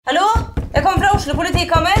Oslo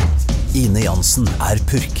politikammer. Ine Jansen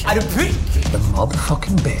purk. Du purk? The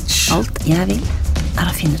motherfucking bitch. Alt jeg vil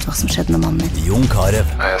å finne ut hva som skjedde med mannen min. Jon Carew.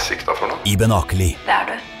 Jeg sikta for noe? Iben Akeli. Det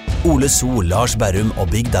du. Ole So, Lars Berrum og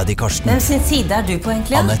Big Daddy Karsten. Hvem sin side du på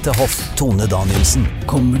egentlig? Annette Hoff, Tone Danielsen.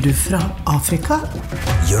 Kommer du fra Afrika?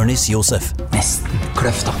 Jørnis Josef. Nesten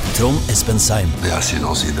kløfta. Trond Espen Seim. Det er synd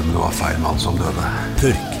å si det, men det var feil mann som døde.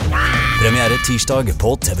 Purk. Premiere tirsdag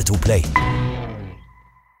på TV2 Play.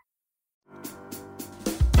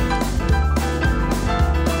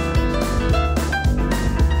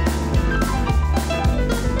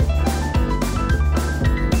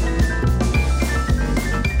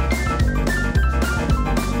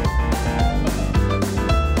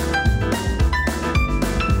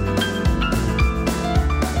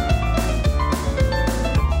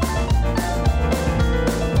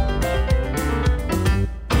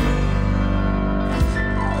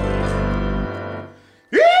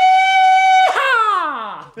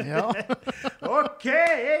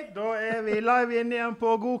 Live inn igjen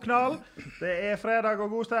på God knall. Det fredag og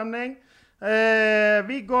god stemning.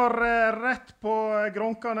 Vi går rett på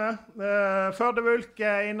gronkene. Førde Vulk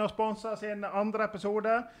inne og sponser sin andre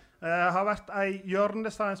episode. Har vært en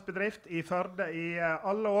hjørnesteinsbedrift i Førde i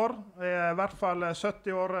alle år. I hvert fall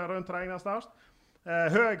 70 år rundt regnet snart.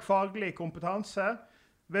 Høy faglig kompetanse.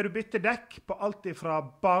 Vil du bytte dekk på alt fra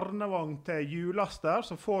barnevogn til hjullaster,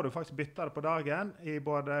 så får du faktisk bytte det på dagen i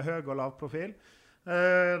både høy og lav profil.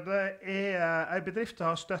 Det en bedrift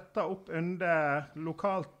som har støttet opp under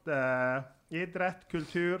lokalt idrett,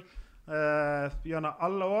 kultur gjennom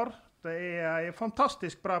alle år. Det en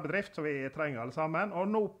fantastisk bra bedrift som vi trenger alle sammen. Og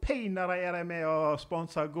nå piner de med å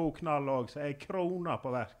sponse God knall også, så jeg kroner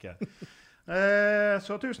på verket.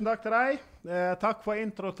 Så tusen takk til deg. Takk for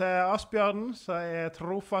intro til Asbjørnen, som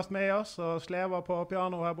trofast med oss og slever på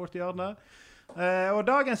piano her borte i hjørnet. Og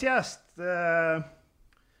dagens gjest...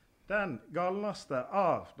 den galneste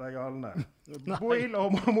av de galne. Bil-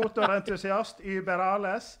 og motorentusiast,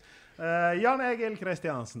 Uberales. Jan Egil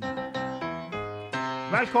Kristiansen.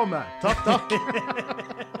 Velkommen. Takk.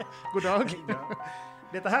 God dag.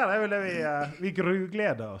 Dette her vel det vi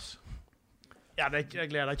grugleder oss. Ja, jeg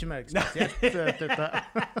gleder ikke meg spesielt til dette.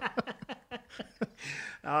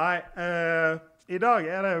 Nei, i dag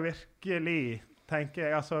det jo virkelig, tenker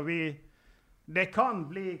jeg, altså det kan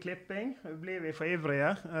bli klipping, blir vi for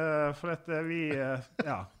ivrige, for at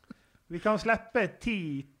vi kan slippe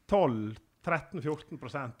 10, 12, 13,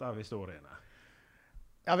 14% av historiene.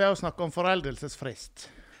 Ja, vi har jo snakket om foreldelsesfrist.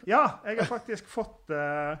 Ja, jeg har faktisk fått,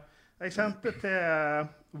 jeg sendte til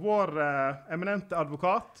vår eminente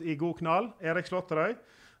advokat i God knall, Erik Slåtterøy,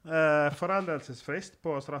 foreldelsesfrist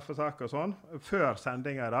på straffesaker og sånn, før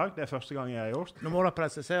sendingen i dag. Det første gang jeg har gjort. Nå må det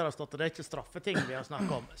presiseres at det ikke straffeting vi har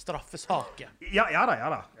snakket om, straffesaker. Ja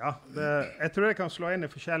da. Ja. Jeg tror jeg kan slå inn i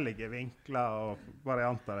forskjellige vinkler og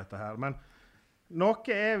varianter dette her, men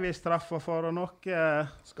noe vi straffer for, og noe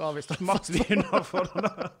skal vi straffe for.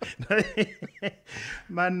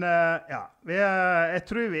 Men ja, jeg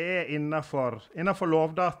tror vi innenfor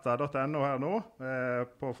lovdata.no her nå,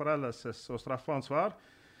 på foreldelses- og straffeansvar.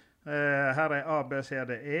 Her A, B, C,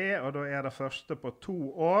 D, E, og da det første på 2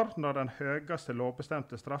 år, når den høyeste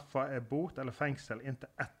lovbestemte straffa bot eller fengsel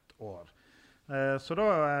inntil 1 år. Så da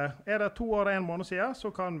det 2 år og 1 måned siden,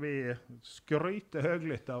 så kan vi skryte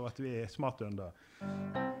høylytt av at vi smatt under.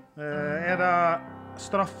 Det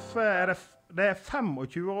straffe, det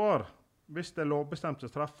 25 år, hvis det lovbestemte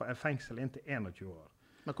straffa fengsel inntil 21 år.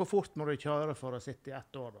 Men hvor fort må du kjøre for å sitte i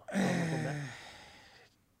 1 år da?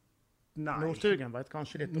 Nei. Nordtugen vet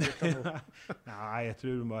kanskje litt om dette nå. Nei, jeg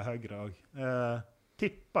tror du må ha høyere også.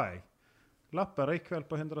 Tipper jeg. Lappen rykker vel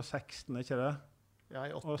på 116, ikke det? Ja,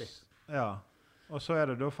 i 80. Ja. Og så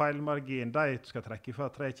det da feilmargin. De skal trekke fra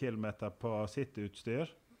 3 kilometer på sitt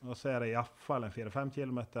utstyr, og så det i hvert fall en 4-5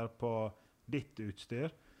 kilometer på ditt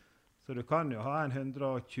utstyr. Så du kan jo ha en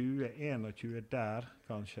 120-21 der,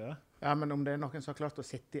 kanskje. Ja, men om det noen som har klart å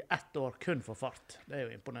sitte i 1 år kun for fart, det jo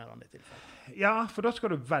imponerende i tilfelle. Ja, for da skal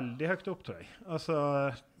du veldig høyt opp, tror jeg. Altså,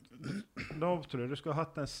 da tror jeg du skulle ha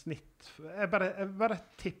hatt en snitt... Jeg bare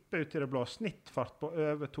tipper ut i det blå. Snittfart på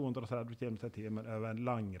over 230 km/t over en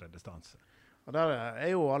langere distanse. Og der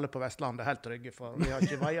jo alle på Vestlandet helt trygge, for vi har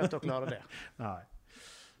ikke veier til å klare det. Nei,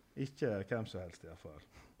 ikke hvem som helst i hvert fall.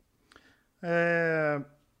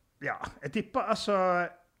 Ja, jeg tipper altså...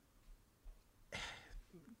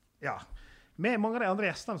 Ja, med mange av de andre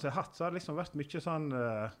gjestene som jeg har hatt, så har det liksom vært mye sånn,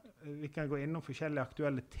 vi kan gå innom forskjellige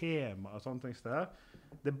aktuelle tema og sånne ting der.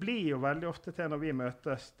 Det blir jo veldig ofte til når vi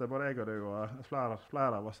møtes, det både jeg og du og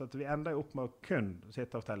flere av oss, at vi ender opp med å kun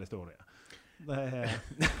sitte og fortelle historier.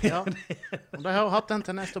 Ja, og de har jo hatt en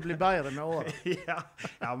tendens til å bli bedre med året.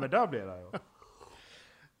 Ja, men da blir det jo.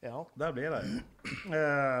 Ja. Da blir det jo.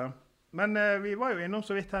 Men vi var jo innom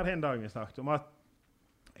så vidt her en dag vi snakket om at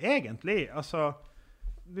egentlig, altså,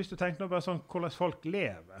 hvis du tenker nå bare sånn hvordan folk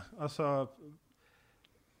lever, altså,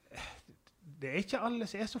 det er ikke alle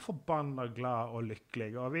som er så forbannet glad og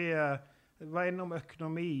lykkelig, og vi var innom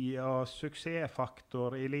økonomi og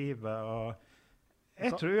suksessfaktor i livet, og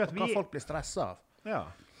jeg tror at hva folk blir stresset av. Ja.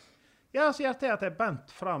 Ja, sier til at jeg bent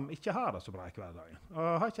frem ikke har det så bra i hverdagen.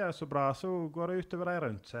 Og har ikke det så bra, så går det utover de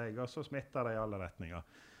rundt seg, og så smitter det i alle retninger.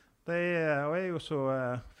 Og jeg er jo så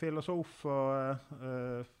filosof, og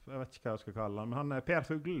jeg vet ikke hva jeg skal kalle han, men han er Per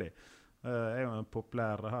Fugelli. Er jo en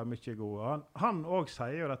populær, har mye god. Han også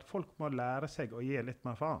sier jo at folk må lære seg å gi litt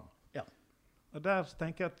mer faen. Ja. Og der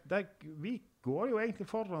tenker jeg at vi går jo egentlig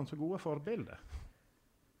foran så gode forbilder.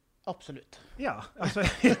 Absolutt. Ja, altså...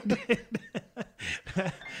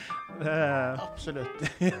 Absolutt.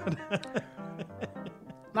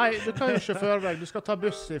 Nei, du kan jo ikke føre deg. Du skal ta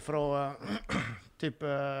buss ifra type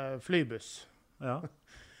flybuss. Ja.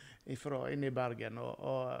 Ifra inn i Bergen,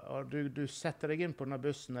 og du setter deg inn på denne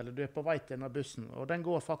bussen, eller du er på vei til denne bussen, og den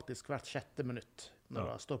går faktisk hvert 6. minutt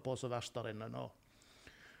når det står på så verst der inne nå.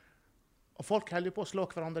 Og folk holder på å slå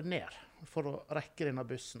hverandre ned for å rekke denne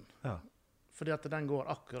bussen. Ja. Fordi at den går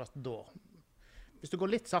akkurat da. Hvis du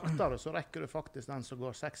går litt saktere, så rekker du faktisk den som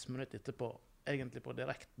går 6 minutter etterpå, egentlig på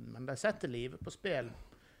direkten. Men de setter livet på spill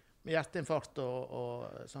med hjerteinfarkt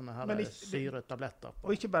og sånne her syretabletter.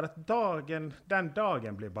 Og ikke bare at den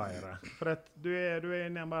dagen blir bedre. For at du er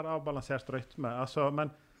inne i en mer avbalansert rytme. Altså,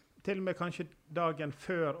 men til og med kanskje dagen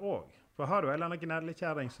før også. For har du en eller annen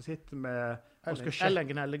gnellekjæring som sitter med... Eller en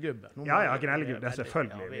gnellegubbe. Ja, gnellegubbe, det er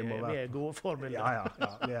selvfølgelig. Ja, vi er gode forbilder. Ja,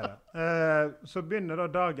 vi er det. Så begynner da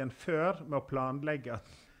dagen før med å planlegge at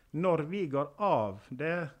når vi går av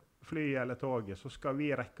det flyet eller toget, så skal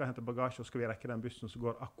vi rekke å hente bagasje, og skal vi rekke den bussen som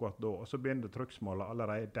går akkurat da. Og så begynner trugsmålet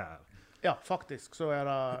allerede der. Ja, faktisk. Så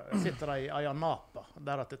sitter de i Ayanapa,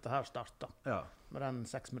 der at dette her starter. Ja. Med den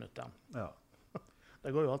 6 minutteren. Ja. Det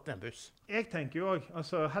går jo alltid en buss. Jeg tenker jo også,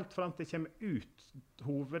 altså helt frem til jeg kommer ut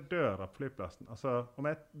hoveddøra på flyplassen, altså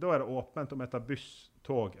da er det åpent om jeg tar buss,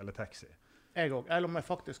 tog eller taxi. Jeg også. Eller om jeg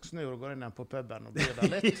faktisk snur og går inn på puben og blir der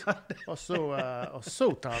litt, og så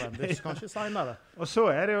tar jeg en buss, kanskje senere. Og så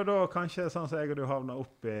er det jo da kanskje sånn som jeg og du havner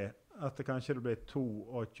opp i, at det kanskje det blir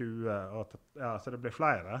 22, så det blir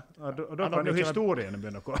flere. Og da kan jo historiene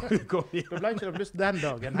begynne å gå inn. Da ble ikke det buss den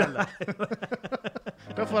dagen heller.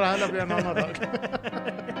 Da får det heller bli en annen dag.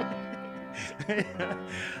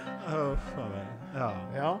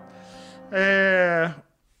 Ja.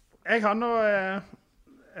 Jeg har nå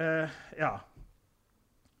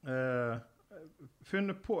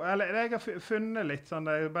funnet på, eller jeg har funnet litt sånn,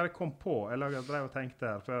 jeg bare kom på, eller jeg drev og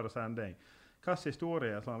tenkte her før sending, hvilken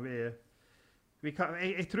historie sånn,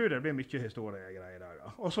 jeg tror det blir mye historiegreier i dag.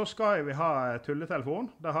 Og så skal vi ha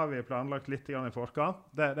tulletelefon, det har vi planlagt litt i forkant.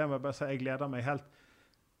 Det må jeg bare si, jeg gleder meg helt.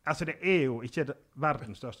 Altså det er jo ikke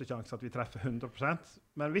verdens største sjanse at vi treffer 100%,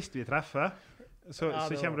 men hvis vi treffer, så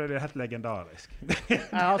kommer det helt legendarisk. Jeg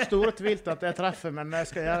har store tvil til at jeg treffer, men jeg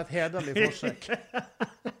skal gjøre et hederlig forsøk.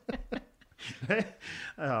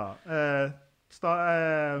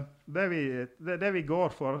 Det vi går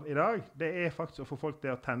for i dag, det er faktisk å få folk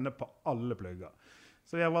til å tenne på alle plugger.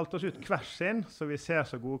 Så vi har valgt oss ut hver sin, så vi ser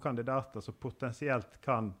så gode kandidater som potensielt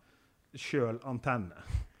kan selv antenne.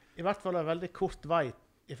 I hvert fall en veldig kort vei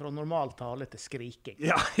fra normal tale til skriking.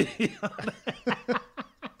 Ja.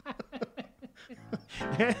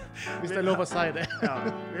 Hvis det er lov å si det. Ja.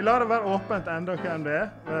 Vi lar det være åpent enda hvem det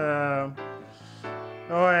er.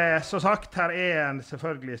 Og så sagt, her er en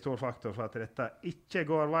selvfølgelig stor faktor for at dette ikke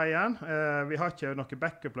går veien. Vi har ikke noen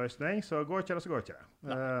backup-løsning, så går ikke det, så går ikke det.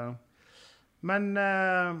 Men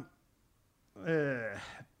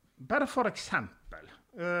bare for eksempel.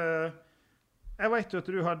 Jeg vet jo at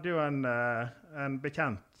du hadde jo en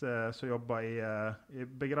bekjent som jobber i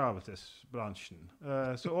begravelsesbransjen.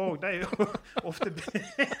 Så også, de er jo ofte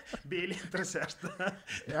bilinteresserte.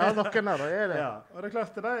 Ja, noen av det er det. Ja, og det er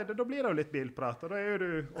klart, da blir det jo litt bilprat, og da er jo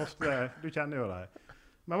du ofte, du kjenner jo deg.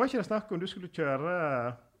 Men var ikke det snakk om du skulle kjøre,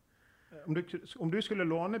 om du skulle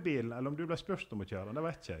låne bilen, eller om du ble spørst om å kjøre, det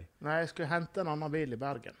vet ikke jeg. Nei, jeg skulle hente en annen bil i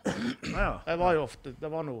Bergen. Ja. Det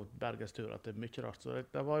var noe bergesturer til mye rart, så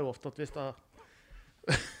det var jo ofte at hvis det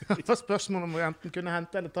var spørsmål om å enten kunne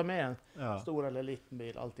hente eller ta med en stor eller liten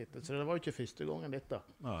bil alltid. Så det var jo ikke første gangen dette.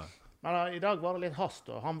 Nei. Men i dag var det litt hast,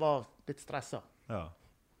 og han var litt stresset. Ja.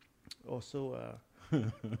 Og så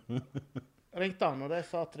ringte han, og det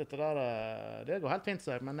sa til dette der, det går helt fint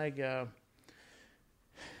seg, men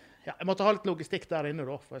Ja, jeg måtte ha litt logistikk der inne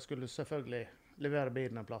da, for jeg skulle selvfølgelig levere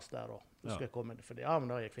bilen en plass der, og så skulle jeg komme inn, fordi men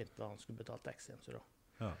da gikk fint, da han skulle betale taxien, så da.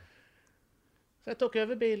 Ja. Så jeg tok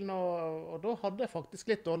over bilen, og da hadde jeg faktisk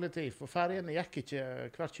litt dårlig tid, for ferjene gikk ikke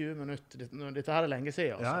hvert 20 minutter, dette her lenge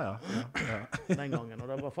siden, altså. Ja. Den gangen, og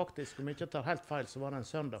det var faktisk, om jeg ikke tar helt feil, så var det en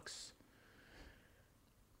søndags.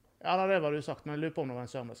 Ja, det var det usagt, men jeg lurer på om det var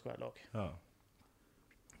en søndagskveld også. Ja.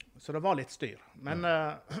 Så det var litt styr. Men i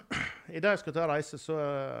det jeg skulle ta reise, så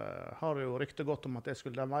har det jo ryktet godt om at jeg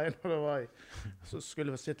skulle den veien, og det var så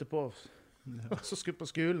skulle vi sitte på, så skulle på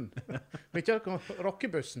skolen. Men ikke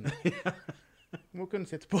rockebussen. Må kunne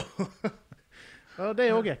sitte på. Og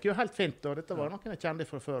det også gikk jo helt fint, og dette var noen jeg kjente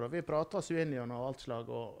fra før. Og vi pratet oss jo inn gjennom alt slag,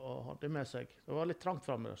 og hadde med seg, det var litt trangt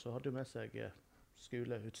fremme, så hadde med seg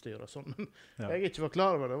skoleutstyr og sånn. Men jeg ikke var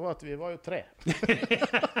klar over det, var at vi var jo 3.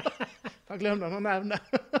 Jeg glemte å nevne.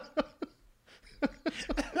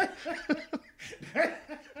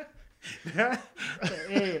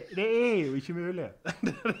 Det er jo ikke mulig.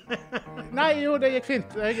 Nei, jo, det gikk fint.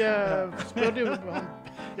 Jeg spurte jo han.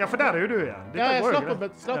 Ja, for der er jo du igjen. Jeg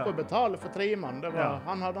slapp å betale for 3 mann.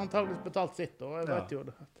 Han hadde antageligvis betalt sitt, og jeg vet jo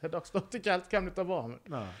til dags dato ikke helt hvem dette var.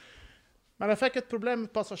 Men jeg fikk et problem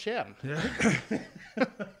med passasjeren.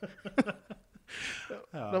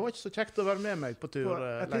 Det var ikke så kjekt å være med meg på tur lenger. På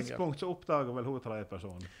et tidspunkt så oppdager vel hun 3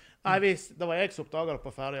 personer. Nei, det var jeg som oppdaget det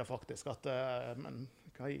på ferja faktisk.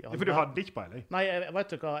 For du hadde ikke peiling? Nei, vet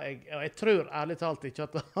du hva, jeg tror ærlig talt ikke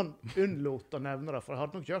at han unnlot å nevne det, for jeg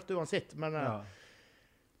hadde nok kjørt uansett, men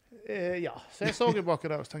så jeg så jo bak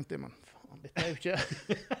der og tenkte, men faen, dette er jo ikke...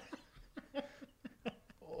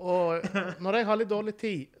 Og når jeg har litt dårlig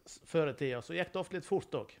tid før i tida, så gikk det ofte litt fort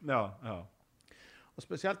også. Og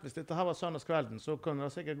spesielt hvis dette her var søndagskvelden, så kunne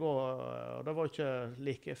det sikkert gå, og det var ikke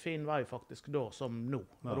like fin vei faktisk da som nå.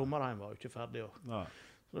 Romerheim var jo ikke ferdig.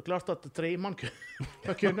 Så det er klart at 3 mann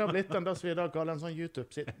kunne ha blitt den som vi i dag kaller en sånn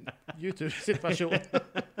YouTube-situasjon.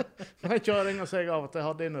 Men kjøringen seg av at jeg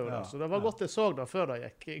hadde innover det. Så det var godt jeg så det før det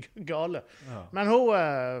gikk gale. Men hun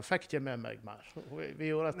fikk ikke med meg mer.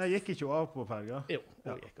 Nei, gikk ikke av på ferga? Jo,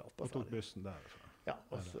 hun gikk av på ferga. Og tok bussen derfra. Ja,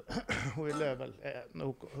 og hun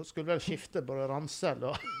skulle vel skifte både ransel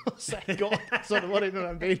og sekk, så det var inne i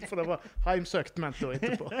den bilen, for det var heimsøkt ment hun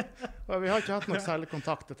etterpå. Og vi har ikke hatt noen særlig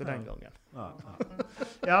kontakt etter den gangen.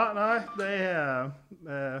 Det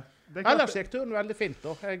er... Ellers gikk turen veldig fint,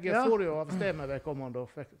 da. Jeg får jo av sted med vedkommende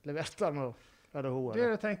og fikk levert den, og det hun.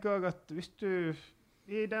 Jeg tenker også at hvis du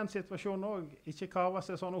i den situasjonen også ikke kaver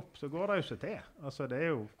seg sånn opp, så går det jo seg til. Altså, det er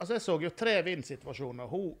jo... Altså, jeg så jo 3 vindsituasjoner.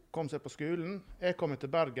 Hun kom seg på skolen, jeg kom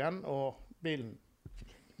til Bergen, og bilen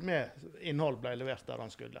med innhold ble levert der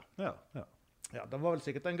han skulle. Ja, det var vel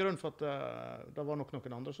sikkert en grunn for at det var nok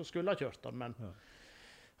noen andre som skulle ha kjørt den, men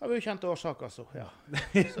det var jo kjente årsaker, så ja.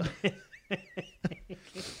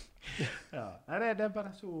 Det er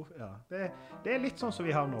bare så... Det er litt sånn som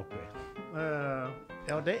vi havner oppi.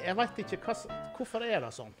 Jeg vet ikke hvorfor er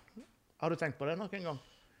det sånn. Har du tenkt på det noen gang?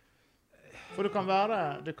 For du kan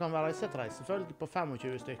være reisetreis, selvfølgelig på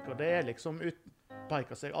 25 stykker, og det er liksom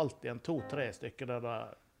utpeker seg alltid en 2-3 stykker der det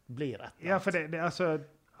blir et. Ja, for det altså,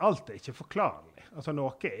 alt er ikke forklarlig. Altså,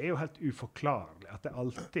 noe er jo helt uforklarlig, at det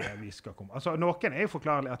alltid er vi skal komme. Altså, noen er jo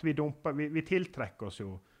forklarlig at vi dumper, vi tiltrekker oss jo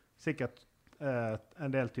sikkert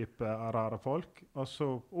en del typer av rare folk, og så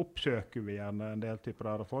oppsøker vi gjerne en del typer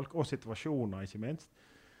rare folk, og situasjoner ikke minst.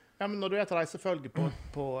 Ja, men når du er et reisefølge på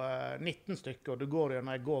 19 stykker, og du går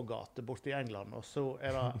gjennom en gågate borte i England, og så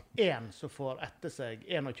er det en som får etter seg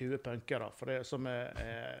 21 punkere, for det som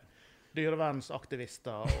er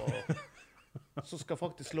dyrevernsaktivister, og så skal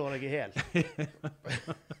faktisk slå deg i hel.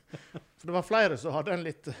 For det var flere som hadde en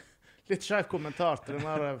litt skjev kommentar til den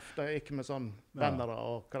der, det gikk med sånn bannere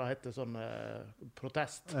og hva det heter, sånn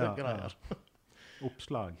protestgreier.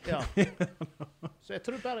 Oppslag. Så jeg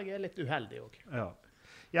tror bare jeg er litt uheldig også.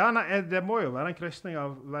 Nei, det må jo være en krysning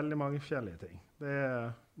av veldig mange forskjellige ting.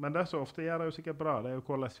 Men det som ofte gjør det jo sikkert bra, det er jo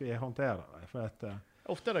hvordan vi håndterer det. For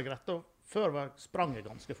ofte er det greit, og før sprang jeg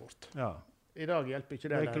ganske fort. I dag hjelper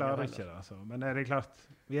ikke det. Jeg klarer ikke det, altså. Men det er klart,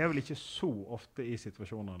 vi er vel ikke så ofte i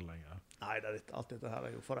situasjonene lenger. Nei, alt dette her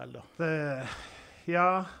er jo foreldre.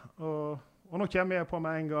 Og nå kommer jeg på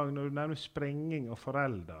med en gang, når du nevner springing og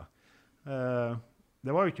foreldre.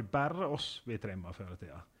 Det var jo ikke bare oss vi trimmet før i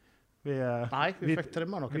tiden. Nei, vi fikk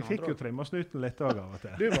trimmet noen andre. Vi fikk jo trimmet snuten litt også av og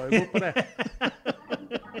til. Du var jo god på det.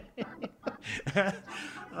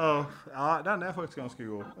 Den er faktisk ganske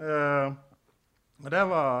god. Det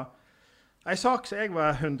var en sak som jeg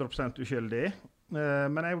var 100% uskyldig i,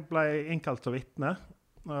 men jeg ble innkalt som vitne.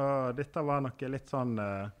 Og dette var noe litt sånn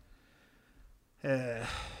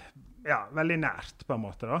ja, veldig nært på en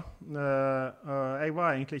måte da. Jeg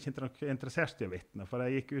var egentlig ikke interessert i å vitne, for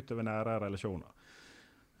jeg gikk utover nære relasjoner.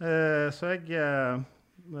 Så jeg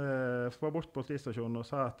var bort på politistasjonen og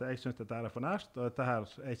sa at jeg synes dette er for nært, og dette her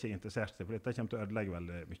er jeg ikke interessert i, for dette kommer til å ødelegge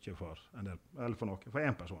veldig mye for en del, eller for noe, for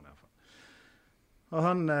en person i hvert fall. Og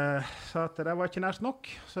han sa at det var ikke nært nok,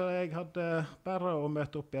 så jeg hadde bare å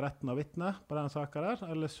møte opp i retten av vittne på den saken der,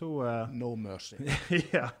 eller så... no mercy.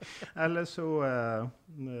 Ja, eller så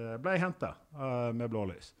ble jeg hentet med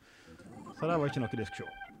blålys. Så det var ikke noe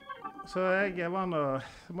diskusjon. Så jeg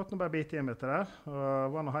måtte bare bite i meg til det,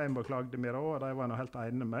 og var nå hjemme og klagde mye også, og de var nå helt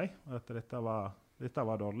enige med meg, at dette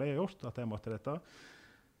var dårlig gjort, at jeg måtte dette.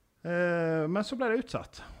 Men så ble det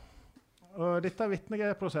utsatt. Og dette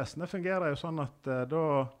vittneprosessen fungerer jo sånn at da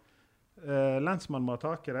lensmannen må ha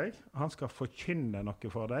tak i deg, han skal forkynne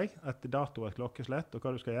noe for deg, et dato, et klokkeslett, og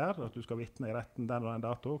hva du skal gjøre, at du skal vittne i retten den og den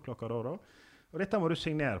dato, klokka da. Og dette må du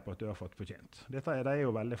signere på at du har fått forkynt. Dette er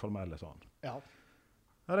jo veldig formelle sånn. Ja.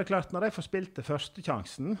 Ja, det er klart, når jeg forspilte første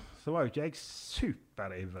sjansen, så var jo ikke jeg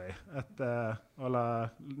superivrig å la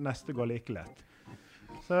neste gå like lett.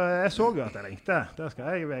 Så jeg så jo at jeg ringte, det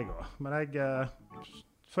skal jeg jo jeg også. Men jeg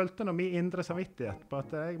følte noe min indre samvittighet på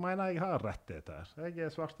at jeg mener jeg har rett til dette her.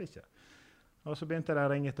 Jeg svarte ikke. Og så begynte jeg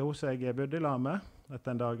å ringe til hos jeg bodde i lag med,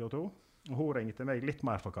 etter en dag og to. Og hun ringte til meg litt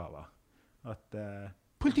mer forkava. At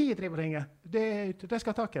politiet driver og ringer, det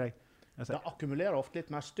skal ta tak i deg. Det akkumulerer ofte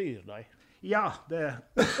litt mer styr, de. Ja, det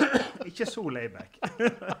ikke så layback.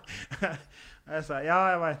 Jeg sa, ja,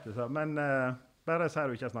 jeg vet det, men bare sier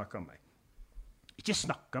du ikke snakke om meg. Ikke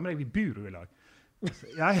snakke om deg, vi bor jo i lag.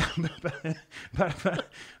 Ja,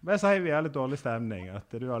 bare sier vi har litt dårlig stemning, at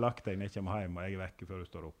du har lagt deg når jeg kommer hjem, og jeg er vekke før du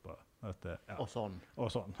står opp. Ja. Og sånn. Og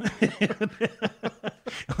sånn.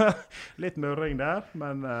 Litt murring der,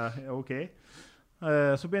 men ok.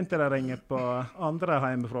 Så begynte jeg å ringe på andre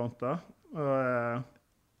hjemmefronter, og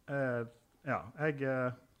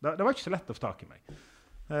det var ikke så lett å få tak i meg.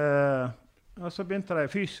 Og så begynte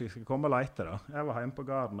de fysisk å komme og lete da. Jeg var hjemme på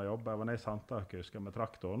garden og jobbet, jeg var nede i Santakuska med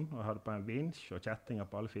traktoren, og hadde på en vinsj og kjettinger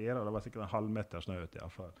på alle fire, og det var sikkert en halvmeter snø ut i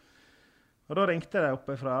hvert fall. Og da ringte de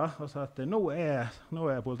oppe og sa at nå er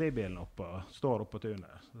politibilen oppe og står oppe på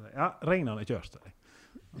tunet. Så, ja, ring når han er kjørt, sa jeg.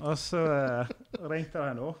 Og så ringte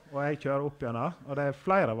de nå, og jeg kjører opp igjen da, og det er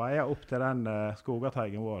flere veier opp til den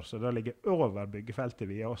skogateigen vår, så det ligger over byggefeltet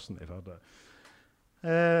i Viåsen i Førde.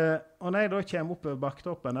 Og når jeg da kommer opp på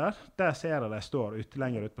bakketoppen der ser jeg de står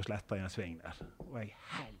lenger ut på sletta i en sving der. Og jeg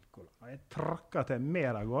jeg trakket til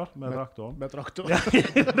mer av går med traktoren. Med traktoren?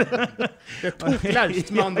 Det tok løst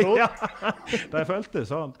med andre ord. Ja, de følte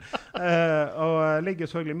sånn. Og ligger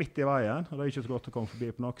selvfølgelig midt i veien, og det er ikke så godt å komme forbi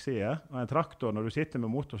på noen side. Og en traktor, når du sitter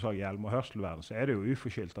med motorsaghjelm og hørselvern, så er det jo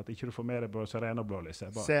uforskyldt at ikke du får med deg både sirene og blålys.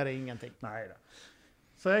 Ser ingenting. Neida.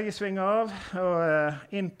 Så jeg svinger av og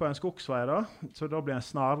inn på en skogsvei da, så da blir en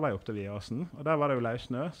snarvei opp til Viåsen. Og der var det jo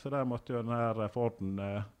løsnø, så der måtte jo denne Forden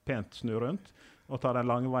pent snu rundt og ta den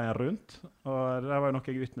lange veien rundt. Og det var jo noe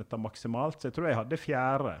jeg utnyttet maksimalt, så jeg tror jeg hadde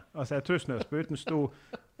fjære. Altså jeg tror snøspruten sto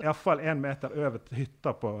i hvert fall 1 meter over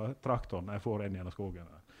hytta på traktoren når jeg får inn gjennom skogen.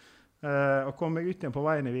 Og kom jeg ut igjen på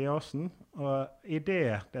veien i Viåsen, og i det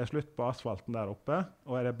er slutt på asfalten der oppe,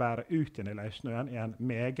 og er det bare ut igjen i løsnøen i en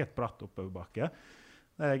meget bratt oppoverbakke.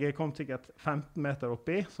 Jeg kom sikkert 15 meter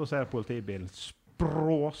oppi, så ser politibilen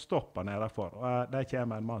språstoppa nedenfor, og der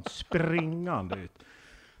kommer en mann springende ut.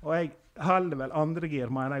 Og jeg holder vel andre gir,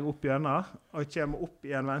 mener jeg, opp gjennom, og kommer opp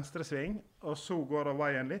i en venstresving, og så går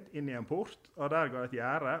veien litt inn i en port, og der går et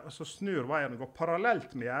gjerde, og så snur veien og går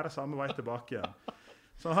parallelt med gjerdet samme vei tilbake igjen.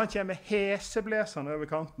 Så han kommer heseblesende over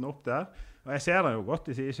kanten opp der, og jeg ser den jo godt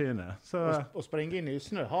i sidesynet. Og springe inn i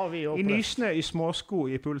snø har vi jo opplevd. I nysnø i småsko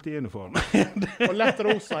i politiuniform. Og lett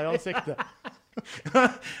rosa i ansiktet.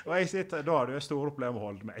 Og jeg sitter, da har du et stort problem å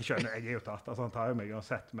holde med. Jeg skjønner, jeg er jo tatt, altså han tar jo meg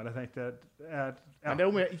uansett, men jeg tenkte... Ja. Men det er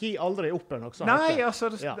om jeg gi aldri opp en også. Nei, altså,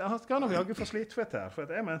 han skal nok jagge for slitfett her, for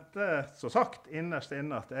jeg mente, så sagt, innerst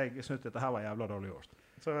inne, at jeg syntes dette her var jævla dårlig gjort.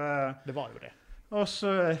 Så, det var jo det. Og så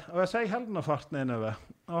jeg helden av farten innover,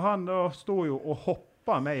 og han da stod jo og hoppet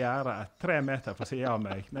med gjerdet 3 meter fra siden av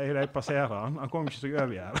meg. Når jeg passerer han kom ikke så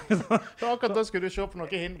over gjerdet. Så akkurat da skulle du se på noe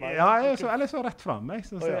hinder? Ja, eller så rett frem.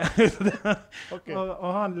 Okay. Og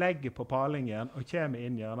han legger på palingen og kommer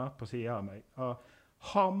inn gjerne på siden av meg. Og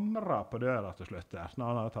hamrer på døra til slutt der, når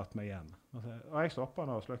han har tatt meg igjen. Og jeg stopper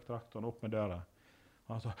han og sløkker traktoren opp med døra.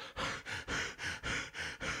 Og han så...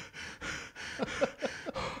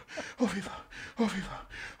 Å, fy faen! Å, fy faen!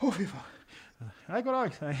 Å, fy faen! Hei, god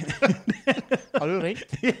dag, sier jeg. Har du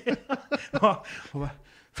ringt? Ja.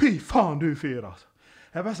 Fy faen, du fyr, altså.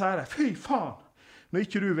 Jeg bare sier det. Fy faen, når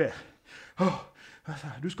ikke du vil.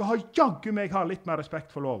 Du skal ha jaggu meg ha litt mer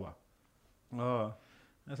respekt for lova. Og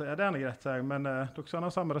jeg sa, det greit, sa jeg, men dere skal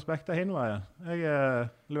ha samme respekt av hinveien. Jeg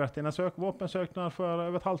leverte inn en våpensøknad for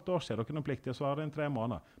over et halvt år siden. Dere er pliktig å svare inn 3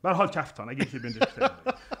 måneder. Bare hold kjeft, han. Jeg er ikke begynt å diskutere.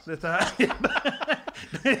 Dette her.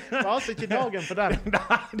 Det var altså ikke dagen for den.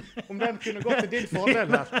 Om den kunne gått til din fordel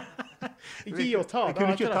her. Gi og ta. Jeg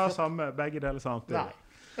kunne ikke ta samme, begge deler samtidig. Nei.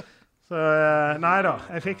 Så nei da,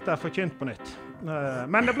 jeg fikk det forkynt på nytt.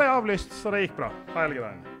 Men det ble avlyst, så det gikk bra. Hele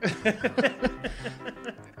greien.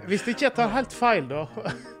 Hvis det ikke tar helt feil da,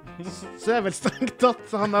 så vel strengt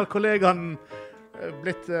tatt han der kollegaen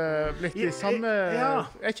blitt i samme... Ja.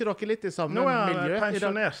 Er ikke dere litt i samme miljø? Nå er han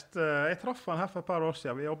pensjonert. Jeg traff han her for et par år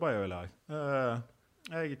siden. Vi jobbet jo i lag.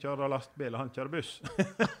 Jeg kjører lastbil, og han kjører buss.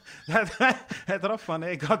 Jeg traff han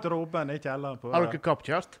i garderoben i kjelleren. Har dere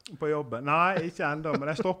kappkjørt? På jobben. Nei, ikke enda, men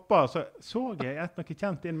jeg stoppet, så jeg noe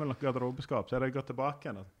kjent inn mellom garderobeskap, så jeg gått tilbake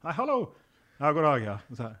igjen. Hei, hallo! Ja, god dag, ja.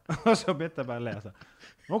 Og så begynte jeg bare å lese.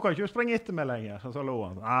 Nå kan ikke du springe etter meg lenger. Så lo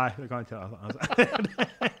han. Nei, det kan ikke det.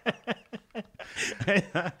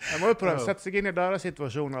 Jeg må jo prøve å sette seg inn i deres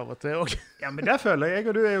situasjon av og til også. Ja, men det føler jeg,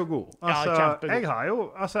 og du er jo god. Altså, ja, kjempegod. Jeg har jo,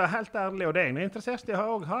 helt ærlig, og det er jeg interessert i,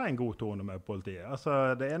 å ha en god tone med politiet. Altså,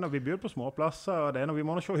 det er når vi byr på små plasser, og det er når vi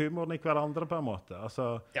må se humoren i hverandre på en måte. Altså,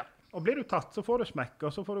 ja. Og blir du tatt, så får du smekk,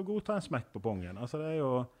 og så får du godta en smekk på pungen. Altså, det er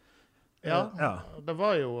jo... Ja, det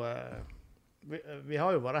var jo... Vi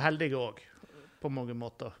har jo vært heldige også, på mange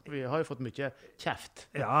måter. Vi har jo fått mye kjeft.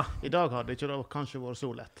 Ja. I dag hadde ikke det kanskje vært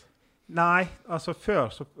så lett. Nei, altså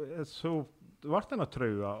før så ble det noe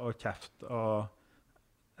trua og kjeft, og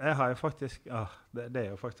jeg har jo faktisk, det er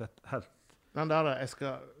jo faktisk et helt... Den der,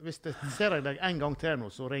 hvis jeg ser deg en gang til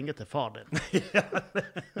nå, så ringer til far din.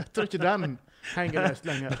 Jeg tror ikke den henger løst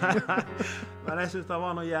lenger. Men jeg synes det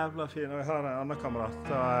var noe jævla fint, og jeg har en annen kamerat,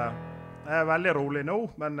 så jeg er veldig rolig nå,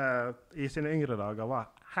 men i sine yngre dager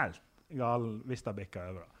var jeg helt galen hvis det bikket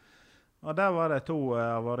over. Og der var det 2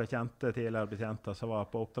 av våre kjente tidligere betjenter som var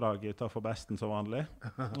på oppdrag utenfor Besten som vanlig.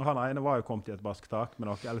 Og han ene var jo kommet i et vasktak,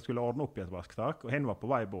 eller skulle ordne opp i et vasktak, og han var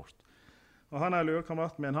på vei bort. Og han er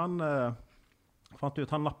lurekameraten min, han fant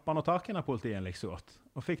ut, han nappet noe tak inn av politiet liksom godt.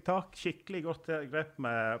 Og fikk skikkelig godt grep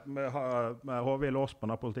med hodet i lås på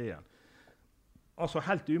denne politiet. Altså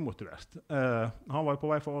helt umotivert. Han var jo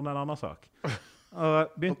på vei for å ordne en annen sak.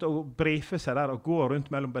 Og begynte å brife seg der og gå rundt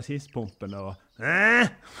mellom bensinpumpene og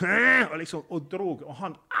liksom, og drog, og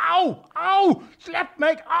han, au, slipp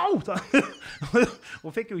meg, au!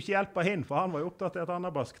 Og fikk jo ikke hjelp av henne, for han var jo opptatt i et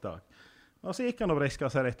annet basktak. Og så gikk han og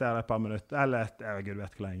brisket seg litt der et par minutter, eller Gud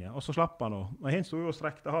vet hvor lenge, og så slapp han nå. Og henne stod jo og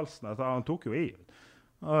strekte halsen, så han tok jo i.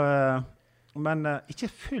 Men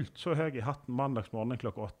ikke fullt så høy i hatten mandagsmorgen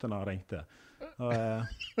klokka 8 når han ringte.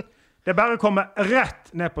 Det bare å komme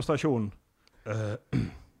rett ned på stasjonen. Ja,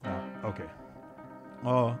 ok.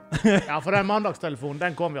 Ja, for den mandagstelefonen,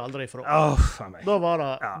 den kom vi aldri ifra.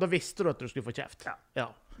 Da visste du at du skulle få kjeft. Ja.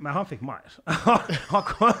 Men han fikk mer.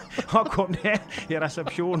 Han kom ned i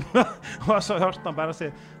resepsjonen, og så hørte han bare si,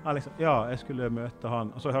 ja, jeg skulle møte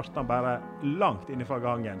han, og så hørte han bare langt inn fra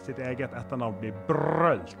gangen sitt eget etternavn bli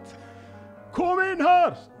brølt. Kom inn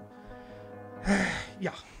her!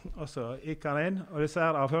 Ja, og så gikk han inn, og disse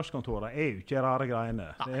her avhørskontorene er jo ikke rare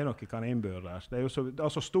greiene. Det er noe kaninbur der. Det er jo så,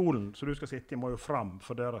 altså stolen som du skal sitte i må jo fram,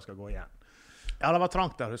 for døra skal gå igjen. Ja, det var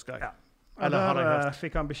trangt der, husker jeg. Ja. Og der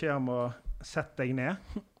fikk han beskjed om å sette deg ned,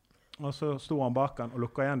 og så sto han bak han og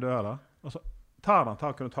lukket igjen døra, og så tar han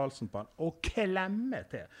tak rundt halsen på han og klemmer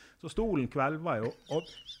til. Så stolen kvelver jo, og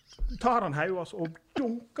tar han høyest og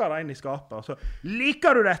dunker inn i skapet, og så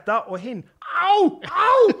liker du dette, og hinn, au!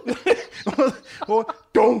 og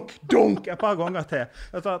dunk et par ganger til.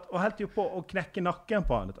 Og helt jo på å knekke nakken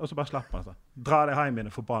på han, og så bare slapp han sånn. Dra deg hjem,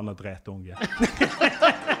 mine forbannet dretunge.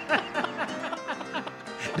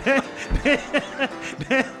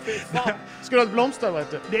 Skulle hatt blomster,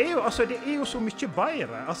 vet du. Det er jo så mye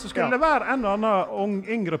bedre. Altså, skulle det være en eller annen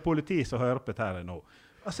yngre politi som hører på dette nå,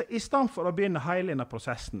 altså, i stedet for å begynne hele denne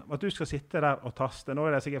prosessen, at du skal sitte der og taste, nå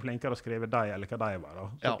er det sikkert flinkere å skrive deg eller hva de var,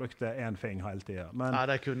 så brukte en fing hele tiden. Men, nei,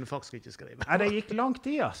 de kunne faktisk ikke skrive. Nei, det gikk lang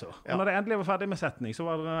tid, altså. Og når det endelig var ferdig med setning, så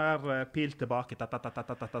var det der pil tilbake,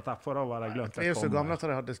 for da var det glemt. Vi er jo så gamle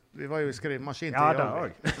at vi var jo i skrivemaskin til det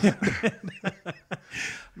også.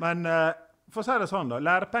 Men for å si det sånn da,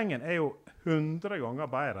 lærepengen er jo 100 ganger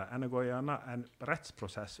bedre enn å gå gjennom en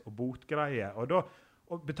rettsprosess og botgreie,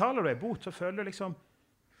 og betaler du en bot, så føler du liksom...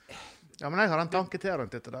 Ja, men jeg har en tanke til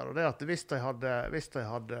rundt dette der, og det er at hvis de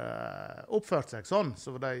hadde oppført seg sånn,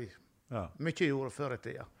 så var de mye gjorde før i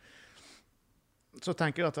tiden. Så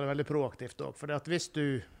tenker jeg at det er veldig proaktivt også, for det at hvis du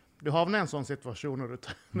du havner i en sånn situasjon når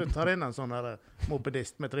du tar inn en sånn her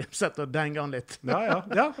mopedist med trimsett og denger han litt. Ja.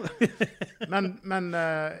 men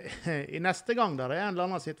i neste gang der er en eller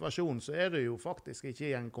annen situasjon, så er du jo faktisk ikke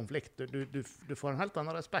i en konflikt. Du får en helt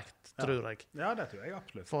annen respekt, tror jeg. Ja, det tror jeg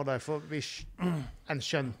absolutt. For deg, for en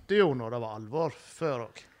skjønte jo når det var alvor før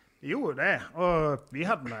også. Jo, det. Og vi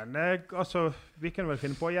hadde vi kunne vel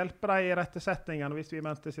finne på å hjelpe deg i rette settingene hvis vi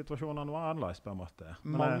mente situasjonene var annerledes på en måte.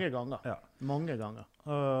 Mange ganger. Ja. Mange ganger.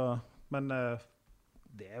 Men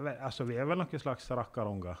det er vel, vi er vel noen slags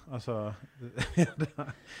rakkerunger.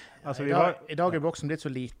 I dag er boksen blitt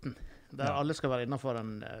så liten. Der alle skal være innenfor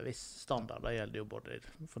en viss standard. Det gjelder jo både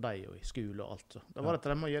for deg og i skole og alt. Da var det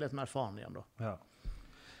at de må gi litt mer faen igjen da.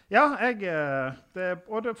 Ja,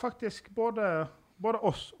 og det faktisk både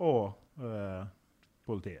oss og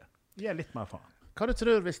politiet. Vi er litt mer faen. Hva du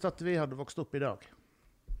tror hvis at vi hadde vokst opp i dag?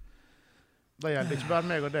 Det gjelder ikke bare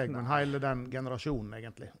meg og deg, men hele den generasjonen,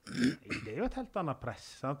 egentlig. Det er jo et helt annet press.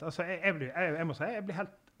 Sant? Jeg må si, jeg blir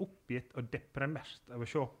helt oppgitt og deprimert av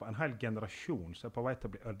å se på en hel generasjon som er på vei til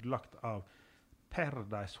å bli ødelagt av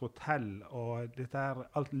Paradise Hotel og dette her,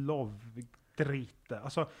 alt lov-dritet.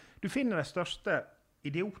 Du finner de største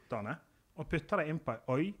idiotene og putter dem inn på en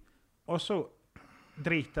øy, og så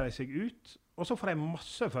driter de seg ut, og så får de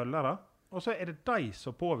masse følgere, og så er det de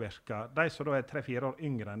som påvirker, de som da er 3-4 år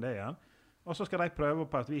yngre enn det igjen, og så skal de prøve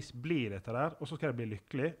på et vis bli dette der, og så skal de bli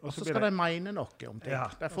lykkelige. Og så skal de mene noe om ting.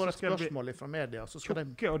 De får et spørsmål fra media.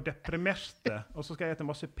 Tjukke og deprimerte, og så skal de ete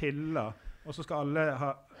masse piller, og så skal alle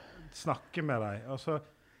snakke med dem. Og så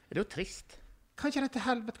er det jo trist. Kan ikke dette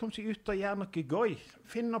helvete komme seg ut og gjøre noe gøy?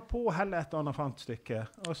 Finne på heller et annet fantstykke,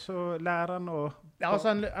 og så lære han å... Ja,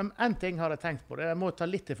 en ting har jeg tenkt på det. Jeg må ta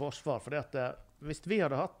litt i forsvar, for hvis vi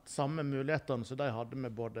hadde hatt samme mulighetene som de hadde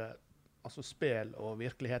med både spill og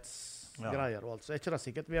virkelighetsgreier og alt, så er ikke det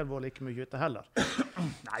sikkert vi hadde vært like mye ute heller.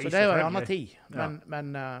 Nei, så det er jo en annen tid. Men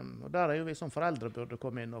og der er jo vi som foreldre burde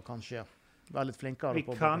komme inn og kanskje være litt flinkere. Vi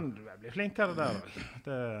kan bli flinkere der.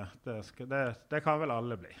 Det kan vel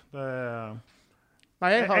alle bli. Nei,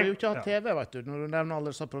 jeg har jo ikke hatt TV, vet du, når du nevner alle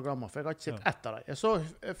disse programmene, for jeg har ikke sett etter deg. Jeg så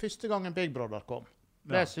første gangen Big Brother kom.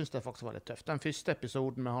 Det synes jeg faktisk var litt tøft. Den første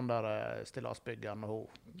episoden med han der stillasbyggeren og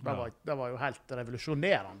hun, det var jo helt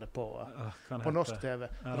revolusjonerende på norsk TV.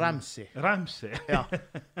 Ramsey? Ja.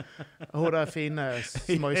 Hun der fine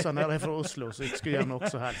smøysa nede fra Oslo, så ikke skulle gjøre noe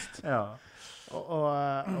så helst. Ja.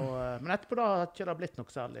 Men etterpå da har ikke det blitt noe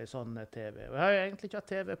særlig sånn TV. Og jeg har jo egentlig ikke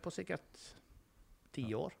hatt TV på sikkert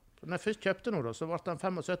 10 år. Når jeg først kjøpte noe, så ble det en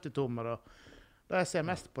 75-tommer, og det jeg ser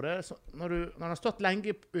mest på det, når den har stått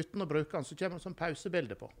lenge uten å bruke den, så kommer det sånn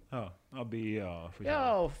pausebilde på. Ja, av bier.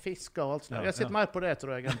 Ja, og fisker og alt sånt. Jeg sitter mer på det,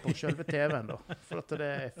 tror jeg, enn på selve TV-en da. For at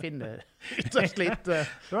det finner ytterst litt...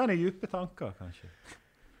 Da er det dype tanker, kanskje.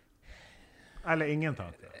 Eller ingen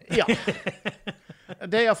tanker. Ja.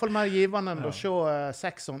 Det er i hvert fall mer givende enn å se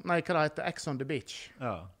X on the Beach.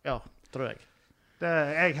 Ja, tror jeg.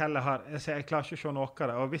 Jeg klarer ikke å se noe av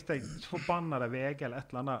det, og hvis jeg forbanner det VG eller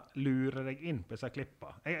et eller annet, lurer jeg inn på disse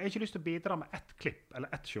klippene. Jeg har ikke lyst til å bidra med ett klipp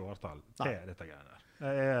eller ett seertall til dette greiene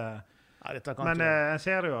der. Men jeg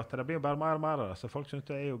ser jo at det blir bare mer og mer av det, så folk synes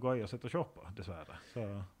det er jo gøy å sitte og se på, dessverre. Så.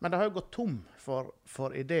 Men det har jo gått tom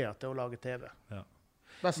for ideer til å lage TV. Ja.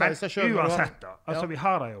 Men uansett da, vi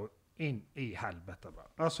har det jo inn i helvete.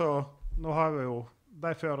 Nå har vi jo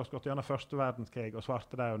de før oss gått gjennom første verdenskrig og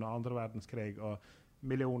svarte de under andre verdenskrig og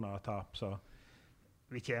millioner av tap, så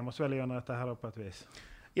vi kommer oss vel gjennom dette her på et vis.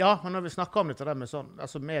 Ja, men når vi snakker om dette der med sånn,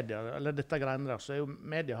 media, eller dette greiene der, så er jo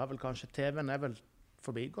media har vel kanskje, TV-en er vel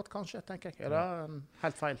forbigått kanskje, tenker jeg. Er det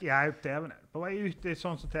helt feil? Ja, TV-en er på vei ut i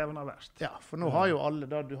sånn som TV-en har vært. Ja, for nå har jo alle,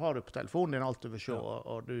 du har jo på telefonen din alt du vil se,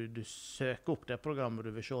 og du søker opp det programmet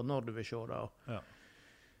du vil se, når du vil se det.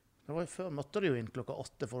 Det var jo før, måtte du jo inn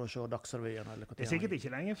 8:00 for å se Dagsrevyen. Det er sikkert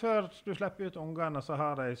ikke lenge før du slipper ut ungene, så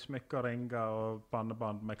har de smykker, ringer og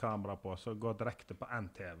bandeband med kamera på, så går direkte på en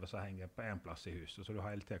TV som henger på en plass i huset, så du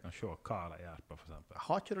hele tiden kan se hva de gjør på, for eksempel.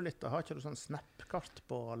 Har ikke du sånn Snap-kart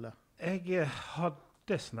på alle? Jeg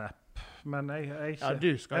hadde Snap, men jeg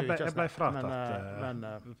du skal jo ikke jeg ble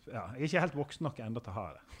fratatt. Jeg er ikke helt voksen nok enda til å ha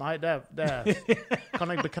det. Nei, det kan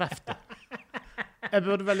jeg bekrefte. Jeg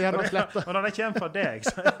burde vel gjerne slette. Og når det kommer fra deg,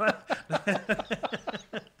 så...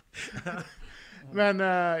 Men,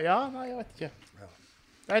 nei, jeg vet ikke.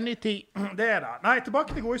 Det er en ny tid. Det er det. Nei,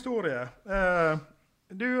 tilbake til god historie.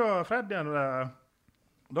 Du og Freddy,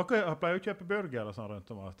 dere pleier jo å kjøpe burger og sånn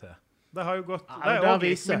rundt om av og til. Det har jo gått...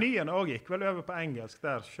 Menyen også gikk vel over på engelsk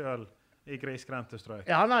der selv i grisgrendte strøk.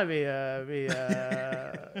 Ja, nei,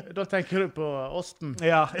 da tenker du på osten.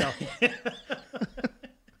 Ja.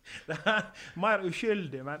 Det mer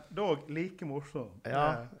uskyldig, men dog like morsomt.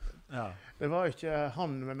 Ja. Det var ikke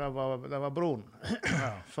han, men det var broren.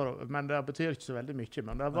 Men det betyr ikke så veldig mye.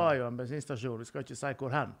 Men det var jo en bensinstasjon, vi skal ikke si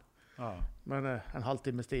hvor hen. Men en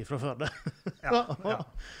halvtimes tid fra før det.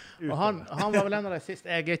 Og han var vel en av de siste,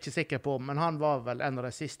 jeg er ikke sikker på, men han var vel en av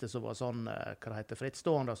de siste som var sånn, hva det heter,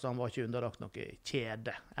 frittstående, så han var ikke underlagt noe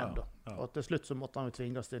kjede enda. Og til slutt så måtte han jo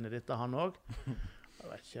tvinges inn i dette, han også. Jeg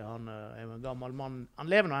vet ikke, han er jo en gammel mann. Han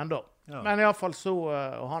lever nå enda. Men i alle fall så,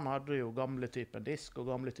 og han hadde jo gamle typen disk og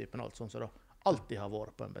gamle typen alt sånt, så da alltid har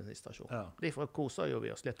vært på en bensinstasjon. Derfor koset jo vi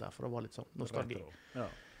oss litt her, for det var litt sånn nostalgi.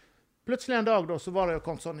 Plutselig en dag da, så var det jo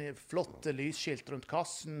kommet sånne flotte lysskilt rundt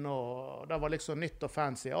kassen, og det var liksom nytt og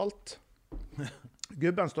fancy alt.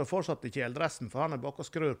 Gubben står fortsatt i kjeldressen, for han er bak og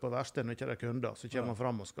skrur på verkstedet når ikke det er kunder, så kommer han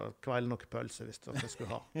frem og skal kveile noe pølse hvis det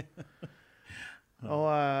skulle ha. Og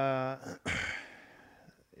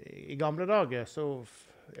i gamle dager så,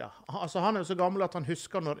 ja, altså han er jo så gammel at han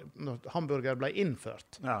husker når hamburger ble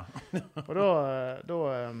innført. Og da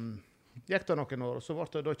gikk det noen år, og så ble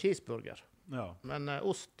det da cheeseburger. Men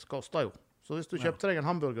ost kostet jo. Så hvis du kjøpte deg en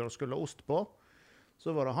hamburger og skulle ha ost på,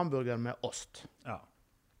 så var det hamburger med ost.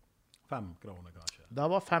 5 kroner kanskje. Det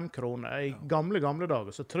var 5 kroner. I gamle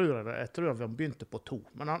dager så tror jeg vi begynte på 2.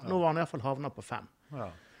 Men nå var han i hvert fall havnet på 5.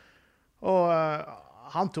 Og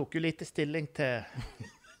han tok jo lite stilling til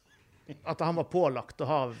at han var pålagt å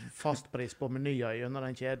ha fastpris på menyer gjennom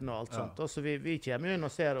den kjeden og alt sånt. Og så vi kommer jo inn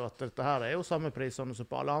og ser at dette her er jo samme pris som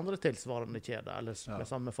på alle andre tilsvarende kjeder, eller med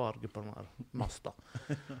samme farge på den her masta.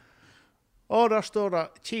 Og der står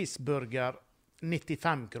det cheeseburger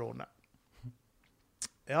 95 kroner.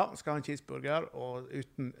 Ja, skal ha en cheeseburger, og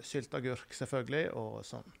uten syltagurk selvfølgelig, og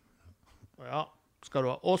sånn. Ja, skal du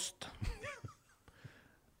ha ost?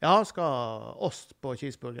 Ja, skal ha ost på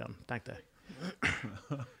cheeseburgeren, tenkte jeg.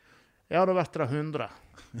 Ja, da ble det 100.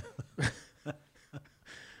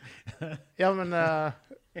 Ja, men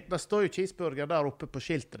det står jo cheeseburger der oppe på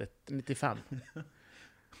skiltet ditt, 95.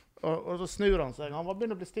 Og så snur han seg. Han var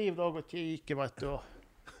begynt å bli stiv da, og kikke, vet du.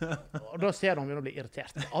 Og da ser han begynner å bli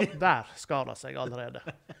irritert. Alt der skar det seg allerede.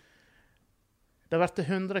 Det ble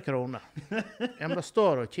 100 kroner. Ja, men det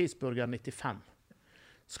står jo cheeseburger 95.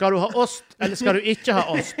 Skal du ha ost, eller skal du ikke ha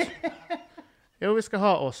ost? Jo, vi skal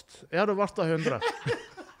ha ost. Ja, da ble det 100.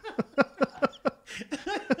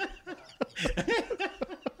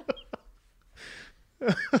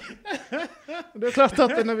 Det er klart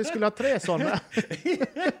at når vi skulle ha 3 sånne,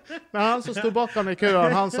 men han som stod bak han i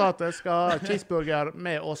køen, han sa at jeg skal ha cheeseburger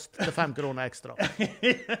med ost til 5 kroner ekstra.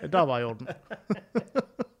 Det var i orden.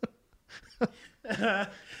 Det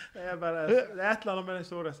er et eller annet med den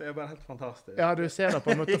historien som er bare helt fantastisk. Ja, du ser det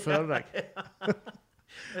på en måte å føre deg.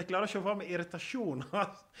 Jeg klarer ikke å få med irritasjon.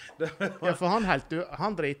 Ja, for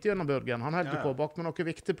han driter gjennom burgeren. Han heldte på bak med noe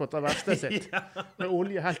viktig på det verste sitt. Med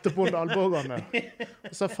olje heldte på under albogene.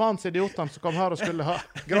 Så faens idiotene som kom her og skulle ha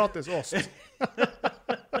gratis ost.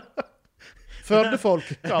 Førdefolk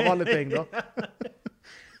av alle ting, da.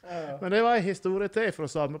 Men det var en historie til fra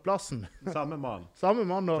samme plassen. Samme mann. Samme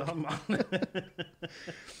mann også.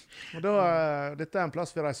 Og da, dette er en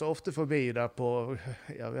plass vi reiser ofte forbi der på,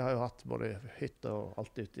 ja, vi har jo hatt både hytte og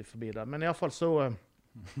alt ute forbi der. Men i alle fall så, jeg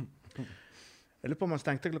lurer på om man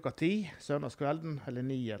stengte klokka 10, søndagskvelden, eller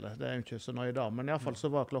 9, eller det er jo ikke så nøye da. Men i alle fall så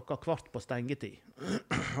var klokka 15:15 på stengetid.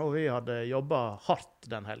 Og vi hadde jobbet hardt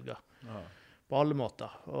den helga. På alle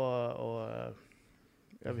måter. Og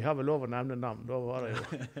ja, vi har vel lov å nevne navn. Da var det jo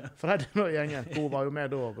Fredden og gjengen. Hun var jo med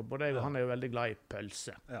da, og både jeg og han er jo veldig glad i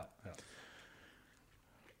pølse.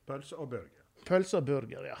 Pølse og burger. Pølse og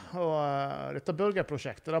burger, ja. Og dette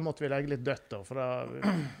burgerprosjektet, da måtte vi legge litt dødt da, for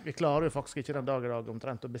vi klarer jo faktisk ikke den dag i dag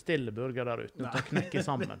omtrent å bestille burger der ute, uten å knekke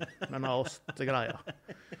sammen med den ostgreia.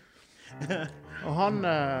 Og han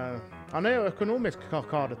er jo økonomisk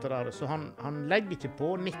kar dette der, så han legger ikke på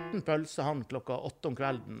 19 pølser han klokka 8 om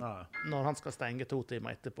kvelden når han skal stenge 2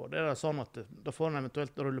 timer etterpå. Det er sånn at da får han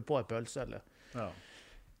eventuelt rulle på en pølse, eller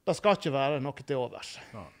det skal ikke være noe til overs.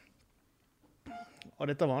 Og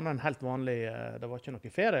dette var en helt vanlig, det var ikke noe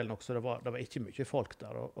ferie eller noe, så det var ikke mye folk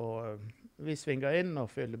der. Og vi svinget inn og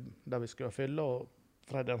fylte der vi skulle fylle, og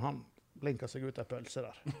Fredden han blinket seg ut av pølse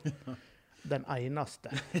der. Den eneste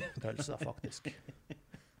pølsa, faktisk.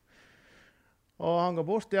 Og han går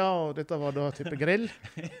bort, ja, og dette var da type grill.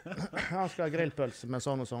 Han skal ha grillpølse med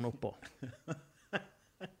sånn og sånn oppå.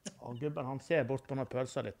 Og gubben, han ser bort på noen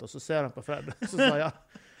pølser litt, og så ser han på Fredden, og så sier han,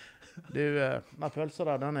 du, den pølsa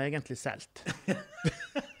der, den er egentlig selt.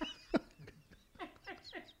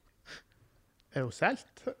 Er hun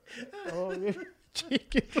selt? Og vi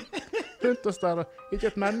kikker rundt oss der, ikke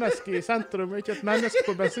et menneske i sentrum, ikke et menneske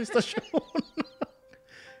på bensinstasjonen.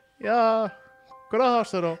 Ja, hva da har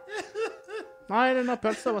seg da? Nei, denne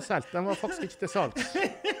pølsa var selt. Den var faktisk ikke til salgs.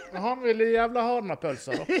 Men han ville jævla ha denne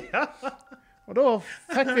pølsa da. Og da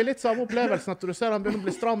fikk vi litt samme opplevelsen at du ser han begynner å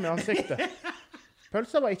bli stram i ansiktet.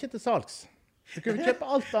 Pølsa var ikke til salgs. Du kunne kjøpe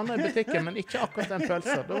alt annet i butikken, men ikke akkurat den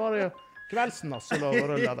pølsa. Da var det jo kveldsen som lå og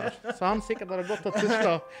rullet der. Så han sikkert hadde gått og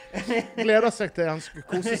tuslet, gledet seg til han skulle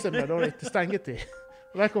kose seg med da etter stengetid.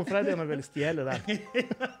 Og der kom Freddy og ville stjele den.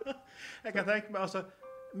 Jeg kan tenke meg, altså,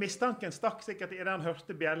 mistanken stakk sikkert i det han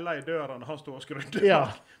hørte bjella i døra når han stod og skrudde. Ja.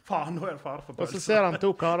 Faen, nå er det fare for pølsa. Og så ser han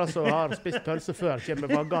to karer som har spist pølse før, kommer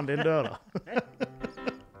vaggende inn døra.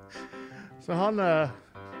 Så han...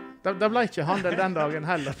 Det ble ikke handel den dagen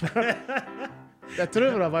heller. Jeg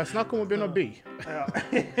tror det var snakk om å begynne å by. Ja.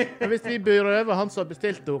 Men hvis vi byr over han som har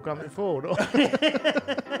bestilt det, kan vi få da.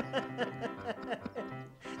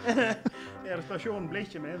 Irritasjonen blir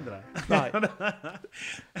ikke mindre. Nei.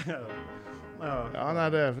 Ja, nei,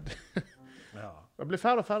 det blir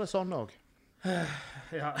færre og færre sånne også.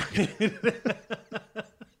 Ja.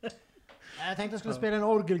 Jeg tenkte jeg skulle spille en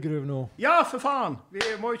orgelgruv nå. Ja, for faen! Vi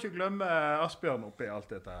må jo ikke glemme Asbjørn oppi alt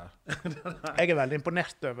dette her. Jeg er veldig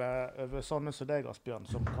imponert over sånne som deg, Asbjørn,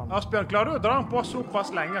 som kan... Asbjørn, klarer du å dra den på såpass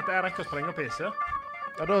lenge at jeg rekker å springe og pisse?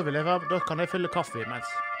 Ja, da kan jeg fylle kaffe imens.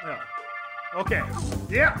 Ja. OK.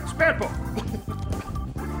 Ja, spill på!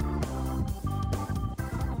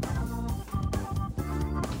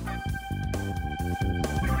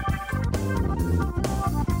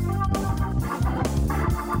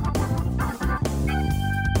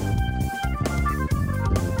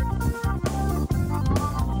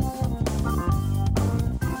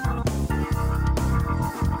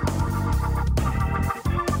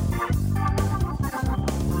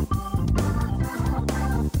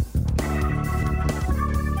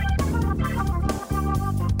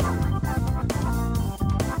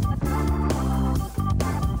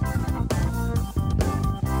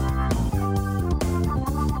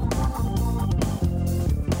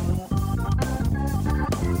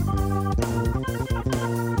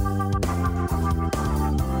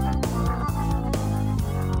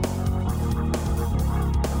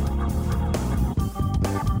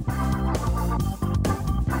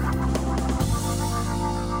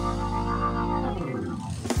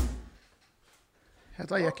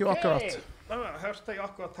 Det gikk jo akkurat. Da hørte jeg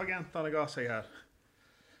akkurat tangentene ga seg her.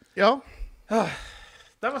 Ja.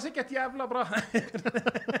 Det var sikkert jævla bra.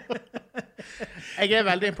 Jeg er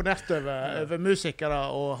veldig imponert over musikere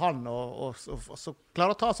og han, og så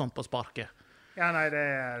klarer å ta sånt på sparket. Ja, nei,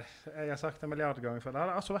 jeg har sagt det en milliard ganger før. Det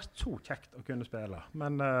har altså vært så kjekt å kunne spille.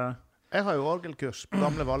 Men... Jeg har jo orgelkurs på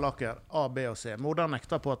Gamle Vallaker, A, B og C. Moderen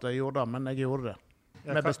nekta på at jeg gjorde det, men jeg gjorde det.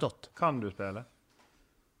 Med bestått. Kan du spille?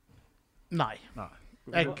 Nei.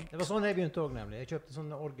 Det var sånn jeg begynte også, nemlig. Jeg kjøpte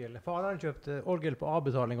sånne orgel. Faren kjøpte orgel på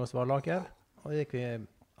A-betaling hos Vallaker, og gikk vi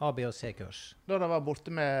A, B og C-kurs. Da det var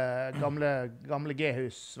borte med gamle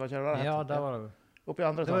G-hus, var ikke det det? Ja, der var det. Oppe i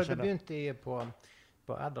andre etasjen. Det begynte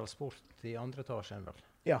på Erdal Sport i andre etasjen, vel?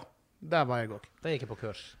 Ja, der var jeg også. Da gikk jeg på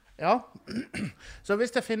kurs. Ja, så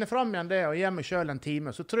hvis jeg finner frem igjen det og gir meg selv en time,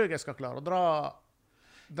 så tror jeg skal klare å dra...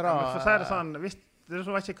 Ja, men for å si det sånn, jeg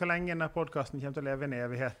vet ikke hvor lenge denne podcasten kommer til å leve inn i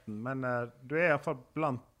evigheten, men du er i hvert fall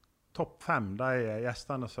blant topp 5 de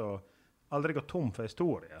gjestene som aldri går tom for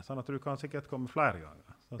historie, sånn at du kan sikkert komme flere ganger.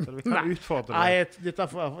 Sånn at vi kan utfordre deg. Nei,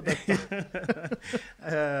 dette.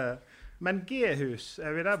 Men G-hus,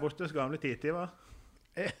 er vi der borte hos gamle Titi, va?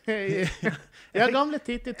 Ja, gamle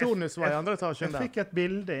Titi Tonus var i andre etasjen der. Jeg fikk et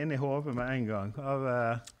bilde inn i hodet med en gang av...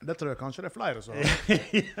 Det tror jeg kanskje det er flere så.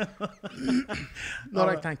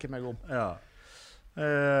 Når jeg tenker meg om. Ja.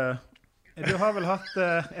 Du har vel hatt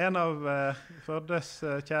en av Førdes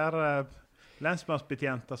kjære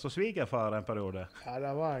lensmannsbetjenter som svigerfar en periode? Ja,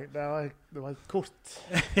 det var et kort.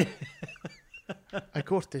 En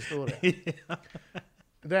kort historie.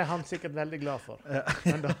 Det er han sikkert veldig glad for.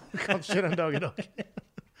 Men da, kanskje den dag i dag.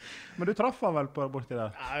 Men du traff han vel på borti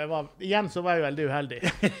der? Ja, igjen så var jeg veldig uheldig.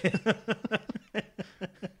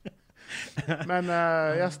 Men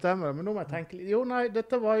jeg stemmer. Men nå må jeg tenke litt. Jo, nei,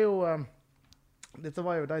 dette var jo de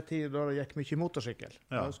tider da det gikk mye motorsykkel.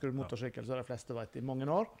 Ja, jeg husker motorsykkel, så de fleste vet, i mange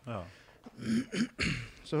år. Ja.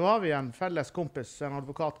 Så har vi en felles kompis, en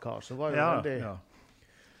advokatkar, som var jo veldig... Ja.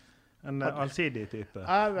 En allsidig type.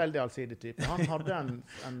 Ja, veldig allsidig type. Han hadde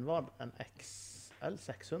en XL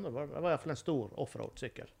 600, det var i hvert fall en stor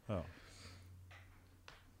offroad-sykkel. Ja.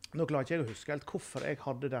 Nå klarer ikke jeg å huske helt hvorfor jeg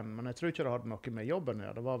hadde den, men jeg tror ikke det hadde noe med jobben å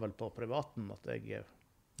gjøre. Det var vel på privaten at jeg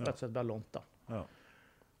rett og slett bare lånte den. Ja.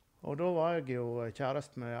 Og da var jeg jo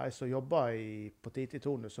kjærest med en som jobbet på Titi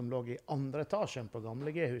Tonus, som lå i andre etasjen på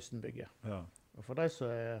gamle G-husenbygget. Ja. Og for de som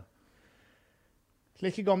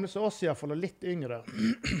like gamle som oss i hvert fall, og litt yngre.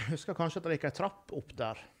 Husker kanskje at det gikk en trapp opp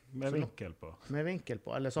der. Med vinkel på. Med vinkel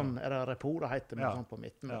på, eller sånn, er det repore heter det, sånn på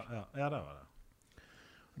midten. Ja, det var det.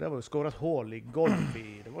 Det var jo skåret et hål i gulvet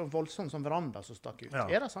i, det var en voldsom sånn veranda som stakk ut.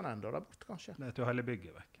 Er det sånn enda der borte, kanskje? Det til hele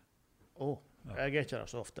bygget vekk. Jeg er ikke der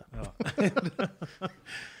så ofte.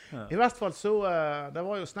 I hvert fall så, det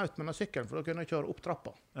var jo snaut med den sykkelen, for da kunne jeg kjøre opp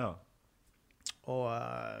trappa. Og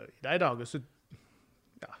i de dager så,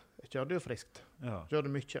 jeg kjørte jo friskt. Kjørte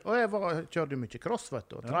mye. Og jeg kjørte mye cross, vet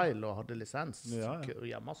du, og trail, og hadde lisens.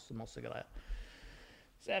 Masse greier.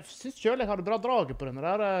 Så jeg synes selv jeg hadde bra draget på den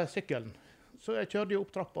der sykkelen. Så jeg kjørte jo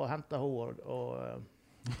opp trappa og hentet henne, og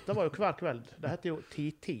det var jo hver kveld. Det heter jo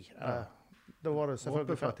 10-10. Da var det selvfølgelig...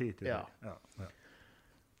 Oppe fra 10 til 10. Ja.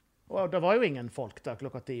 Og det var jo ingen folk der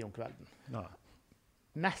klokka 10 om kvelden.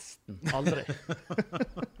 Nesten aldri.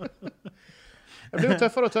 Det blir jo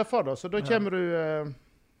tøffere og tøffere da, så da kommer du...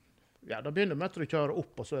 da begynner du med at du kjører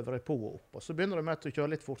opp, og så over i poet opp. Og så begynner du med at du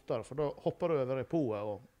kjører litt fortere, for da hopper du over i poet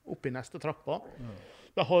og opp i neste trappa.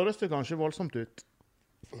 Da høres det kanskje voldsomt ut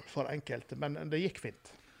for enkelte, men det gikk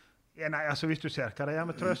fint. Nei, altså hvis du ser hva det er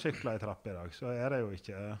med trøsykler i trapp i dag, så er det jo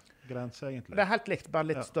ikke grense egentlig. Det er helt likt, bare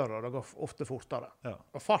litt større, og det går ofte fortere.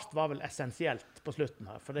 Og fart var vel essensielt på slutten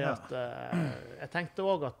her, fordi at jeg tenkte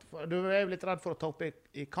også at du er jo litt redd for å ta opp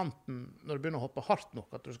i kanten når du begynner å hoppe hardt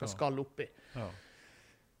nok, at du skal skalle oppi.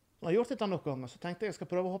 Når jeg har gjort dette noen ganger, så tenkte jeg skal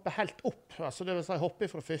prøve å hoppe helt opp. Altså det vil si hoppe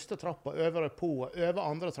fra første trappa, over over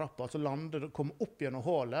andre trappa, altså komme opp gjennom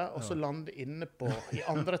hålet, og så lande inne i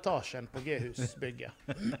andre etasjen på G-husbygget.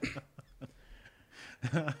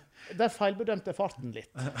 Der feilbedømte jeg farten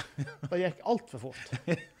litt. Det gikk alt for fort.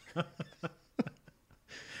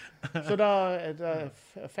 Så da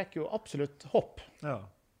fikk jeg jo absolutt hopp.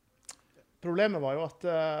 Problemet var jo at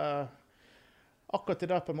akkurat det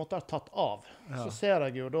der på en måte har tatt av, så ser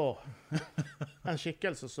jeg jo da en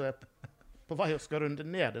skikkelse som er på vei og skal runde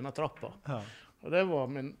ned denne trappa. Og det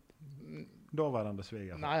var min... Daværende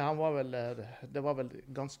svigerfar? Nei, han var vel... Det var vel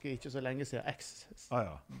ganske ikke så lenge siden X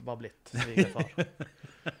var blitt svigerfar.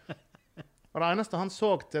 Og det eneste han så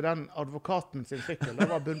til den advokaten sin sykkel, det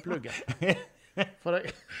var bunnpluggen. For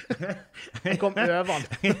jeg kom over han.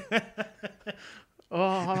 Og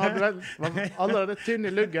han var allerede tynn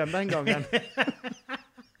i luggen den gangen.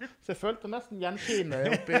 Så jeg følte nesten gjenskine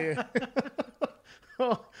oppi...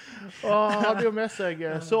 og han hadde jo med seg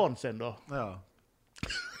sønnen sin da.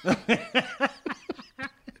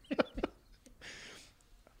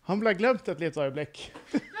 Han ble glemt et lite øyeblikk.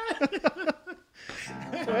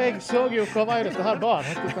 Så jeg så jo hva vei dette her bar.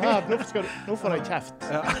 Nå får jeg kjeft.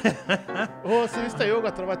 Og så visste jeg jo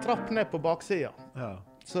at det var en trapp ned på baksiden.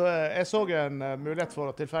 Så jeg så en mulighet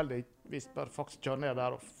for å tilfeldigvis bare faktisk kjøre ned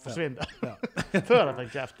der og forsvinne. Før jeg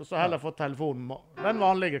fikk kjeft. Og så heller fått telefonen den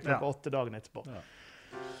vanlige klokka 8 dagen etterpå.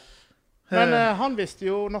 Men han visste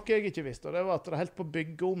jo noe jeg ikke visste, og det var at det helt på å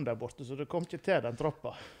bygge om der borte, så det kom ikke til den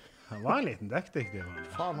troppa. Han var en liten detektiv.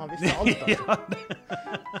 Faen, han visste alt, altså.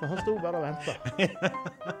 Så han sto bare og ventet.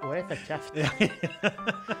 Og jeg fikk kjeft.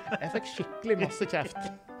 Jeg fikk skikkelig masse kjeft.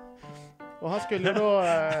 Og han skulle da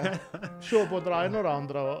se på det ene og det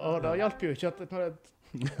andre, og det hjalp jo ikke at jeg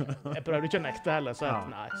prøvde ikke å nekte heller, så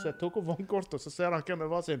jeg tok opp vognkortet, og så ser han hvem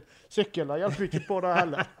det var sin sykkel, det hjalp jo ikke på det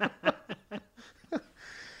heller.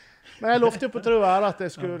 Men jeg lovte jo på tro her at jeg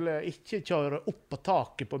skulle ikke kjøre opp på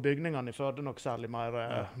taket på bygningene i Førde nok særlig mer,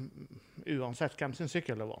 uansett hvem sin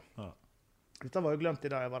sykkel det var. Dette var jo glemt i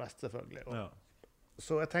dag jeg var rest, selvfølgelig.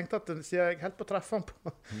 Så jeg tenkte at siden jeg helt på treffen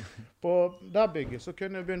på det bygget, så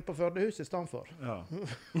kunne jeg begynne på Førdehuset i stedet for.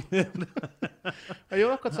 Jeg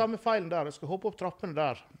gjorde akkurat samme feilen der. Jeg skulle hoppe opp trappene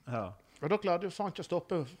der. Og da klarte jeg jo faen ikke å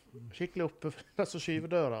stoppe skikkelig opp disse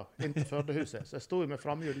skyvedøra inn til Førdehuset. Så jeg stod jo med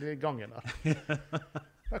framhjul i gangen der.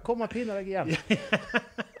 Der kom han pinner deg igjen.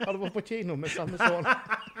 Jeg hadde vært på kino med samme sånn.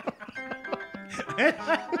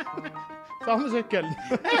 Samme sykkelen.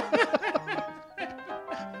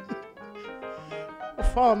 Og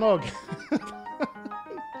faen også.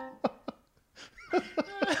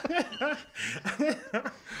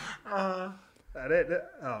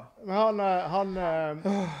 Men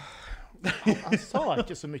han sa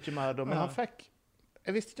ikke så mye mer da, men han fikk...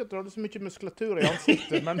 Jeg visste ikke at det hadde så mye muskulatur i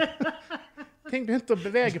ansiktet, men... Ting begynte å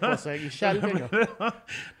bevege på seg i skjelvinger.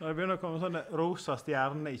 Når det begynner å komme sånne rosa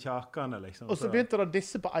stjerner i kjakene, liksom. Og så begynte det å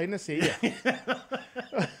disse på ene side.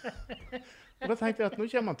 Og da tenkte jeg at nå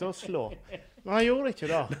kommer han til å slå. Men han gjorde ikke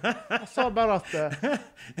det. Han sa bare at...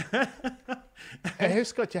 jeg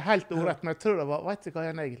husker ikke helt ordrett, men jeg tror det var... Vet du hva,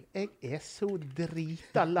 Jan Egil? Jeg er så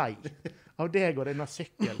drita lei av deg og denne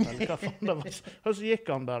sykkelen, eller hva faen det var. Og så gikk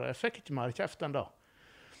han bare. Jeg fikk ikke mer kjeft enn da.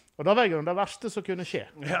 Og da var jo det verste som kunne skje.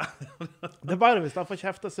 Ja. Det er bare hvis han får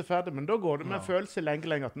kjefte seg ferdig, men da går det med en følelse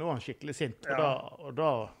lenge at nå er han skikkelig sint.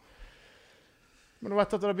 Men du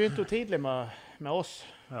vet at det begynte jo tidlig med oss.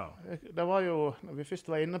 Ja. Det var jo, når vi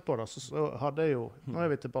først var inne på det, så hadde jeg jo, nå er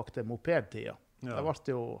vi tilbake til mopedtida. Ja. Det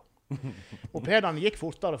ble jo, mopedene gikk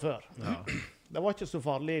fortere før. Ja. Det var ikke så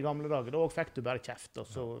farlig i gamle dager. Da fikk du bare kjeft, og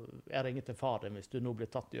så er det ingenting far hvis du nå blir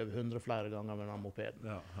tatt i over 100 flere ganger med den mopeden.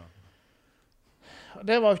 Ja.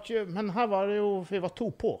 Det var ikke, men her var det jo, vi var 2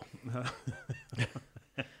 på.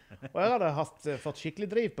 Og jeg hadde fått skikkelig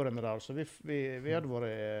driv på det med det, så vi hadde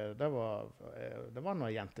vært, det var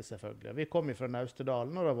noen jenter selvfølgelig. Vi kom fra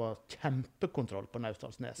Naustedalen, og det var kjempekontroll på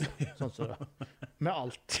Naustdalsnes, sånn som det, med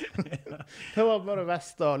alt. Det var bare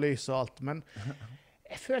vester, lys og alt, men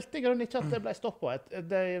jeg følte i grunnen ikke at det ble stoppet.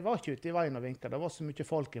 Det var ikke ute i veien og vinket, det var så mye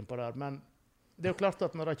folk inn på der, men det er jo klart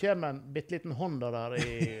at når det kommer en bitteliten Honda der i,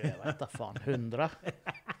 jeg vet da faen, 100,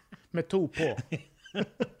 med 2 på.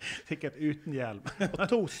 Sikkert uten hjelm. Og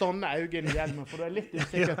 2 sånne øyne i hjelmen, for du er litt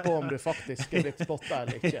usikker på om du faktisk er blitt spottet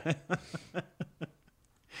eller ikke.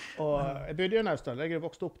 Og jeg bodde i Naustdal, jeg er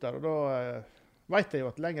vokst opp der, og da vet jeg jo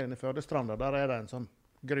at lenger inn i Førdestranda, der er det en sånn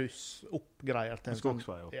grus oppgreier til en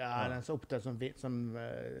skogsvei opp. Ja, den er opp til en sånn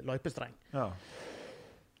løypestreng. Ja.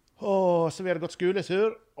 Og så vi hadde gått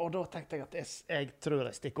skolesur, og da tenkte jeg at jeg tror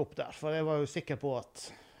jeg stikker opp der, for jeg var jo sikker på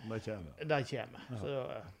at De kommer. Ja. Så,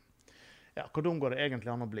 ja, hvor dum går det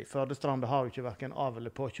egentlig an å bli? Førdestrand har jo ikke hverken av- eller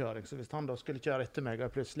påkjøring, så hvis han da skulle kjøre etter meg, og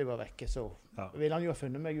jeg plutselig var vekke, så ville han jo ha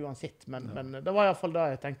funnet meg uansett, men det var i hvert fall det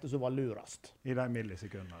jeg tenkte som var lurast. I de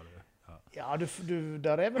millisekunder. Ja,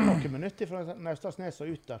 der er vel noen minutter fra Naustdalsnes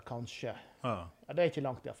og ut der, kanskje. Ja, det er ikke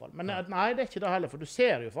langt i hvert fall. Men nei, det er ikke det heller, for du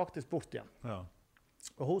ser jo faktisk bort igjen. Ja.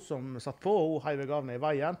 Og hun som satt på, hun heiv jeg av ned i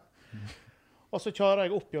veien. Og så kjører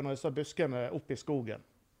jeg opp gjennom disse buskene opp i skogen,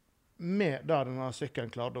 med der denne sykkelen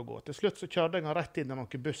klarte å gå. Til slutt så kjørte jeg den rett inn i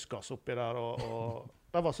noen buskas oppi der, og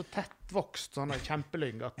det var så tett vokst, sånne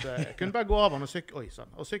kjempelyng, at jeg kunne bare gå av den og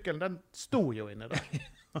sykkelen, den sto jo inne der.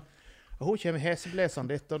 Og hun kommer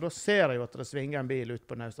heseblesende dit, og da ser jeg jo at det svinger en bil ut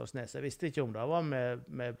på Naustdalsnes. Jeg visste ikke om det var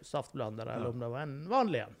med saftblander, eller om det var en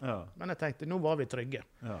vanlig en. Ja. Men jeg tenkte, nå var vi trygge.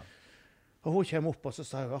 Ja. Og hun kommer opp, og så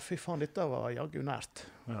sier hun, fy faen, dette var jaggu nært.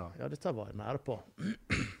 Ja, dette var jeg nære på.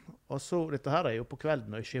 Og så, dette her er jo på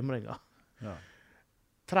kvelden og i skimringa. Ja.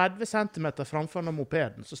 30 centimeter framfor den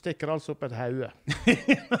mopeden, så stikker det altså opp et haue.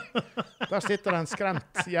 Der sitter det en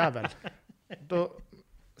skremt jævel. Da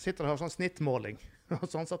sitter det og har sånn snittmåling. Og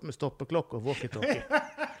så han satt med stoppeklokk og walkie-talkie.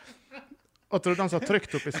 Og trodde han satt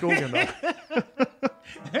trygt opp i skogen der.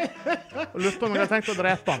 Og lurte på om jeg hadde tenkt å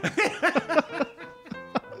drepe han.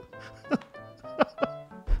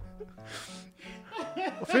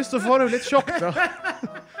 Og først så får du litt sjokk da.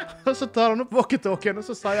 Og så tar han opp walkie-talkien, og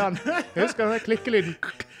så sier han, jeg husker denne klikkelyden.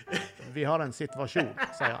 Vi har en situasjon,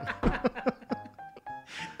 sier han.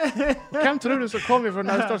 Hvem tror du som kom fra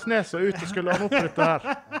Naustdalsnes og ut og skulle ordne opp dette her?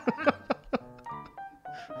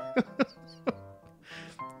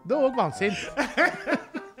 Da var han sint.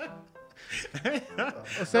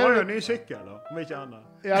 Det var jo en ny sykkel da, om ikke annet.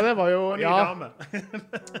 Ja, det var jo, ja.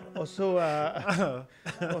 Og så,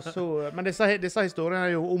 men disse historiene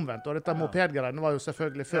er jo omvendt, og dette mopedgreiene var jo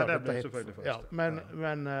selvfølgelig før. Ja, det ble selvfølgelig først. Ja, men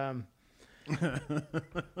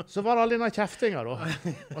så var det alle denne kjeftinga da.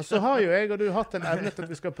 Og så har jo jeg og du hatt en evne til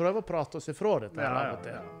at vi skal prøve å prate oss ifra dette her av og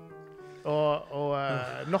til. Og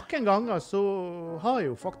noen ganger så har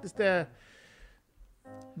jo faktisk det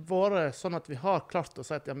vært sånn at vi har klart å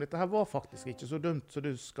si at ja, men dette her var faktisk ikke så dumt som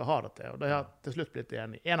du skal ha det til. Og det har til slutt blitt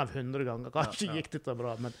enig. 1 av 100 ganger. Kanskje gikk dette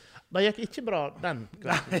bra, men det gikk ikke bra den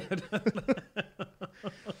gangen.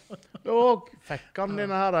 Da fikk han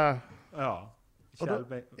denne her...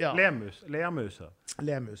 Lermus,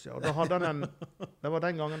 ja. Og da hadde han det var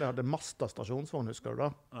den gangen de hadde Masta stasjonsvogn, husker du da?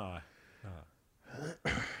 Nei.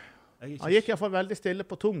 Han gikk i hvert fall veldig stille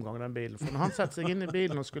på tomgang, den bilen. For når han satte seg inn i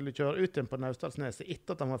bilen og skulle kjøre ut inn på Naustdalsnes,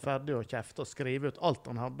 etter at han var ferdig å kjefte og skrive ut alt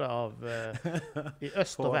han hadde av i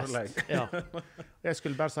øst og vest. Ja. Jeg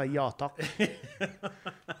skulle bare si ja takk.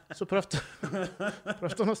 Så prøvde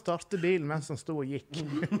han å starte bilen mens han stod og gikk.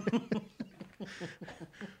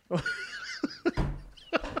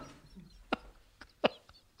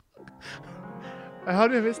 Jeg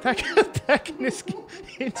hadde jo visst teknisk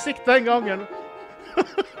innsikt den gangen.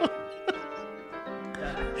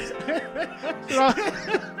 Du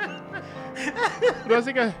har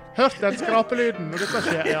sikkert hørt den skrapelyden når dette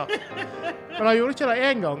skjer, ja. Men han gjorde ikke det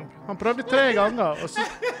en gang. Han prøvde 3 ganger, og så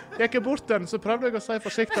gikk jeg bort den, så prøvde jeg å si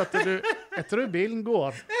forsiktig at jeg tror bilen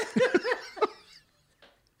går.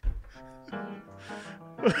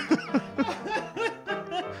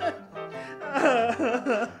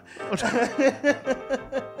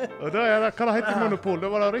 Og da er det, hva det heter monopol? Da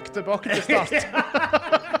var det rykk tilbake til start.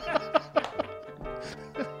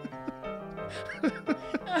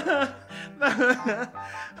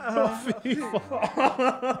 Fy faen.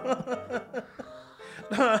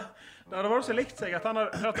 Det hadde vært så likt seg at han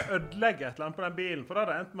hadde klart å ødelegge et eller annet på den bilen, for da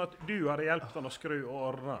hadde det endt med at du hadde hjulpet han å skru og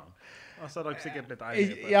ordne han. Altså, det hadde sikkert blitt enig.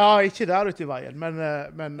 Ja, ikke der ute i veien,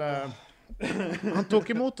 men han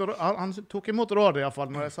tok imot rådet i hvert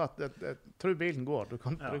fall, når jeg sa at jeg tror bilen går. Du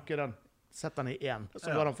kan bruke den, sette den i 1, så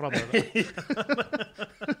går han fremover.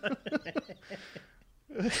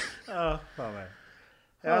 Ja, faen meg.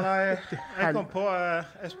 Ja, nei, jeg kom på,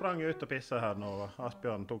 jeg sprang ut og pisset her når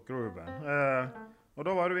Asbjørn tok grooven. Og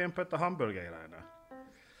da var du inne på etter hamburgergreiene.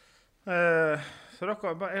 Så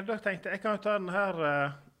da tenkte jeg kan jo ta den her,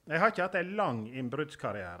 jeg har ikke hatt en lang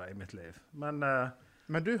innbruddskarriere i mitt liv, men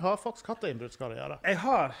du har faktisk hatt en innbruddskarriere. Jeg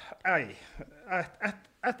har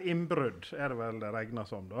et innbrudd, er det vel det regnet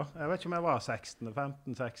som da. Jeg vet ikke om jeg var 16,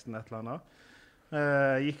 15, 16, et eller annet.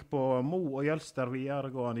 Gikk på Mo og Jølster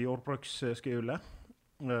videregående jordbruksskole.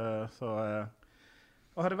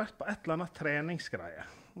 Og hadde vært på et eller annet treningsgreie.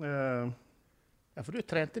 Ja, for du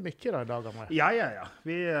trente mye de dagene. Ja.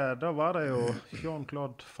 Da var det jo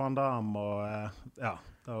Jean-Claude Van Damme og ja,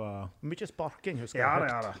 det var... Mye sparking, husker jeg.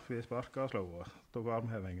 Ja, det. Vi sparket og slå og tok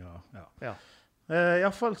armhevinger. Ja. I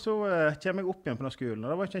hvert fall så kommer jeg opp igjen på den skolen, og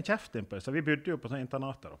det var ikke en kjeftimpel, så vi bodde jo på sånn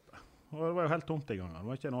internat der oppe. Og det var jo helt tomt i gangen, det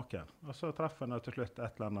var ikke noen. Og så traff jeg til slutt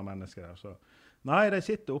et eller annet menneske der, så... Nei, de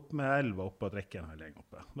sitter oppe med elva oppe og drikker en hel gjeng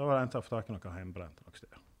oppe. Da var det en som fikk tak i noe hjemmebrent noe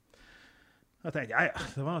sted. Jeg tenkte, ja,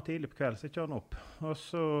 det var tidlig på kveld, så jeg kjørte opp. Og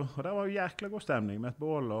det var jo jækla god stemning med et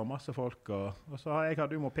bål og masse folk. Og så jeg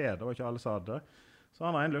hadde jo moped, det var ikke alle som hadde. Så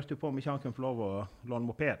han har en lyst på om ikke han kunne få lov å låne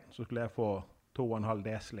mopeden, så skulle jeg få 2,5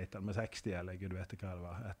 desiliter med 60, eller gud vet hva det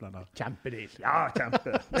var, et eller annet. Kjempedeal. Ja,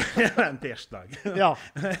 kjempe. En tirsdag. Ja.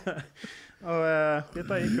 Og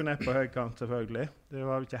dette gikk jo ned på høykant, selvfølgelig. Det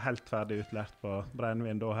var jo ikke helt ferdig utlært på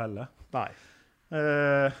brennvin da heller. Nei.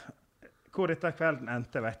 Hvor dette kvelden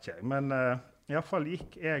endte, vet ikke jeg. Men i hvert fall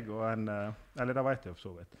gikk jeg og en, eller det vet jeg for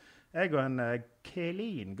så vidt, jeg og en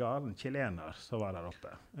kelin galen chilener som var der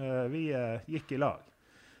oppe. Vi gikk i lag.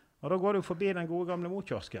 Og da går du forbi den gode gamle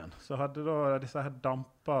Mokiosken, så hadde da disse her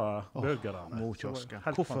dampa burgerne. Mokiosken.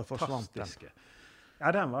 Hvorfor forsvant den?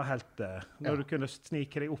 Ja, den var helt, når du kunne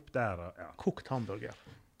snike deg opp der. Og, ja. Kokt hamburger.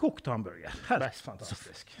 Kokt hamburger. Helt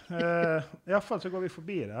fantastisk. I hvert fall så går vi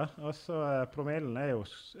forbi der, og så promillen er jo,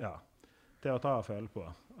 ja, til å ta og føle på.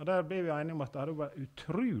 Og der blir vi enige om at det hadde vært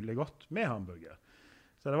utrolig godt med hamburger.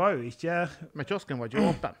 Så det var jo ikke... Men kiosken var ikke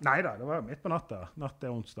åpen? Neida, det var jo midt på natt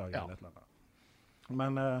til onsdag eller et eller annet.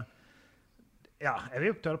 Men ja, jeg vil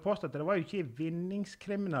jo tørre påstå at det var jo ikke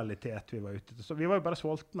vinningskriminalitet vi var ute til, så vi var jo bare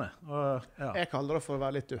sultne. Og, ja. Jeg kaller det for å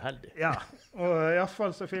være litt uheldig. Ja, og i hvert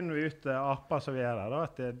fall så finner vi ut apa som vi er der,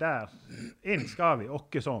 at der inn skal vi,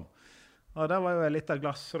 åkke som. Og der var jo en liten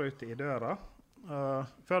glassrute i døra.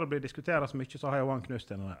 Før det blir diskutert så mye, så har jeg jo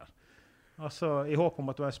knust denne her. Altså, i håp om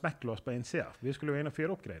at det var en smekklås på innsiden. Vi skulle jo inn og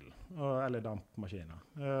fyre opp grillen, eller dampmaskiner.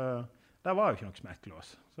 Der var jo ikke noe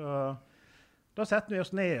smekklås, så... Da setter vi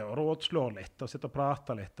oss ned og rådslår litt, og sitter og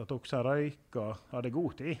prater litt, og tok seg røyk, og hadde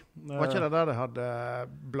god tid. Var ikke det der det hadde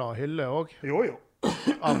bladhylle også? Jo.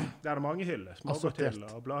 Det er mange hyller.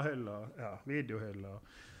 Smågodthyller, og bladhyller, ja, videohyller.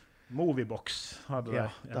 Moviebox hadde de. Ja,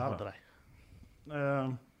 det hadde de.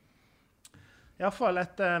 I hvert fall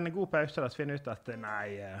etter en god pause, så finner vi ut at nei,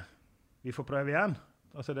 vi får prøve igjen.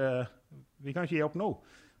 Altså vi kan ikke gi opp nå.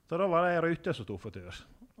 Så da var det en rute som stod for tur.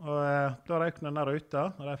 Og da røk denne ruta,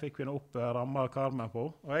 og der fikk vi nå opp ramma karmen på.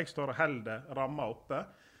 Og jeg står og holder ramma oppe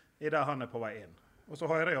i det han er på vei inn. Og så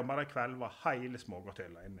hører jeg bare kvelva hele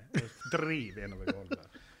smågodthylla inni. Og driver innover gulvet.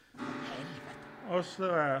 Og så,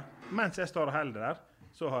 mens jeg står og holder der,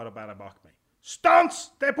 så hører jeg bare bak meg. Stans!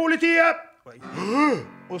 Det er politiet!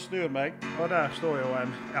 Og snur meg, og der står jo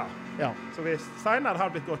en, ja. Så vi senere har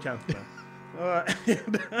blitt godt kjent med.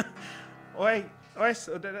 Og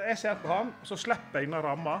jeg ser på han, så slipper jeg denne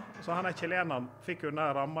ramma. Så han chileneren fikk jo denne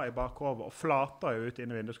ramma i bakhovet og flater jo ut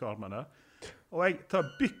inn i vinduskarmene. Og jeg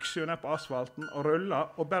tar bykser ned på asfalten og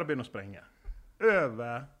ruller og bare begynner å springe.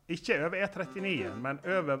 Ikke over E39, men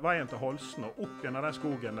over veien til Holsen og opp gjennom den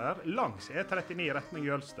skogen der, langs E39 retning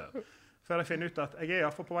Jølster. Før jeg finner ut at jeg er i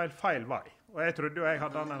hvert fall på vei feil vei. Og jeg trodde jo jeg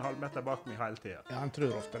hadde han en halvmeter bak meg hele tiden. Ja, han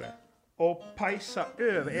tror ofte det. Og peisa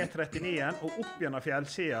over E39 og opp gjennom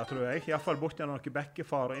fjellsiden, tror jeg. I hvert fall bort gjennom noen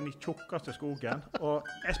bekkefar og inn i tjukkeste skogen. Og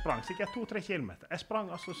jeg sprang sikkert 2-3 kilometer. Jeg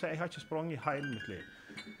sprang altså så jeg har ikke sprunget i hele mitt liv.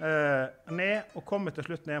 Ned og kommer til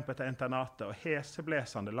slutt ned på et internatet og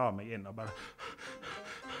heseblesende la meg inn og bare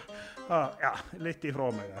Ja, litt ifra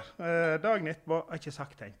meg der. Dagen etterpå har jeg ikke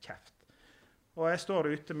sagt en kjeft. Og jeg står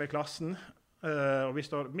ute med klassen, og vi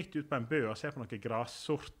står midt ute på en bø og ser på noen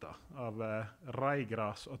grassorter av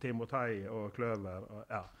reigras og timotei og kløver. Og,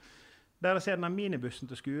 ja. Der jeg ser denne minibussen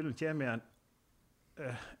til skolen kommer i en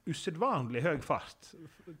usedvanlig høy fart.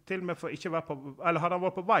 Til og med for ikke være på, eller hadde han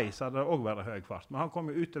vært på vei, så hadde det også vært høy fart. Men han kom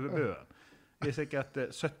jo ut over bøen. I sikkert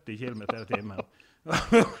 70 km i timen.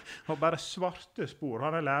 Og bare svarte spor.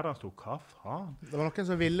 Han læreren stod, hva faen? Det var noen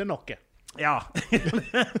som ville noe. Ja.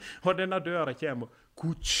 Og denne døra kommer,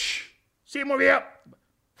 kutsj, Simon Via!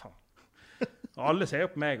 Faen. Og alle ser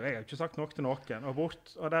på meg, og jeg har ikke sagt noe til noen.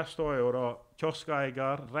 Og der står jo da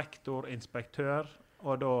kioskeier, rektor, inspektør,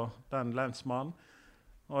 og da den lensmannen.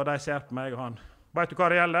 Og de ser på meg, og han, vet du hva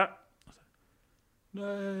det gjelder?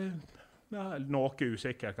 Nei, noe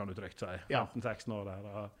usikker kan du trygt si. 15-16 år der,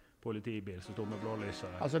 og politibil som stod med blålyset.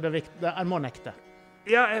 Altså, en må nekte.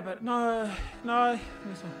 Ja, jeg bare, nei,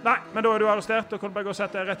 men da er du arrestert, og kan du bare gå og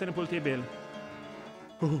sette deg rett inn i politibilen.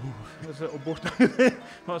 Og bort,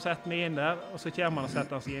 og sette meg inn der, og så kommer han og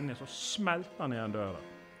setter seg inn, og så smelter han igjen døra.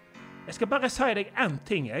 Jeg skal bare si deg en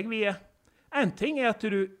ting, Vie. En ting at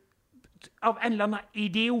du av en eller annen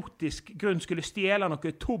idiotisk grunn skulle stjele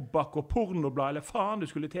noe tobakk og pornoblad, eller faen du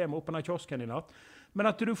skulle til med opp på denne kiosken i natt. Men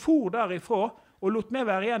at du for derifra og lot meg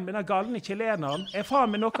være igjen med den galne chileneren,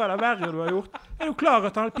 faen med noe av det verre du har gjort. Du klar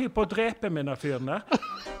at han hadde på å drepe med den fyren der?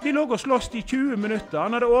 Vi lå og slåss i 20 minutter.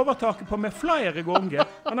 Han hadde overtaket på meg flere ganger.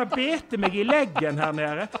 Han har bete meg i leggen her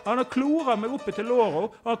nede. Han har kloret meg oppe til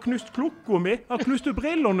låret. Han har knust klokka mi. Han har knust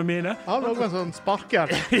brillene mine. Han har noen sånn sparker.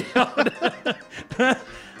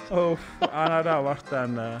 Ja, det har vært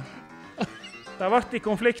en... Det har vært i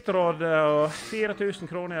konfliktrådet og 4.000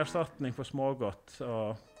 kroner i erstatning for smågodt.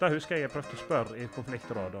 Og da husker jeg prøvde å spørre i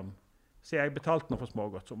konfliktrådet om siden jeg betalte noe for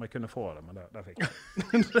smågodt, så om jeg kunne få det, men det fikk jeg.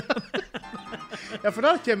 Ja, for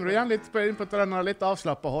der kommer du igjen litt inn på denne litt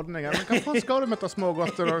avslappet holdningen. Men hva faen skal du med det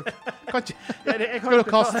smågodtet? Skal du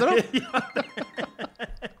kaste det?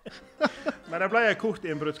 Men det ble en kort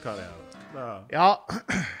innbruddskarriere. Ja,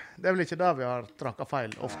 det er vel ikke der vi har trakket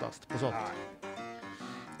feil oftest på sånt.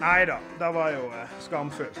 Neida, det var jo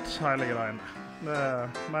skamfullt, hele greiene.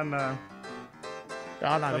 Men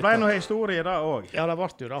det ble noe historie da også. Ja, det ble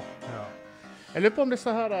jo da. Ja. Jeg lurer på om disse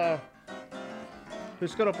her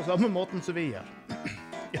husker du på samme måten som vi gjør.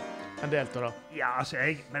 En del til det. Ja, altså,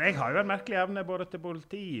 men jeg har jo en merkelig evne både til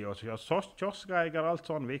politi og kioskeier og alt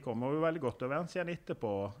sånn. Vi kommer jo veldig godt overens igjen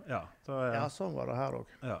etterpå. Ja, ja, sånn var det her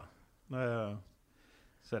også. Ja.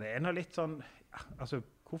 Så det er noe litt sånn, altså,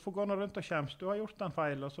 hvorfor går du rundt og kjemst? Du har gjort en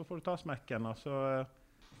feil, og så får du ta smekken. Og så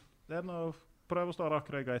det er noe, prøv å stå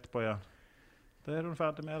rakrygget etterpå igjen. Det er du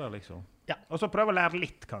ferdig med det, liksom. Ja. Og så prøv å lære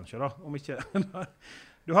litt, kanskje, da. Om ikke...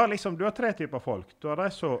 du har 3 typer folk. Du har de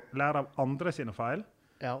som lærer av andre sine feil,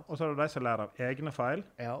 og så har du de som lærer av egne feil,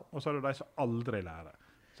 og så har du de som aldri lærer.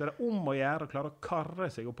 Så det er om å gjøre å klare å karre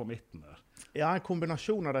seg opp på midten der. Ja, en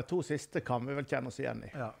kombinasjon av de 2 siste kan vi vel kjenne oss igjen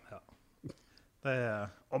i. Ja.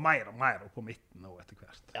 Og mer opp på midten nå etter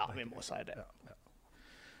hvert. Ja, vi må si det. Ja.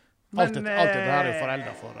 Alt dette her er jo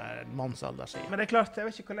foreldre for en mannsalder siden. Men det er klart, jeg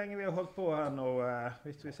vet ikke hvor lenge vi har holdt på her nå,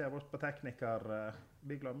 hvis vi ser bort på tekniker.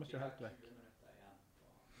 Vi glemmer ikke helt vekk.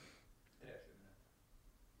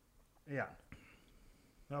 Igjen.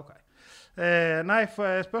 Ok. Nei,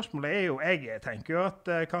 for spørsmålet er jo, jeg tenker jo at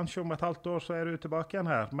kanskje om et halvt år så er du tilbake igjen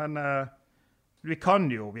her, men vi kan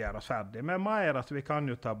jo gjøre oss ferdig med mer, at vi kan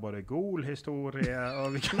jo ta både Gol-historie,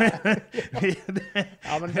 og vi kan...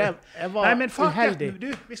 Ja, men det var uheldig. Du,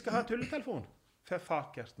 vi skal ha tulletelefon for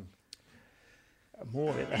Fakerten. Må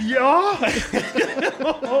vi det? Ja!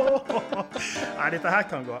 Nei, dette her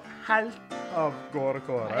kan gå helt av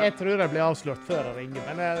gårdekåret. Jeg tror det blir avslørt før jeg ringer,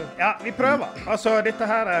 men... Ja, vi prøver. Altså, dette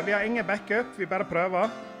her, vi har ingen backup, vi bare prøver.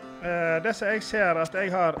 Det som jeg ser at jeg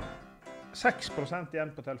har 6%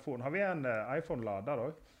 igjen på telefonen. Har vi en iPhone-lader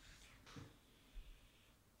også?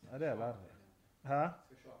 Nei, det er verre. Hæ?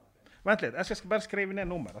 Vent litt, jeg skal bare skrive ned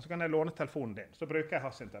nummeret, så kan jeg låne telefonen din. Så bruker jeg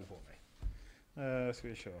hans telefon. Skal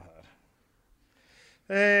vi se her.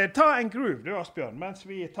 Ta en groove, du Asbjørn, mens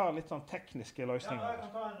vi tar litt sånn tekniske løsninger. Ja, jeg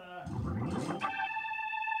kan ta en...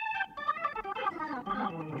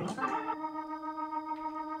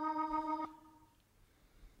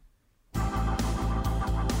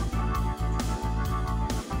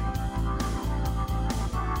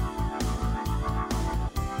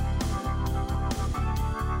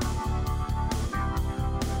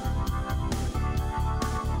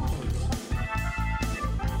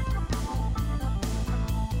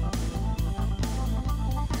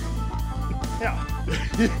 Ja.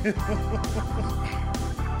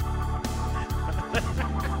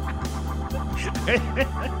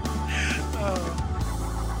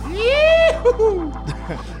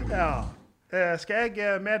 Ja. Skal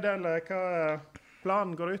jeg meddele hva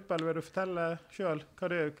planen går ut på, eller vil du fortelle selv?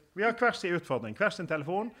 Vi har hver sin utfordring, hver sin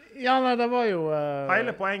telefon. Ja, nei, det var jo...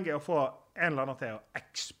 Hele poenget er å få en eller annen til å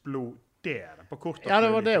eksplodere på kort og Ja,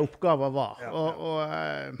 det var det oppgaven var. Ja,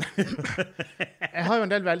 jeg har jo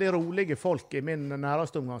en del veldig rolige folk i min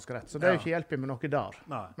næreste omgangskrets, så det er jo ikke hjelp med noe der.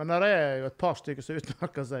 Nei. Men der er jo et par stykker som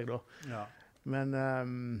utmerker seg da. Ja. Men...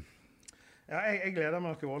 Ja, jeg gleder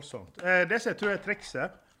meg noe voldsomt. Det som jeg tror er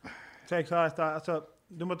trikset, så jeg sa altså,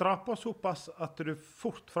 du må dra på såpass at du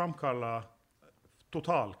fort framkaller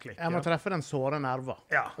totalklikk. Jeg må treffe den såre nerver.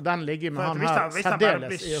 Ja. Og den ligger med han her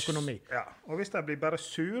særdeles i økonomi. Ja, og hvis jeg blir bare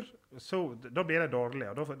sur, så da blir det dårlig,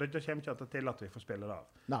 og da kommer ikke til at vi får spille det av.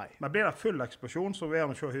 Nei. Men blir det full eksplosjon, så vil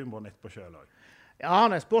han se humoren etterpå selv også. Ja,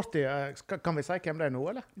 han er sporty. Kan vi si hvem det er nå,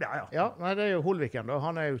 eller? Ja. Ja, nei, det er jo Holviken da.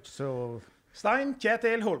 Han er jo ikke så... Stein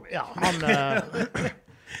Kjetil Holvik. Ja, han...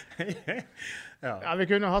 Ja, vi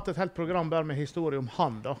kunne hatt et helt program bare med historie om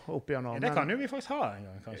han da, opp igjennom. Det kan jo vi faktisk ha en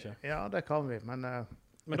gang, kanskje. Ja, det kan vi, men da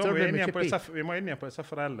må vi må inn igjen på disse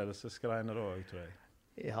foreldre som skreiner da, tror jeg.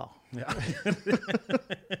 Ja.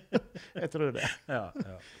 Jeg tror det. Ja.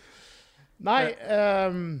 Nei,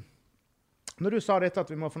 når du sa dette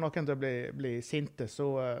at vi må få noen til å bli sinte,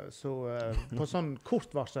 så på sånn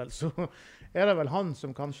kort varsel, så er det vel han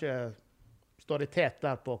som kanskje står i tet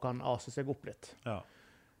derpå og kan ase seg opp litt. Ja.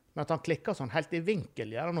 Men at han klikker sånn helt i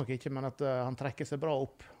vinkel gjør han nok ikke, men at han trekker seg bra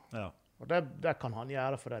opp. Ja. Og det kan han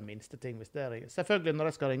gjøre for det minste ting. Hvis det er, selvfølgelig når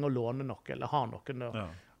jeg skal ringe og låne noe, eller ha noe,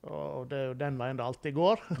 og det er jo den veien det alltid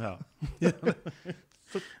går,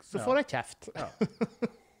 så får jeg kjeft. Ja.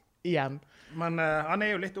 Igjen. Men han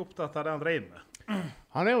er jo litt opptatt av det han driver med.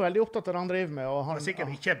 Han er jo veldig opptatt av det han driver med. Og han er sikkert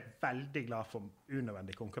ikke veldig glad for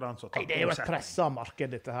unødvendig konkurranse. Nei, det er jo et presset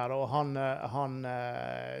marked, dette her. Og han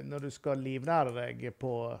når du skal livnære deg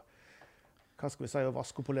på, hva skal vi si, å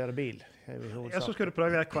vaske og polere bil. Ja, så skal du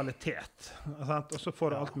prøve å gjøre kvalitet. Og så får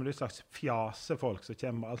du alt mulig slags fjasefolk som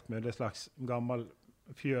kommer med alt mulig slags gammel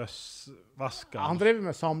fjøsvasker. Han driver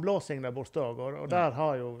med sandblåsing der borte, og der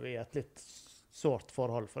har jo vi et litt sårt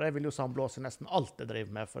forhold, for jeg vil jo samblåse nesten alt jeg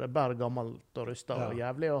driver med, for det er bare gammelt og rustet og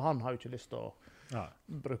jævlig, og han har jo ikke lyst til å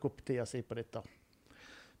bruke opp tida si på dette.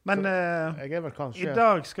 Men jeg er vel kanskje... i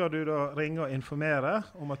dag skal du da ringe og informere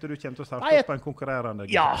om at du kommer til å starte opp på en konkurrerende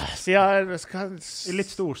Ja, så jeg skal... I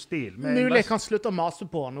litt stor stil. Mulig jeg kan slutte å mase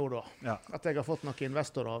på nå da. Ja. At jeg har fått noen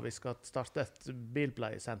investorer, vi skal starte et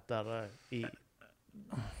bilpleiesenter i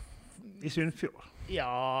Sunnfjord.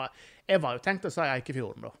 Ja, jeg var jo tenkt å si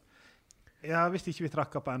Eikefjorden da. Ja, hvis ikke vi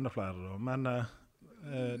trakker på enda flere da, men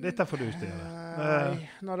dette får du styre. Men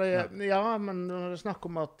når det er snakk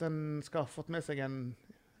om at en skal ha fått med seg en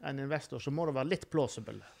investor, så må det være litt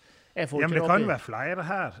plausible. Ja, men det kan være flere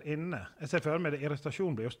her inne. Jeg ser for meg at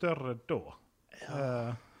irritasjonen blir jo større da.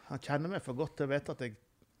 Ja, han kjenner meg for godt til å vite at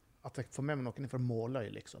jeg får med meg noen fra Måløy,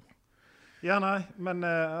 liksom. Ja, nei, men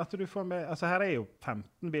at du får med... Altså, her er jo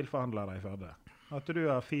 15 bilforhandlere i Førde. At du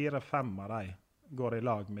har 4-5 av dem går i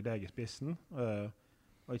lag med deg i spissen,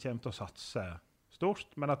 og kommer til å satse stort,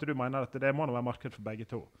 men at du mener at det må være marked for begge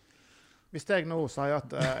to. Hvis jeg nå sier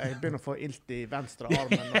at jeg begynner å få ilt i venstre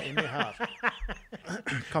armen og inni her,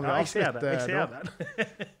 kan vi avslutte jeg ser det.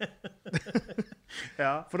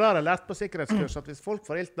 Ja. For da har jeg lært på sikkerhetskurs at hvis folk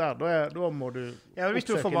får ilt der, da må du ja, hvis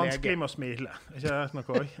du får vanskelig med å smile. Ikke det noe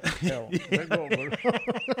også? Ja, det går.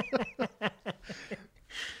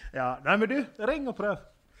 Ja, nei, men du, ring og prøv.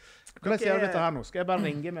 Hvordan gjør du dette her nå? Skal jeg bare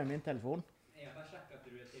ringe med min telefon? Jeg har bare sjekket at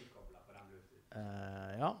du er tilkoblet på den Bluetooth.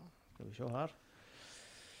 Ja, skal vi se her.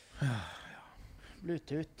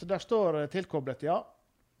 Bluetooth, der står tilkoblet, ja.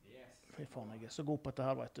 Fy faen, jeg er så god på dette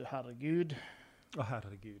her, vet du. Herregud. Å,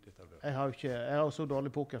 herregud, dette er bra. Jeg har så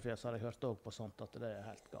dårlig pokerfjes, har jeg hørt også på sånt, at det er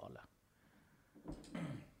helt gale.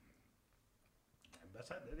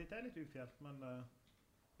 Dette er litt ufjelt, men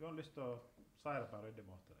du har lyst til å si det på en ryddig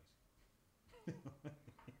måte.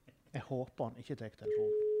 Jeg håper han ikke tar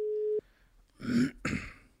telefonen.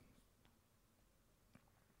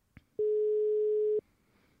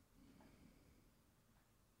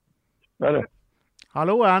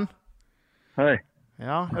 Halloen. Hei.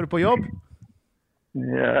 Ja, er du på jobb?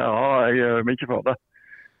 Ja, jeg er mye for det.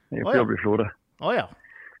 Jeg er på jobb i Florø. Åja.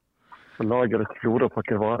 Så lager et Florø og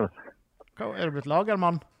pakker varer. Hva, er du blitt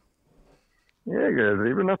lagermann? Jeg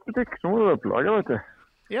driver nettbutikk, så må du være på lager, vet du.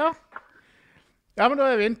 Ja. Ja, men da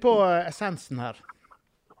er vi inne på essensen her.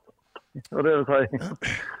 Hva er det du sier?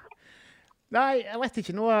 Nei, jeg vet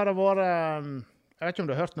ikke. Nå har det vært... Jeg vet ikke om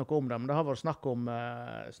du har hørt noe om det, men det har vært snakk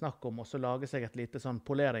om å lage seg et lite sånn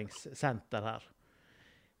poleringssenter her.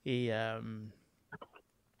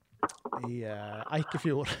 I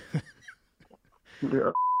Eikefjord.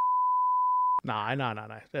 Ja. Nei.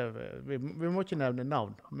 Vi må ikke nevne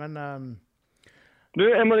navn, men... Du,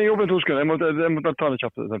 jeg må ringe opp en 2 sekunder. Jeg må bare ta det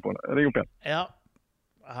kjapt på telefonen. Ring opp igjen. Ja,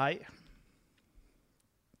 hei.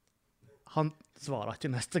 Han svarer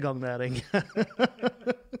ikke neste gang jeg ringer.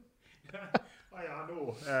 Ja,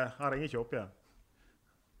 nå. Han ringer ikke opp igjen.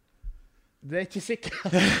 Det er ikke sikkert.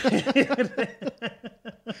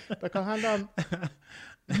 Det kan hende han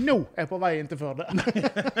nå er på vei inn til Førde.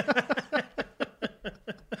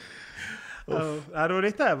 Ja,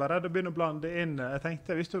 dette er bare det begynner å blande inn. Jeg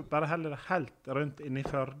tenkte, hvis du bare heller det helt rundt inn i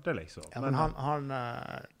Førde, liksom. Ja, men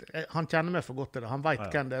han kjenner meg for godt til det. Han vet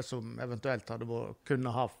hvem det er som eventuelt kunne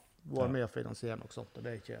ha vært med å finansiere noe sånt. Og, det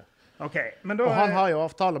er ikke... Men da og han har jo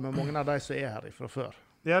avtaler med mange av de som er her fra før.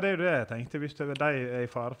 Ja, det er jo det jeg tenkte. Hvis de er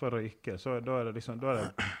i fare for å ryke, så da er det liksom... Hvis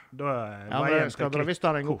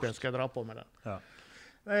han ringer opp igjen, skal jeg dra på med den. Ja.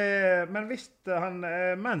 Men hvis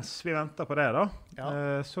mens vi venter på det da,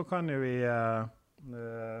 så kan jo vi...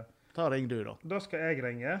 Ta ring du da. Da skal jeg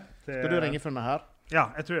ringe til... Skal du ringe for denne her?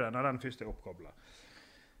 Ja, jeg tror det, når den først er oppkoblet.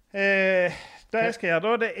 Det jeg skal gjøre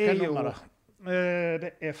da, det er jo...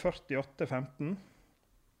 det er 4815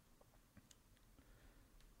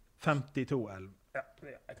 5211. Ja,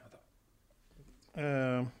 jeg kan ta.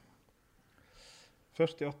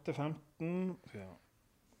 4815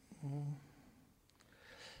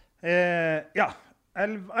 ja,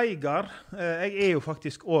 Elveigar. Jeg er jo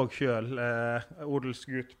faktisk også selv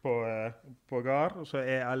odelsgutt på gard, og så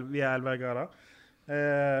vi er elveigere.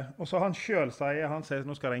 Og så han selv sier, han sier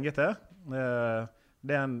nå skal ringe til.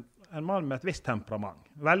 Det er en mann med et visst temperament.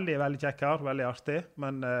 Veldig, veldig kjekkere, veldig artig,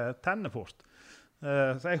 men tenner fort.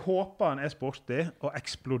 Så jeg håper han er sportig og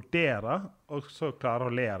eksploderer, og så klarer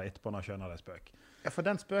å le etterpå når han skjønner det spøk. Ja, for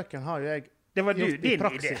den spøken har jo jeg det var gjort i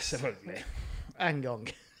praksis. Idé, selvfølgelig. En gang.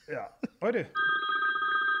 Ja. Oi, du.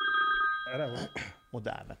 Er det hun? Og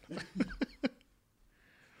dæven.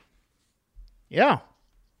 Ja.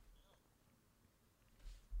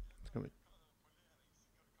 Skal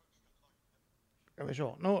vi se.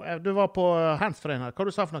 Nå, du var på handsfree her. Hva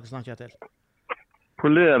du sa for noe snakker jeg til?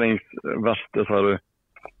 Poleringsverksted, sa du?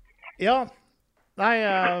 Ja, nei,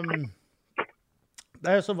 det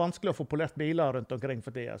er jo så vanskelig å få polert biler rundt omkring for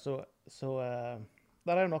tida, så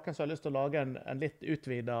der er jo noen som har lyst til å lage en litt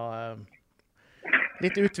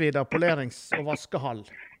utvidet polerings- og vaskehall.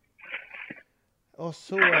 Og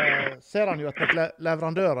så ser han jo at det er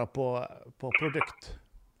leverandører på produkt.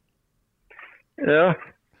 Ja.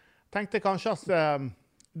 Tenkte kanskje at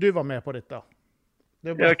du var med på dette.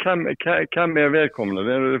 Ja, hvem er vedkommende? Det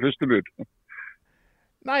er det første bud.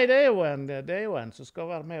 Nei, det er jo en som skal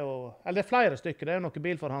være med og... Eller det er flere stykker. Det er jo noen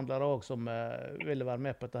bilforhandlere også som ville være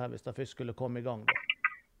med på dette her hvis det først skulle komme i gang. Da.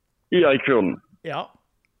 I Eikefjorden? Ja.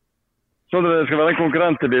 Så det skal være en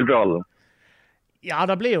konkurrent til bilbrallen? Ja,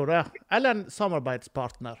 det blir jo det. Eller en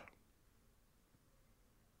samarbeidspartner.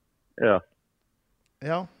 Ja.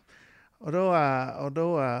 Ja. Og da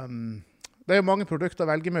det er jo mange produkter å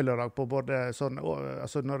velge mellom på både sånn,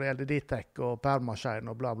 altså når det gjelder Ditec og permaskjern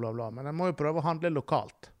og bla bla bla, men en må jo prøve å handle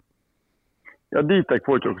lokalt. Ja, Ditec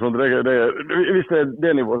får ikke sånn. Hvis det er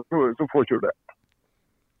det nivået, så får ikke du det.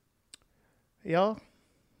 Ja.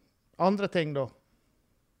 Andre ting da?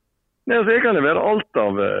 Nei, altså jeg kan levere alt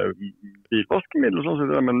av bilvaskemiddel, sånn som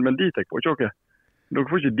det, men Ditec får ikke dere. Dere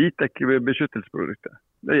får ikke Ditec beskyttelsesprodukter.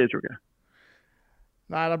 Det gjør ikke dere.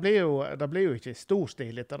 Nei, det blir jo ikke stor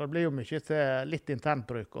stil litt. Det blir jo mye til litt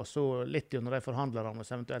internbruk, og så litt jo når de forhandlerne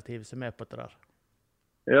som eventuelt hiver seg med på det der.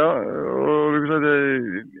 Ja, og du kan si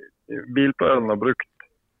at bilpleieren har brukt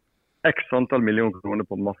x antall millioner kroner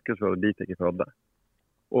på markedsføre Ditec i Førde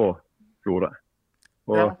og Florø.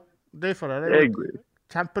 Ja, derfor er det jo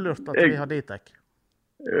kjempelurt at vi har Ditec.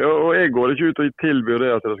 Ja, og jeg går ikke ut og tilbyr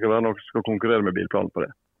det at det skal være noe som skal konkurrere med bilplanen på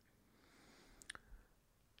det.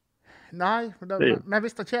 Nei, men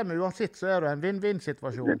hvis det kommer uansett, så er det en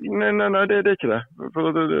win-win-situasjon. Nei, det er ikke det.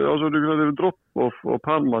 For altså, du kan ha drop-off og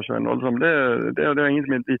permaskjern og alt sammen. Det er ingen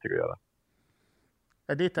som er Ditec å gjøre.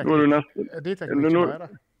 Er Ditec ikke mer?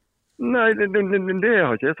 Nei, det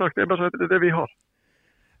har ikke jeg sagt. Det er bare det vi har.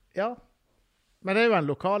 Ja, men det er jo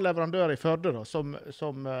en lokal leverandør i Førde da, som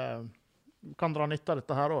kan dra nytte av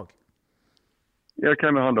dette her også. Ja,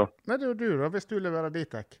 hvem er han da? Nei, det er jo du da, hvis du leverer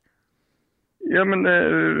Ditec. Ja, men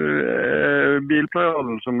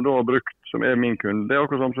bilpleieren som da har brukt, som er min kunde, det er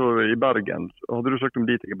akkurat samme som i Bergen. Hadde du søkt om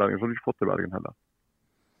Ditec i Bergen, så hadde du ikke fått det i Bergen heller.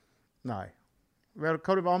 Nei. Hva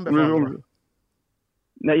du vil anbefale?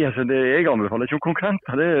 Nei, altså, jeg anbefaler ikke om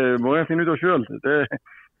konkurrenter. Det må jeg finne ut av selv.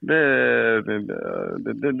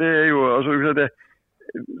 Det er jo, altså,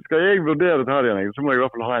 skal jeg vurdere dette her igjen, så må jeg i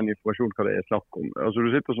hvert fall ha en informasjon hva det er snakk om. Altså, du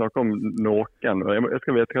sitter og snakker om noen, og jeg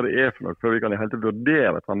skal vite hva det er for noe, før vi kan helt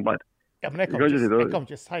vurdere et samarbeid. Ja, men jeg kan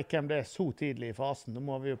ikke si hvem det er så tidlig I fasen. Da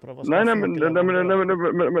må vi jo prøve å Nei, men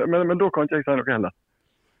da kan ikke jeg si noe heller.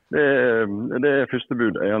 Det er første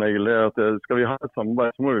bud, Jan Egil. Det er at skal vi ha et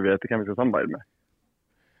samarbeid, så må vi vite hvem vi skal samarbeide med.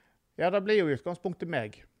 Ja, det blir jo utgangspunktet meg.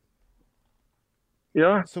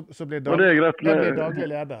 Ja, så blir og det er greit. Det blir daglig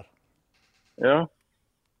leder. Ja.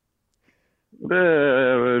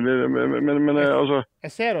 Men altså...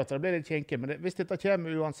 Jeg ser at det blir litt kinkig, men hvis dette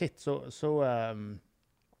kommer uansett,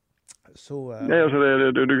 Nei, altså,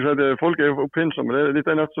 du kan si at folk er oppfinnsomme.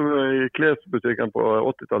 Dette nett som I klesbutikken på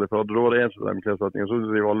 80-tallet, for da var det en som drev med klessetning, og så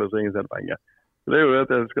driver alle så ingen ser penger. Så det er jo det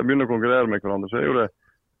at jeg skal begynne å konkurrere med hverandre, så er jo det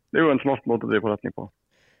er jo en smart måte å drive forretning på.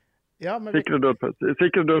 Ja, men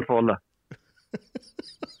sikre død for alle.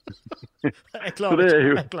 Jeg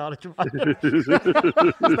klarer ikke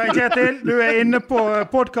Stein Kjetil, du inne på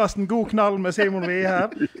podcasten God knall med Simon Vi her.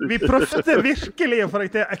 Vi prøvde virkelig å få deg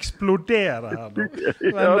til å eksplodere her nå.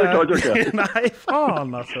 Ja, det klarer ikke. Nei,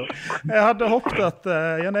 faen altså. Jeg hadde håpet at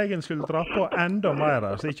Jan Egil skulle dra på enda mer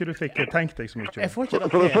her, så ikke du fikk tenkt deg så mye. Jeg får ikke det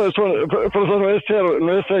til. Når jeg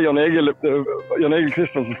ser Jan Egil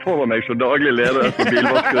Kristiansen foran meg så daglig leder på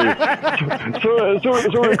bilvaskeri, så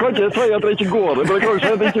kan ikke jeg si at det ikke går. Men jeg kan ikke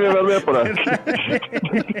si at jeg ikke vil være med på det.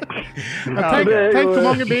 Tenk hvor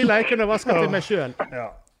mange biler jeg kunne vasket til meg selv. Ja.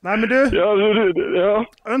 Nei, men du,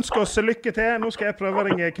 ønsk oss lykke til. Nå skal jeg prøve å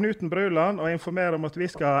ringe Knuten Bruland og informere om at vi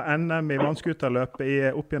skal ha NM I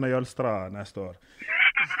vannskuterløpet opp gjennom Jølstra neste år.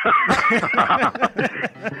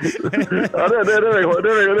 Ja, det vil jeg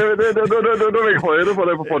høre på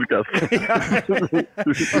det på podcast.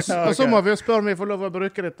 Og så må vi jo spørre om vi får lov å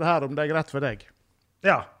bruke dette her, om det greit for deg.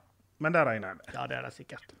 Ja, men det regner jeg med. Ja, det det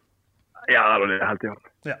sikkert. Ja, det helt I orden.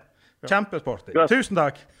 Ja. Kjempesportig. Tusen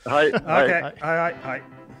takk. Hei. Hei.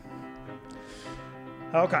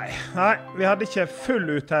 Ok, nei, vi hadde ikke full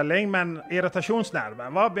uttelling, men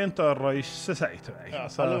irritasjonsnerven var begynt å røyse seg, tror jeg. Ja,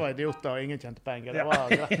 så alle var idioter, og ingen kjente penger. Det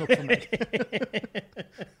var greit nok for meg.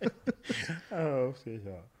 Skal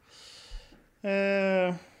ikke ha.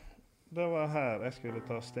 Det var her jeg skulle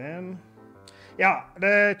ta sten. Ja,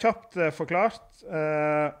 det kjapt forklart.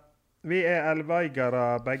 Vi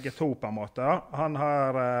elveigere begge to på en måte. Han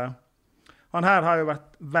her har jo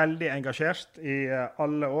vært veldig engasjert I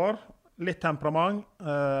alle år. Litt temperament.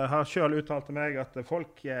 Har selv uttalt til meg at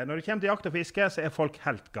folk, når det kommer til jakt og fiske, så folk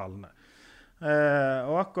helt galne.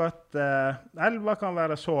 Og akkurat elva kan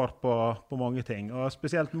være sår på mange ting. Og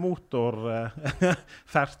spesielt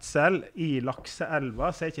motorferdsel I lakseelva,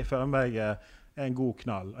 så jeg ikke for meg en god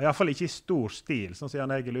knall. I hvert fall ikke I stor stil, sånn som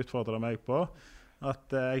Jan Egil utfordret meg på. At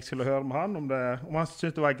jeg skulle høre med han om han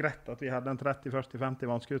syntes det var greit at vi hadde en 30, 40, 50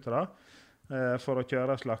 vannskutere for å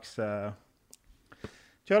kjøre slags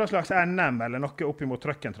NM eller noe opp imot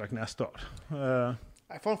trøkkentrekk neste år.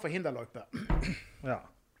 En form for hinderløype. Ja.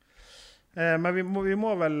 Men vi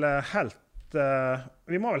må vel helt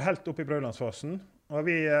opp I Brølandsfossen. Og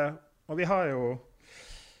vi har jo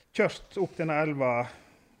kjørt opp denne elva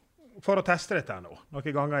for å teste dette nå,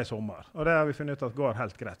 noen ganger I sommer. Og det har vi funnet ut at går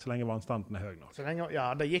helt greit, så lenge vannstanden høy nok.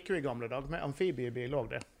 Ja, det gikk jo I gamle dag med amfibiebil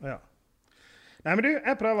også det. Ja. Nei, men du,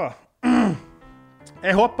 jeg prøver.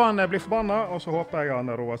 Jeg håper han blir forbannet, og så håper jeg han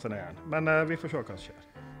roer seg ned igjen. Men vi får se hva som skjer.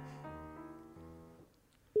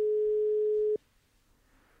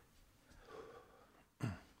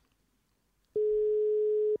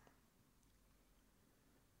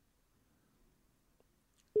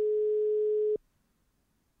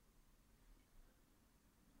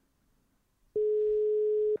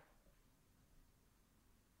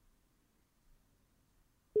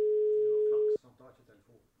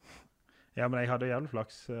 Ja, men jeg hadde jævlig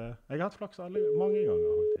flaks. Jeg har hatt flaks mange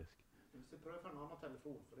ganger, faktisk. Hvis du prøver en annen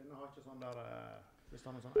telefon, for denne har ikke sånn der... Hvis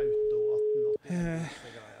den har sånn auto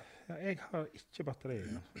 1880-greier. Ja, jeg har ikke batteri.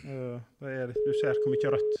 Du ser hvor mye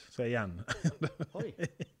rødt som igjen. Oi!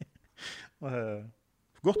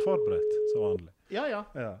 Godt forberedt, så vanlig. Ja.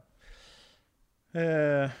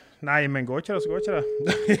 Nei, men går ikke det, så går ikke det.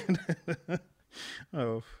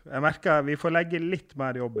 Jeg merker vi får legge litt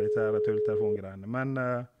mer jobb I disse tulltelefongreiene, men...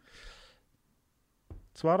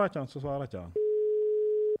 Svarer ikke han, så svarer ikke han.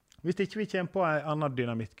 Hvis ikke vi kommer på en annen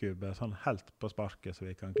dynamittkube, sånn helt på sparket, så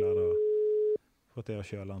vi kan klare å få til å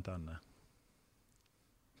kjøle antenne.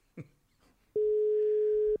 Nei,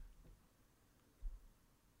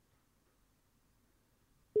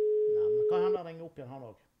 men kan han ringe opp igjen han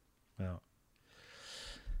også? Ja.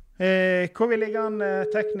 Hvor vi ligger han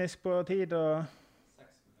teknisk på tid?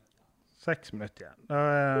 6 minutter igjen. Da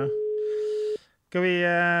skal vi...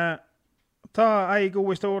 ta en god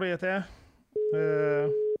historie til.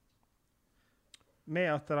 Med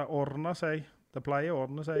at det ordner seg. Det pleier å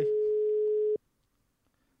ordne seg.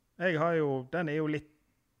 Jeg har jo, den er jo litt,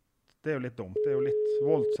 det er jo litt dumt. Det er jo litt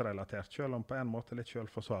voldsrelatert, selv om på en måte litt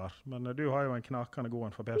selvforsvar. Men du har jo en knakende god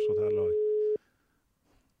en for Pers Hotel også.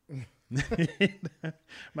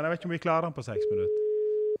 Men jeg vet ikke om vi klarer den på 6 minutter.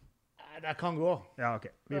 Det kan gå. Ja, ok.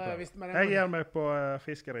 Jeg gir meg på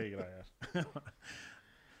fiskerigreier.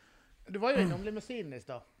 Du var jo innom limousinen I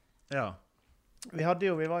sted. Ja. Vi var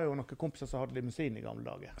jo noen kompiser som hadde limousin I gamle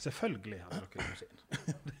dager. Selvfølgelig hadde dere limousin.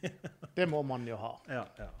 Det må man jo ha. Ja,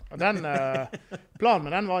 ja. Og planen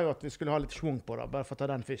med den var jo at vi skulle ha litt svung på det, bare for å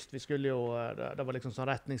ta den først. Vi skulle jo, det var liksom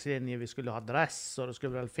sånn retningslinje, vi skulle ha dress, og det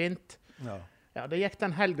skulle være fint. Ja. Ja, det gikk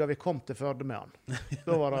den helga vi kom til Førde med han.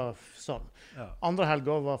 Da var det sånn. Ja. Andre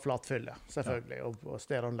helga var flatfylle, selvfølgelig, og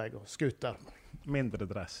stereanlegg og skuter. Mindre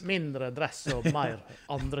dress. Mindre dress og mer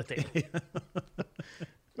andre ting.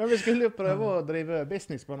 Men vi skulle jo prøve å drive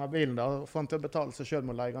business på denne bilen da, og få han til å betale seg selv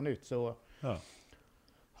med å leie den ut, så ja.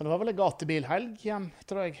 Det var vel en gatebilhelg igjen,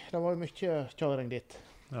 tror jeg. Det var jo mye kjøring dit.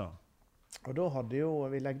 Ja. Og da hadde jo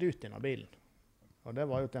vi legget ut denne bilen. Og det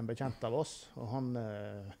var jo til en bekjent av oss, og han,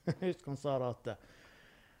 husker han sa at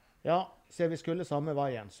ja, siden vi skulle samme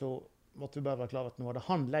veien, så måtte vi bare være klar at nå hadde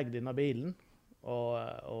han legget denne bilen, og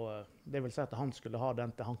det vil si at han skulle ha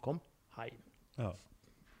den til han kom hjem. Ja.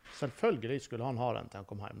 Selvfølgelig skulle han ha den til han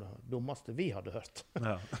kom hjem. Det dummeste vi hadde hørt.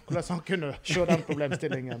 Ja. Hvordan han kunne se den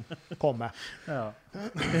problemstillingen komme. Ja.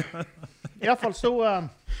 I hvert fall så,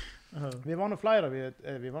 vi var nå flere,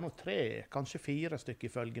 vi var nå 3, kanskje 4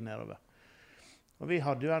 stykker I følge nedover. Og vi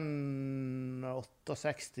hadde jo en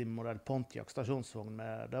 68-modell Pontiac stasjonsvogn,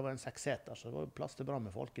 det var en 6-seter, så det var jo plass til bra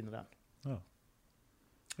med folk inni den. Ja.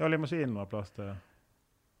 Ja, limousinen var plass til?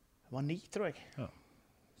 Det var 9, tror jeg. Ja.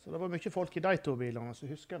 Så det var mye folk I de 2 bilene, så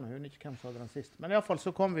husker jeg ikke hvem som hadde den sist. Men I hvert fall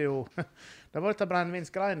så kom vi jo, det var litt av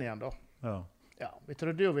brennvinsgreiene igjen da. Ja. Ja, vi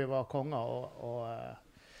trodde jo vi var konger, og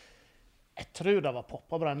jeg tror det var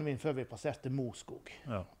poppa brennvin før vi passerte Moskog.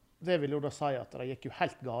 Ja. Det vil jo da si at det gikk jo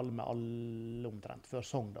helt gale med alle omtrent før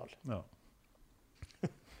Sogndal. Ja.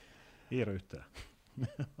 I rute.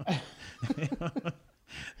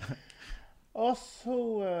 Og så...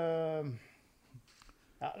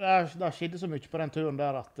 ja, det skjedde så mye på den turen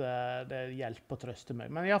der at det hjelper å trøste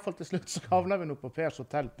meg. Men I hvert fall til slutt så havnet vi nå på Pers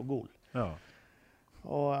Hotel på Gol. Ja.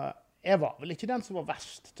 Og jeg var vel ikke den som var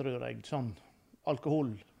verst, tror jeg, sånn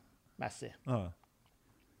alkoholmessig. Ja.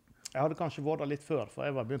 Jeg hadde kanskje vært der litt før, for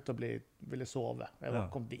jeg var begynt å ville sove. Jeg var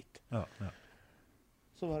kommet dit. Ja, ja.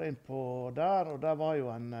 Så var jeg inn på der, og der var jo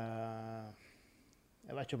en...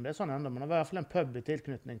 jeg vet ikke om det sånn enda, men det var I hvert fall en pub I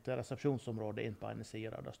tilknytning til resepsjonsområdet inn på ene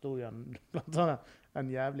siden. Der stod jo blant annet en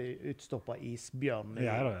jævlig utstoppet isbjørn I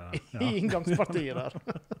inngangspartiet der.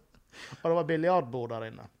 Og det var billiardbord der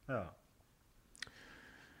inne. Ja.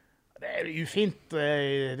 Det ufint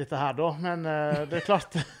dette her da, men det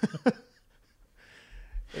klart...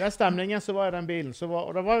 I den stemningen så var I den bilen,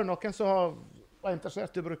 og det var jo noen som var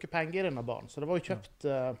interessert I å bruke penger I denne banen, så det var jo kjøpt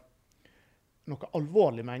noe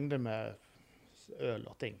alvorlig mengde med øl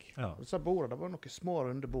og ting. Ja. Så bordet, det var noen små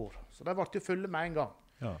runde bord, så det ble jo fulle med en gang.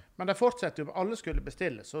 Ja. Men det fortsatte jo, alle skulle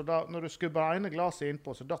bestille, så da, når du skubber ene glaset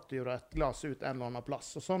innpå, så datt jo et glas ut en eller annen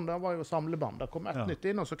plass, og sånn, det var jo samleband. Det kom et nytt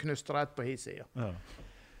inn, og så knuste det et på hi-siden. Ja.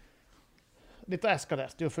 Dette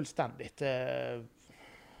eskalerte jo fullstendig til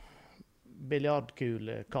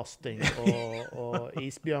biljardkulekasting og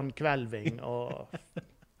isbjørnkvelving og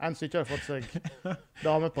en som ikke hadde fått seg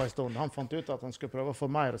dame på en stund. Han fant ut at han skulle prøve å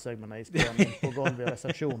formere seg med en isbjørn på gulvet I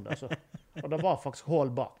resepsjonen der. Og det var faktisk hål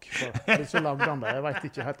bak. Så lagde han det. Jeg vet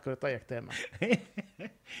ikke helt hva dette gikk til med.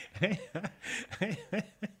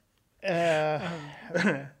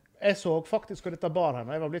 Jeg så faktisk hva dette bar her,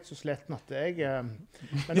 men jeg var blitt så sliten at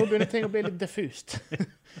men nå begynner ting å bli litt diffust.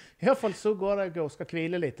 I hvert fall så går jeg og skal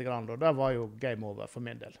hvile litt, og det var jo game over for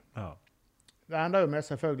min del. Ja. Det enda jo med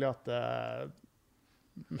selvfølgelig at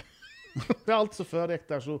det alt som foregikk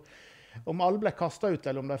der, så om alle ble kastet ut,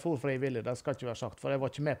 eller om de for frivillig, det skal ikke være sagt, for jeg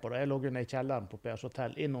var ikke med på det. Jeg lå ned I kjelleren på Pers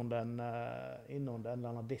Hotel, innunder en eller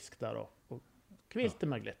annen disk der, og hvilte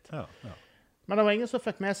meg litt. Ja, ja. Men det var ingen som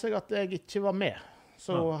fikk med seg at jeg ikke var med.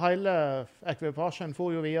 Så hele ekvipasjen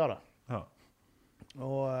får jo videre. Ja.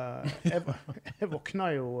 Og jeg våkna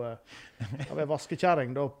jo av en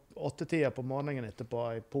vaskekjæring da 8-tida på morgenen etterpå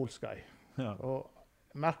I polskei. Ja.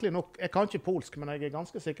 Og merkelig nok, jeg kan ikke polsk, men jeg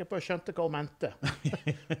ganske sikker på at jeg skjønte hva hun mente.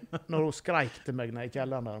 Når hun skreik til meg nede I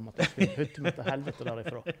kjelleren der, om at jeg skulle hytte meg til helvete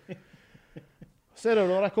derifra. Så det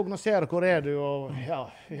da, rekognosere hvor du, og ja,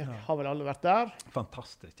 jeg har vel alle vært der.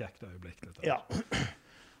 Fantastisk kjekt øyeblikk dette. Ja.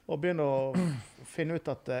 Og begynner å finne ut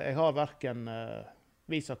at jeg har hverken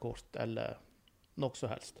visakort eller noe så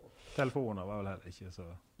helst. Telefoner var vel heller ikke så...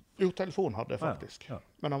 Jo, telefonen hadde jeg faktisk. Ja.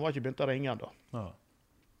 Men han var ikke begynt å ringe da. Ja.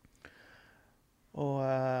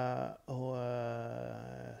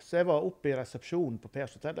 Så jeg var oppe i resepsjonen på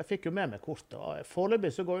Pers Hotel. Jeg fikk jo med meg kortet. Og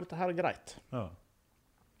foreløpig så går dette her greit. Ja.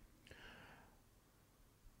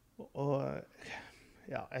 Og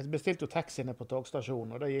ja, jeg bestilte jo taxi ned på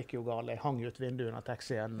togstasjonen, og det gikk jo galt. Jeg hang ut vinduet under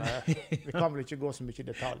taxien. Vi kan vel ikke gå så mye i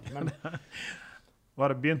detalj, men... Var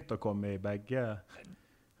det begynt å komme i begge?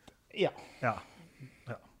 Ja. Ja.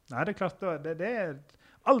 Nei, det er klart, det er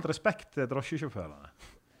all respekt til drosjesjåførene.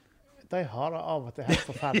 De har av og til helt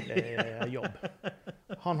forferdelig jobb.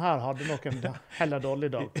 Han her hadde nok en heller dårlig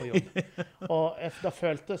dag på jobb. Og da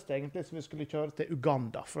føltes det egentlig som vi skulle kjøre til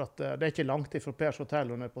Uganda, for at det er ikke langt ifra Pers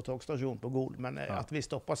Hotel og ned på togstasjonen på Gol, men at vi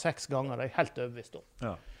stoppet 6 ganger, det er helt overbevist om.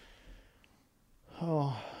 Ja. Og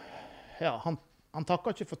ja, han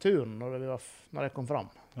takket ikke for turen når jeg kom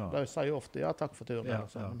fram. Ja. De sier jo ofte, ja, takk for turen, Ja,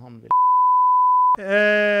 altså, ja. men han vil...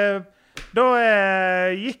 Da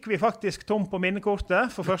gikk vi faktisk tom på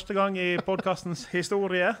minnekortet for første gang i podcastens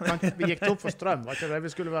historie. Vi gikk tom for strøm, var ikke det?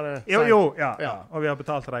 Vi skulle være... Jo, ja. Og vi har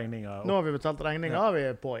betalt regninger. Nå har vi betalt regninger, og vi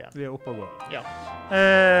er på igjen. Vi er oppe og går. Ja.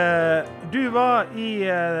 Du var i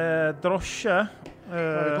drosje.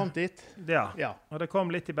 Har vi kommet dit? Ja. Ja. Og det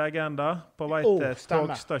kom litt i begge ender på vei til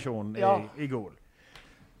stemmer. togstasjonen i Gol.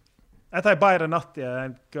 Etter en bedre natt i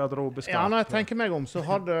en garderobeskap. Ja, når jeg tenker meg om, så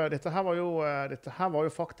hadde... Dette her var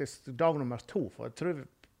jo faktisk dag nummer 2, for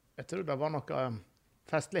jeg tror det var noe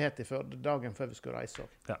festlighet dagen før vi skulle reise.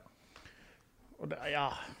 Ja. Og det, ja.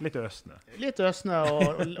 Litt øsne. Litt øsne,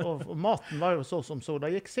 og maten var jo så som så.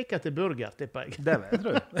 Det gikk sikkert til burger, tipper jeg. Det vet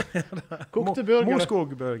du. Kokte burger.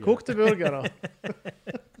 Morskog-burger. Kokte burger,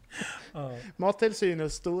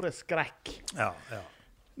 Mattilsynets store skrekk. Ja.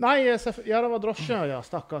 Nei, det var drosje, ja,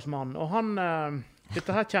 stakkars mann. Og han,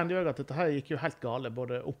 dette her kjente jeg at dette her gikk jo helt gale,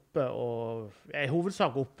 både oppe og, i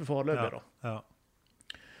hovedsak oppe foreløpig da. Ja.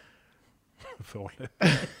 Foreløpig.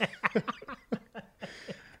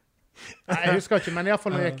 Nei, jeg husker ikke, men i hvert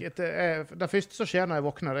fall det første som skjer når jeg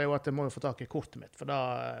våkner, det er jo at jeg må jo få tak i kortet mitt, for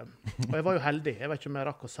og jeg var jo heldig, jeg vet ikke om jeg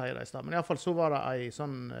rakk å si det i sted, men i hvert fall så var det en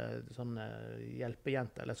sånn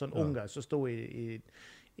hjelpejente, eller sånn unge som stod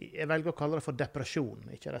jeg velger å kalle det for depresjon,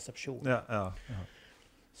 ikke resepsjon. Ja.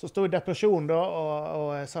 Så stod jeg i depresjon da,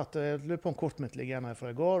 og jeg satt, jeg lurer på om kortet mitt ligger igjen her fra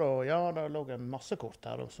i går, og ja, det lå en masse kort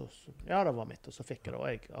her, og så, ja, det var mitt, og så fikk jeg det, og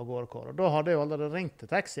jeg av gårde kår. Og da hadde jeg jo allerede ringt til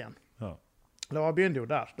taxien. Ja. Det begynte jo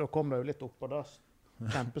der, da kom det jo litt opp, og da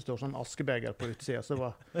kjempestor sånn askebeger på utsida,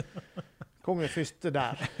 så kom jeg første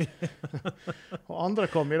der. Og andre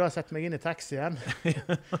kom, da sette meg inn i taxien,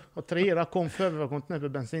 og tredje da kom før vi var kommet ned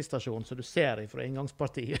på bensinstasjonen, så du ser fra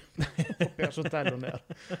inngangspartiet, på Pers Hotel og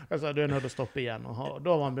ned. Jeg sa, du er nødt til å stoppe igjen, og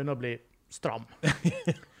da var han begynt å bli stram.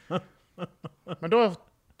 Men da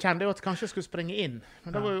kjente jeg at kanskje jeg skulle springe inn,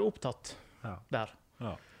 men da var jeg jo opptatt der.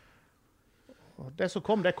 Ja. Og det som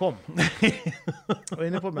kom, det kom. Og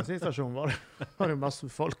inne på bensinstasjonen var det masse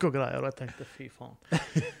folk og greier, og jeg tenkte, fy faen.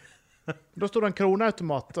 Da stod det en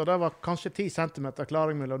kroneautomat, og det var kanskje 10 centimeter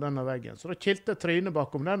klaring mellom den og veggen. Så da kilte jeg trynet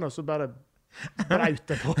bakom den, og så bare braut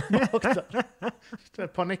det på bak der. Det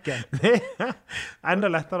er panikken. Enda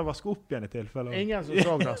lettere å vaske opp igjen i tilfelle. Ingen som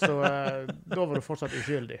så det, så da var du fortsatt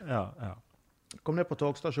uskyldig. Ja. Kom ned på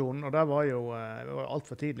togstasjonen, og der var jo alt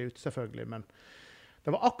for tidlig ute selvfølgelig, men det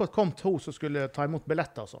var akkurat kommet hun som skulle ta imot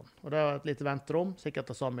billetter og sånn. Og det var et lite venterom, sikkert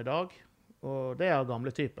det samme i dag. Og det er gamle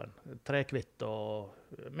typen. Trekvitt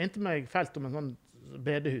og minte meg felt om en sånn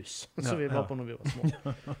bedehus som vi var på når vi var små.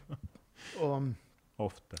 Og,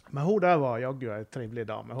 ofte. Men hun der var jaggu en trivelig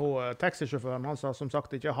dame. Taxisjåføren han sa som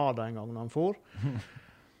sagt ikke ha det en gang når han for.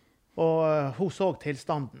 Og hun så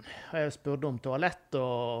tilstanden. Jeg spurte om toalett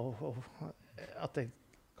og at jeg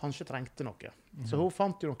kanskje trengte noe. Så hun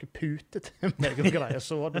fant jo noen pute til meg og greier,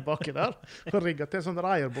 så var det baki der, og rigget til sånn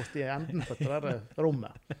reier bort i enden på det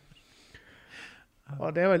rommet.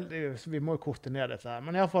 Og det er vel, vi må jo korte ned dette her,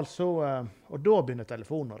 men i alle fall så, og da begynner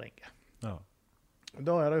telefonen å ringe. Ja.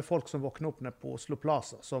 Da er det jo folk som våkner opp ned på Oslo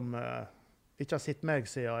Plaza, som ikke har sett meg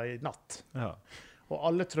siden i natt. Ja. Og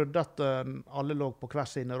alle trodde at alle lå på hver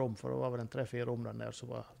sine rom, for det var vel en 3-4 rom der nede, så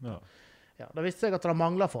var... Ja, det viste seg at det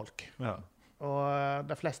manglet folk. Ja. Og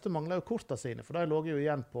de fleste mangler jo kortene sine, for de lå jo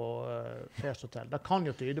igjen på Pers Hotel. Det kan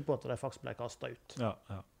jo tyde på at de faktisk ble kastet ut.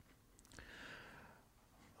 Ja.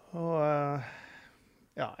 Og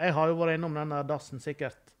jeg har jo vært innom denne dassen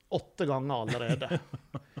sikkert 8 ganger allerede.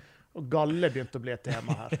 Og galle begynte å bli et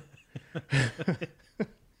tema her.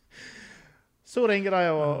 Så ringer de,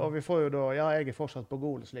 og vi får jo da, ja, jeg fortsatt på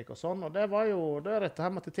Gol, slik og sånn, og det var jo, det dette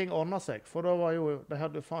her med at ting ordnet seg, for da var jo, de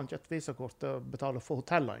hadde faen ikke et visakort til å betale for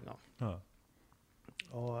hotellet en gang. Ja.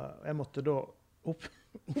 Og jeg måtte da opp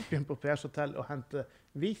igjen på Pers hotell og hente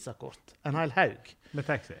visakort, en hel haug. Med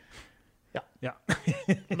taxi? Ja.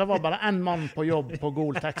 Og det var bare en mann på jobb på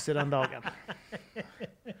Gol taxi den dagen.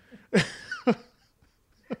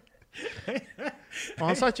 Og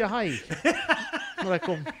han sa ikke hei når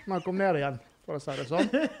han kom ned igjen, for å si det sånn.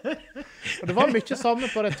 Og det var mye samme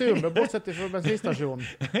på returen, bortsett fra bensinstasjonen.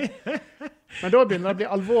 Men da begynner det å bli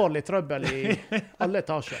alvorlig trøbbel i alle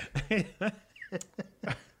etasjer.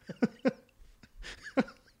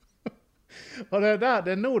 Og det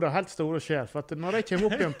er nå det helt store skjer, for at når jeg kommer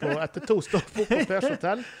opp igjen etter 2 stopp opp på Pers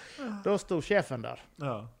hotell, da stod sjefen der.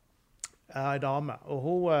 Ja. En dame, og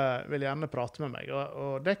hun ville gjerne prate med meg,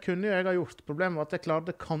 og det kunne jo jeg ha gjort. Problemet var at jeg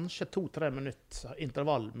klarte kanskje 2-3 minutter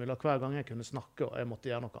intervall mellom hver gang jeg kunne snakke, og jeg måtte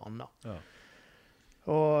gjøre noe annet. Ja.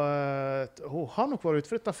 Og hun har nok vært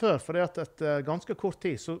utflyttet før, fordi at etter ganske kort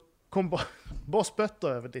tid så kom Boss Bøtta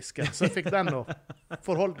over disken, så jeg fikk den å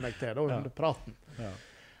forholde meg til da, under praten. Ja.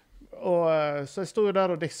 Og så jeg stod jo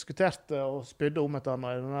der og diskuterte og spydde om et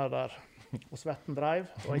annet i den der, og svetten dreiv,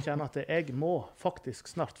 og jeg kjenner at jeg må faktisk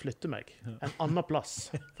snart flytte meg en annen plass,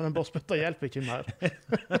 for den bossbøtta hjelper ikke mer.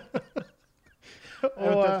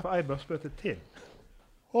 Og en bossbøtte til.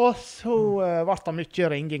 Og så ble det mye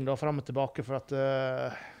ringing da, frem og tilbake, for at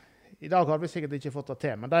i dag har vi sikkert ikke fått det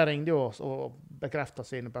til, men de ringde jo og bekreftet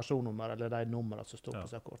sine personnummer, eller de numrene som stod på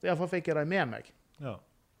seg kort. I hvert fall fikk jeg dem med meg. Ja.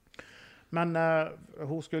 Men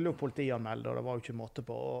hun skulle jo politianmelde, og det var jo ikke måte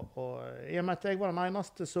på. Og i og med at jeg var den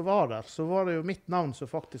eneste som var der, så var det jo mitt navn som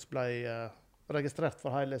faktisk ble registrert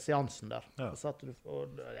for hele seansen der. Ja.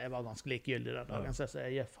 Og jeg var ganske likegyldig den dagen, så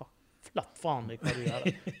jeg gir flatt faen i hva du gjør,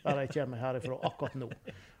 der jeg kommer herifra akkurat nå.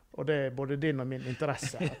 Og det er både din og min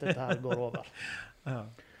interesse at dette her går over. Ja.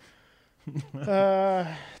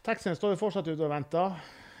 Taxien står jo fortsatt ute og venter.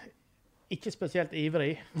 Ikke spesielt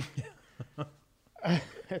ivrig.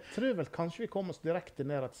 Jeg tror vel kanskje vi kommer oss direkte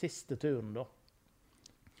ned at siste turen da.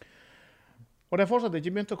 Og det er fortsatt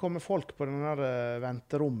ikke begynt å komme folk på den der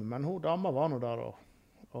venterommet, men hun dama var nå der og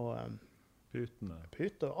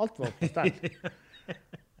pute, og alt var på stell.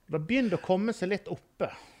 Det begynte å komme seg litt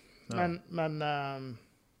oppe, men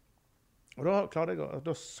og da klarte jeg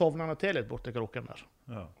da sovnet jeg til litt bort til kroken der.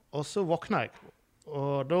 Ja. Og så våknet jeg,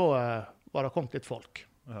 og da var det kommet litt folk.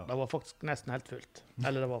 Ja. Det var faktisk nesten helt fullt,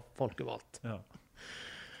 eller det var folk overalt. Ja.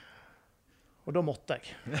 Og da måtte jeg.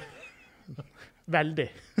 Veldig.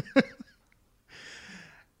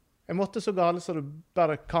 Jeg måtte så gale så du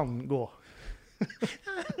bare kan gå.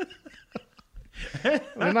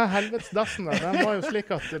 Og denne helvetesdassen der, den var jo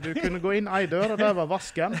slik at du kunne gå inn en dør, og der var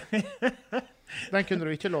vasken. Den kunne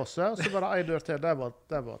du ikke låse, og så var det en dør til, der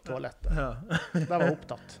var toalettet. Der var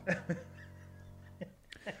opptatt.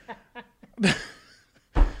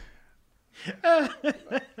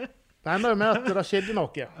 Det enda jo med at det skjedde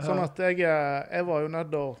noe, sånn at jeg var jo nødt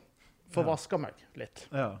til å få vaske meg litt.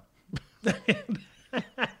 Ja.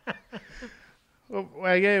 Og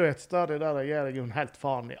jeg er jo et sted der jeg er jo helt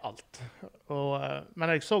faen i alt.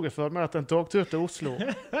 Men jeg så jo for meg at en togtur til Oslo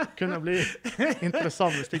kunne bli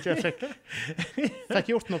interessant hvis ikke jeg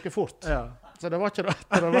fikk gjort noe fort. Ja. Så det var ikke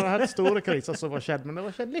det var en helt store kriser som var skjedd, men det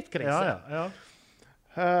var skjedd litt krise. Ja.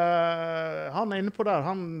 Han inne på der,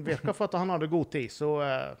 han virker for at han hadde god tid, så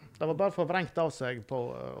det var bare forvrengt av seg på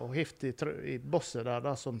og hift i bosset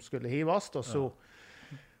der som skulle hives, og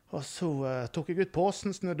så tok jeg ut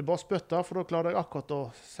påsen, snudde bossbøtta, for da klarte jeg akkurat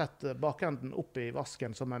å sette bakenden opp i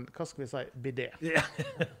vasken som en, hva skal vi si, bidé.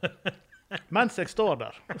 Mens jeg står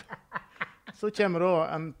der, så kommer da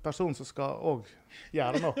en person som skal også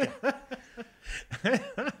gjøre noe.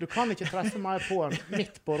 Du kan ikke treffe meg på en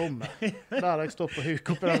midt på rommet, der jeg står på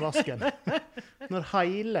huk oppi den vasken, når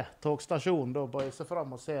hele togstasjonen da bøyer seg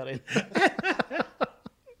frem og ser inn.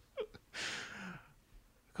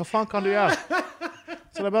 Hva faen kan du gjøre?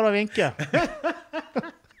 Så det er bare å vinke.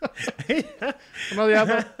 Og når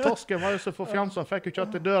jævla torsken var jo så forfjamset, han fikk jo ikke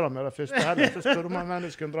hatt i døra med det første heller. Så spurte man hvem du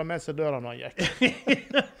skulle dra med seg døra når han gikk.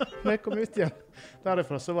 Når jeg kom ut igjen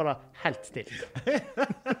derifra, så var det helt stilt.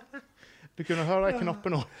 Du kunne høre de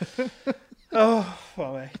knappene nå. For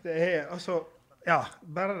meg. Det er altså, ja,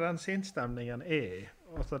 bare den sinnstemningen er,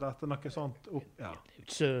 altså det er noe sånt opp, ja. Det er jo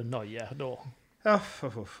ikke så nøye da. Ja,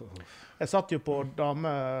 Jeg satt jo på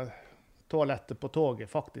dametoalettet på toget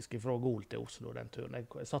faktisk fra Gol til Oslo den turen.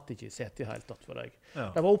 Jeg satt ikke i setet i hele tatt for deg. Ja.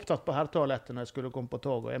 Jeg var opptatt på herretoalettet når jeg skulle komme på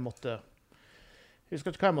tog, og jeg husker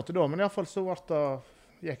ikke hva jeg måtte da, men i hvert fall så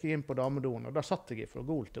gikk jeg inn på damedoen, og der satt jeg fra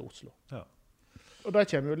Gol til Oslo. Ja. Og der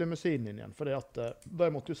kommer jo limousinen inn igjen, fordi at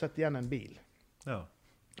de måtte jo sette igjen en bil. Ja.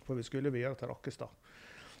 For vi skulle videre til Rakkestad.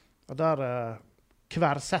 Og der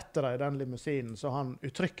kversetter de den limousinen, så han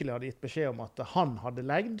uttrykkelig hadde gitt beskjed om at han hadde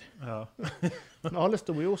legd. Ja. Når alle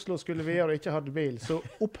stod i Oslo og skulle videre og ikke hadde bil, så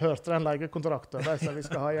opphørte den legekontrakten. De sa vi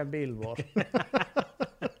skal ha igjen bilen vår.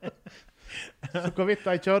 Så hvorvidt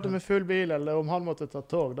de kjørte med full bil, eller om han måtte ta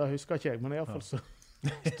tog, det husker ikke jeg, men i hvert fall så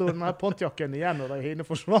stod den her Pontiacen igjen, og de hine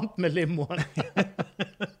forsvant med limoen.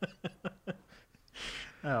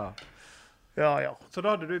 Ja. Ja. Så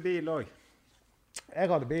da hadde du bil også? Jeg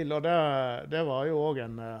hadde bil, og det var jo også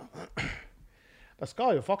en... Det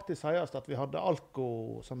skal jo faktisk sies at vi hadde alko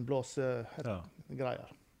som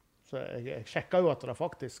blåsegreier. Så jeg sjekket jo at det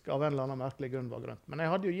faktisk av en eller annen merkelig grunn var grønt. Men jeg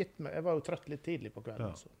var jo trøtt litt tidlig på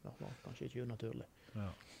kvelden, så det var kanskje ikke unaturlig.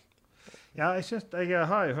 Ja, jeg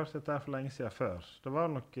har jo hørt dette for lenge siden før. Det var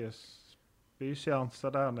noen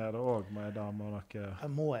spyseanser der nede også med damer og noe...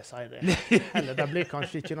 Må jeg si det? Eller det blir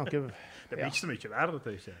kanskje ikke noe... Det blir ikke så mye verre,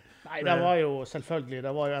 tror jeg ikke. Nei, det var jo selvfølgelig,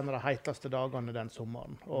 det var jo en av de heiteste dagene den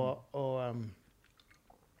sommeren. Og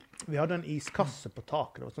vi hadde en iskasse på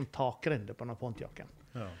taket, det var sånn takrinde på denne Pontiacen.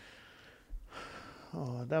 Ja.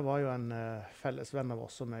 Og det var jo en felles venn av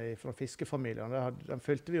oss som fra fiskefamilien. Den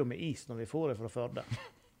fylte vi jo med is når vi for fra Førde.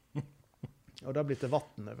 Og det ble til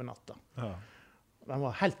vatten over natta. Ja. Den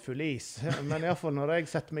var helt full is. Men i hvert fall når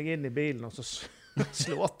jeg setter meg inn i bilen og så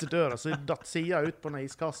slo att døra, så datt sida ut på den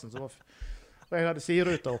iskassen. Og jeg hadde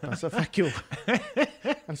sideruta åpen, så jeg fikk jo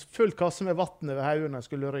en full kasse med vatten over hodet når jeg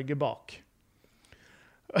skulle rygge bak.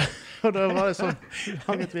 Og da var det sånn,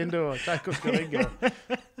 hang et vindu og kjekk og skulle rygge.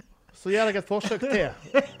 Så gjør jeg et forsøk til.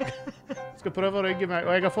 Skal prøve å rygge meg,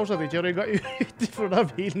 og jeg har fortsatt ikke rygget ut fra der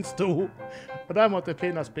bilen stod. Og der måtte jeg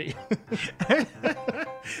pinne spy.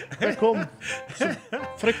 Det kom så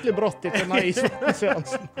fryktelig brått etter denne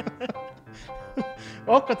isvannsseansen.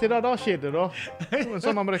 Og akkurat i det skjedde da. En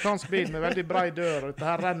sånn amerikansk bil med veldig bred dør, og dette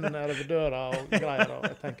her renner over døra og greier. Og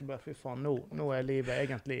jeg tenker bare, fy faen, nå er livet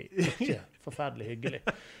egentlig ikke forferdelig hyggelig.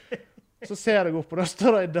 Så ser jeg opp, og da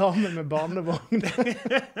står det en dame med barnevogn.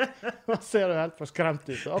 Og ser jo helt for skremt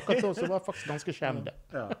ut. Og akkurat da så var jeg faktisk ganske skjemde.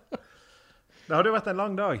 Ja. Det hadde jo vært en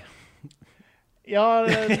lang dag. Ja,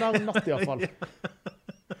 en lang natt i hvert fall.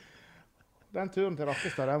 Den turen til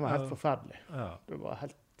Rakkestad, den var helt forferdelig. Ja. Det var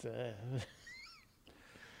helt...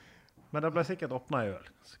 Men det ble sikkert åpnet i øl,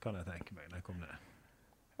 så kan jeg tenke meg, når jeg kom ned.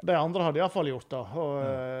 Det andre hadde i hvert fall gjort da, og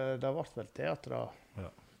det ble vel teater da. Ja.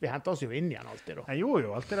 Vi hentet oss jo inn igjen alltid da. Jeg gjorde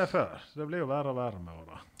jo alltid det før, så det blir jo verre og verre med å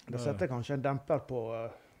da. Det setter kanskje en demper på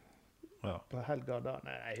helga da.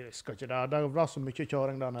 Nei, jeg husker ikke det. Det var så mye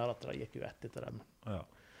kjøring der nede at det gikk jo etter dem. Ja.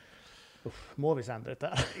 Uff, må vi sende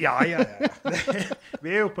dette her? Ja.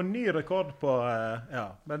 Vi er jo på ny rekord på,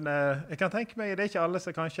 men jeg kan tenke meg, det er ikke alle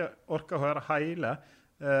som kanskje orker å høre hele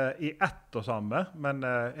i ett og samme, men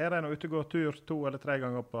er det noe ute og går tur 2 eller 3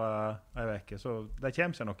 ganger på en veke, så det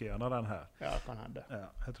kommer seg noe gjennom den her. Ja, kan hende. Ja,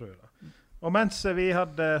 jeg tror det. Og mens vi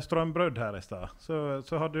hadde strømbrudd her i sted,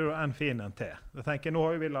 så hadde du en fin en til. Jeg tenker, nå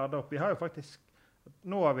har vi ladet opp. Vi har jo faktisk,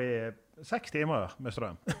 nå har vi 6 timer med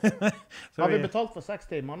strøm. Har vi betalt for 6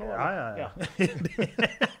 timer nå? Ja.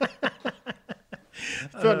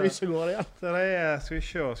 Før lyset går igjen. Så det skal vi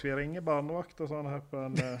se, skal vi ringe barnevakt og sånn her på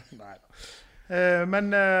en... Nei da. Men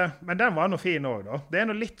den var noe fin også da. Det er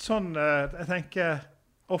noe litt sånn, jeg tenker,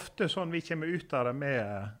 ofte sånn vi kommer ut av det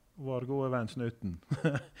med vår gode venn Snuten.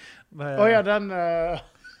 Ja, den...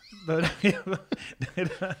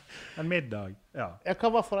 En middag, ja.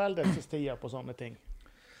 Hva var foreldelsestida på sånne ting?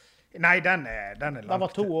 Nei, den er langt. Det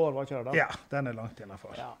var 2 år, var ikke det da? Ja, den er langt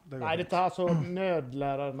innenfor. Ja. Nei, dette her så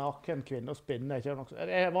nødlærer naken kvinne å spinne.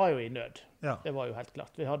 Jeg var jo i nød. Ja. Det var jo helt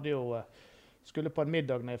klart. Vi hadde jo, skulle på en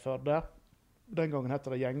middag nede i Førde. Den gangen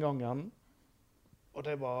heter det Gjengangen. Og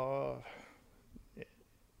det var...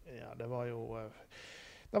 Ja, det var jo...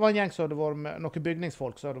 Det var en gjeng som hadde vært med, noen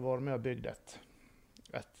bygningsfolk som hadde vært med og bygd et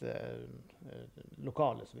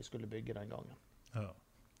lokale som vi skulle bygge den gangen. Ja.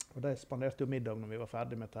 Og de spanderte jo middag når vi var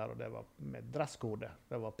ferdig med dette her, og det var med dresskode.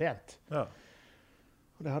 Det var pent. Ja.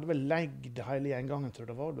 Og det hadde vel legd hele gjengangen, tror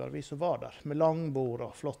jeg. Det var bare vi som var der, med langbord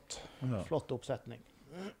og flott oppsetning.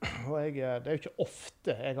 Og det er jo ikke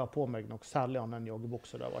ofte jeg har på meg noe særlig annet enn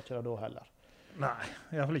joggebukser. Det var ikke det da heller. Nei,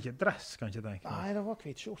 i hvert fall ikke dress, kan jeg ikke tenke meg. Nei, det var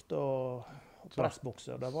hvitskjort og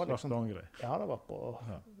pressbukser. Det var liksom... Ja, det var på...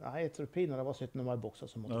 Ja. Nei, jeg tror pinlig det var 17.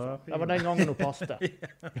 mai-bukser som måtte få. Det var den gangen hun passte.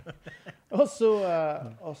 Og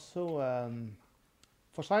så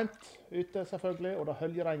for sent ute selvfølgelig, og da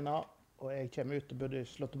høljeregnet, og jeg kommer ut og burde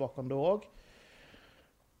slå tilbake da også.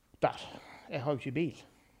 Der. Jeg har jo ikke bil.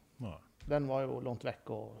 Nei. Den var jo lånt vekk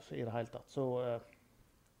og i det hele tatt. Så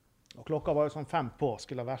Og klokka var jo sånn 5 på,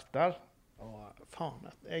 skulle ha vært der. Og faen,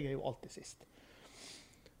 jeg jo alltid sist.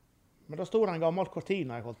 Men da stod det en gammel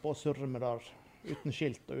Cortina jeg holdt på å surre med der, uten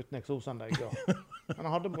skilt og uten eksosanlegg. Men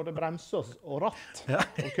han hadde både bremse og ratt,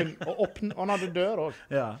 og han hadde dør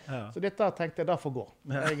også. Så dette tenkte jeg, da får gå.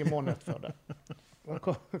 Jeg må ned for det. Og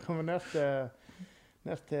kom vi ned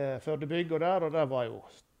til Førdebygg, og der var jo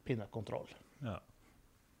pinnekontroll.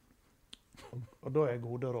 Og da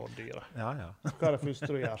gode råd dyre. Hva det første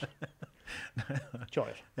du gjør?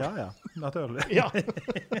 Kjør. Naturlig.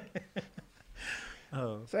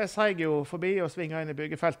 Så jeg seg jo forbi og svinget inn i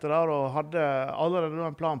byggefeltet der, og hadde allerede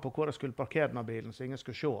en plan på hvor jeg skulle parkere denne bilen, så ingen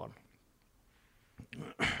skulle se den.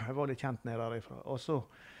 Jeg var litt kjent ned derifra. Og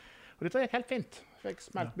dette gikk helt fint. Jeg fikk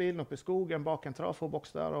smelt bilen opp i skogen bak en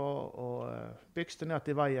trafoboks der, og bygste ned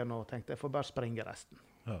til veien og tenkte jeg får bare springe resten.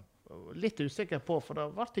 Litt usikker på, for det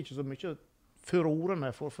ble ikke så mye furore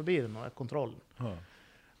når jeg får forbi den og kontrollen.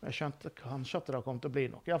 Jeg skjønte kanskje at det kom til å bli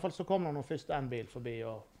nok. I hvert fall så kom det først en bil forbi,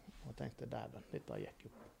 og tenkte, dæven, dette gikk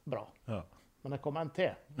jo bra. Men jeg kom en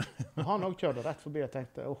til. Og han også kjørte rett forbi og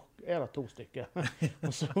tenkte, det 2 stykker?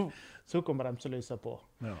 Og så kom bremselyset på.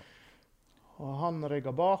 Og han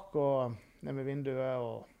rygget bak og ned med vinduet,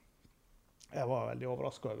 og jeg var veldig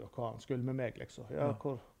overrasket over hva han skulle med meg, liksom.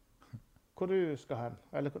 Hvor du skal hen?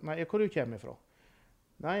 Eller, nei, hvor du kommer ifra?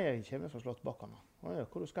 Nei, jeg kommer fra Slottsbakkene.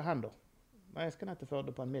 Hvor du skal hen da? Nei, jeg skal ned til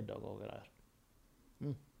Førde på en middag og greier.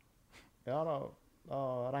 Ja, da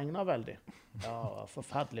regner veldig. Ja,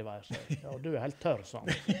 forferdelig vær, så jeg. Ja, du helt tørr, sa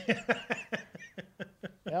han.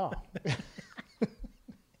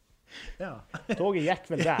 Toget gikk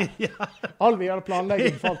vel der. All videre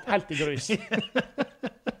planlegging falt helt i grus.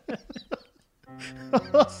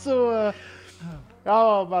 Så,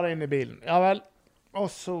 bare inn i bilen. Ja vel. Og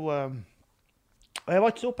så... Og jeg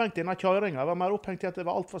var ikke så opphengt i denne kjøringen. Jeg var mer opphengt i at det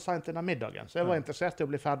var alt for sent i denne middagen. Så jeg var interessert i å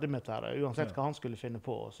bli ferdig med dette, uansett hva han skulle finne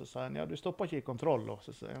på. Og så sa han, du stopper ikke i kontroll. Og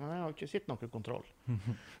så sa jeg, jeg har ikke sett noen kontroll.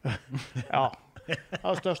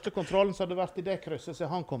 Den største kontrollen som hadde vært i det krysset,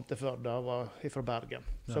 så han kom til Førde, og var fra Bergen.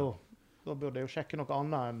 Så da burde jeg jo sjekke noe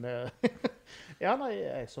annet enn... nei,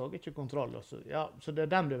 jeg så ikke kontroll. Så det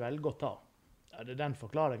den du velger å ta. Ja, det den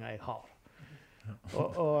forklaringen jeg har.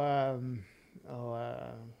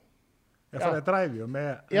 For jeg drev jo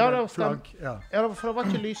med flagg. For det var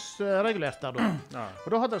ikke lysregulert der da. Og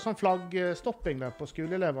da hadde det sånn flaggstopping der på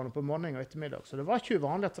skoleeleverne på morgen og ettermiddag. Så det var ikke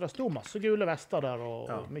uvanlig at det stod masse gule vester der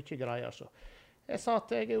og mye greier. Så jeg sa at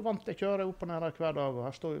jeg jo vant til å kjøre opp og ned her hver dag, og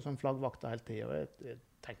her står jo sånn flaggvakter hele tiden. Og jeg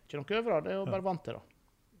tenkte ikke noe over det, det er jo bare vant til det.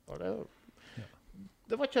 Og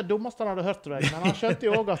det var ikke det dummeste han hadde hørt, tror jeg. Men han skjønte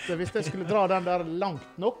jo også at hvis jeg skulle dra den der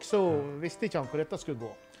langt nok, så visste ikke han hvor dette skulle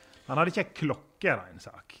gå. Han hadde ikke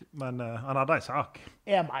klokkeregnsak, men han hadde en sak.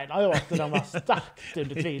 Jeg mener jo at den var sterkt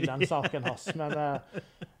under tvil, den saken hans.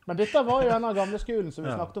 Men dette var jo en av gamle skolen som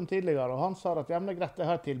vi snakket om tidligere, og han sa at det er greit, jeg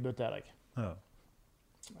har et tilbud til deg.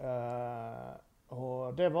 Og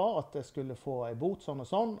det var at jeg skulle få en bot sånn og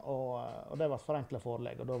sånn, og det var et forenklet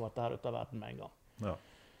forelegg, og da var det her ute av verden med en gang.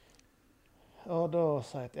 Og da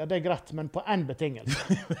sa jeg at det er greit, men på en betingelse.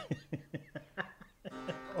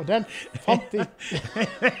 Og den fant de...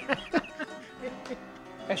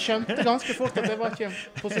 Jeg skjønte ganske fort at det var ikke en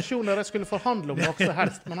posisjon der jeg skulle forhandle om noe så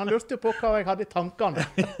helst, men han lurte på hva jeg hadde i tankene.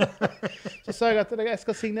 Så sa jeg at jeg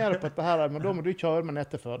skal signere på dette her, men da må du kjøre meg ned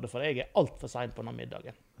til Førde, for jeg er alt for sent på denne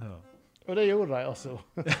middagen. Og det gjorde jeg altså.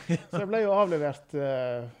 Så jeg ble jo avlevert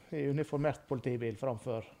i uniformert politibil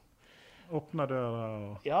framfor. Åpne døra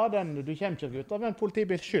og... Ja, du kommer ikke ut av en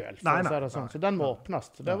politibil selv, så den må åpnes.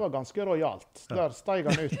 Det var ganske rojalt. Der steg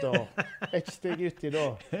han ut, og ikke steg ut i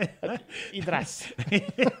dress.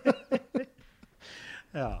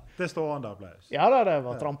 Det stående applaus. Ja, det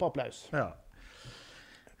var trampeapplaus.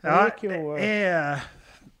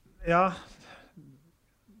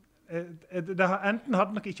 Enten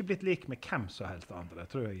hadde nok ikke blitt lik med hvem som helst andre,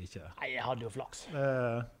 tror jeg ikke. Nei, jeg hadde jo flaks.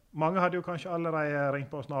 Mange hadde jo kanskje allerede ringt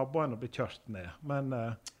på oss naboen og blitt kjørt ned, men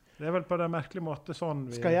det er vel på den merkelige måte sånn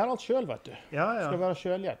vi... Skal gjøre alt selv, vet du. Skal være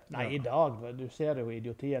selvhjelp. Nei, i dag, du ser jo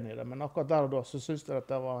idiotien i det, men akkurat der og da så synes jeg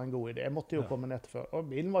at det var en god idé. Jeg måtte jo komme ned før.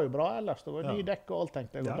 Og bilen var jo bra ellers, det var ny dekk og alt,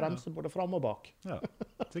 tenkte jeg, og bremse både frem og bak.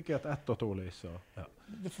 Sikkert 1 og 2 lys.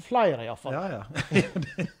 Det er flere i hvert fall.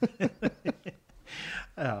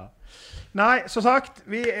 Nei, som sagt,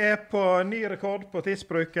 vi er på ny rekord på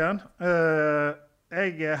tidsbruken.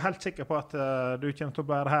 Jeg er helt sikker på at du kommer til å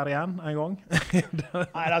være her igjen en gang.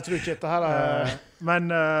 Nei, jeg tror ikke dette her. Men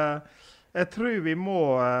jeg tror vi må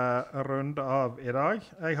runde av i dag.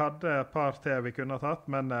 Jeg hadde et par til vi kunne ha tatt,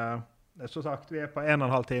 men som sagt, vi er på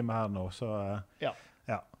 1,5 time her nå, så...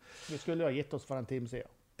 Vi skulle jo ha gitt oss for en time siden.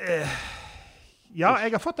 Ja,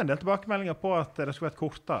 jeg har fått en del tilbakemeldinger på at det skulle vært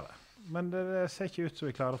kortere. Men det ser ikke ut som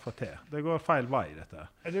vi klarer å få til. Det går feil vei, dette.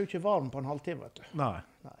 Det jo ikke varm på en halvtime, vet du. Nei.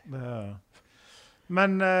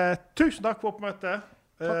 Men tusen takk for oppmøtet.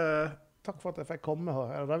 Takk for at jeg fikk komme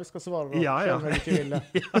her. Det vi skal svare, ja. Selv om jeg ikke ville.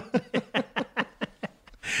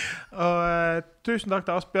 Og tusen takk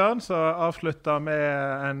til Asbjørn, som avsluttet med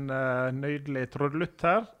en nydelig trudelutt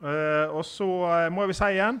her. Og så må vi si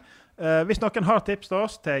igjen, hvis noen har tips til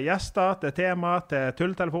oss, til gjester, til tema, til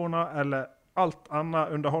tulletelefoner, eller alt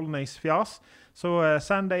annet underholdningsfjas, så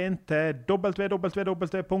send det inn til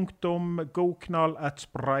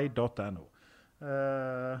www.godknall@spray.no.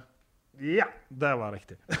 Ja, det var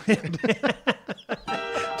riktig.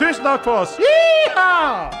 Tusen takk for oss!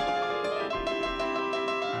 Yeehaw!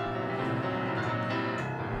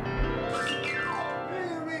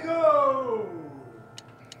 Here we go!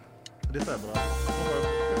 Dette bra.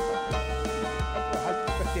 Det helt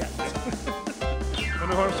spesielt. Men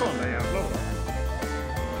du har jo sånn det jævla bra.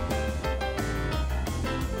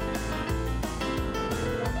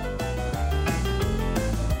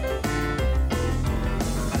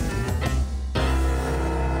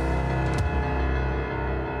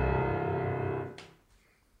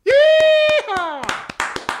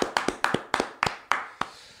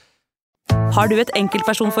 Har du et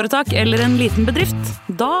enkeltpersonforetak eller en liten bedrift?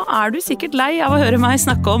 Da du sikkert lei av å høre meg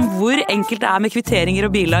snakke om hvor enkelt det med kvitteringer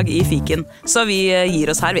og bilag i fiken. Så vi gir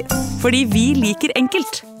oss her, vi. Fordi vi liker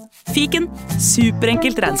enkelt. Fiken,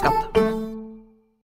 superenkelt regnskap.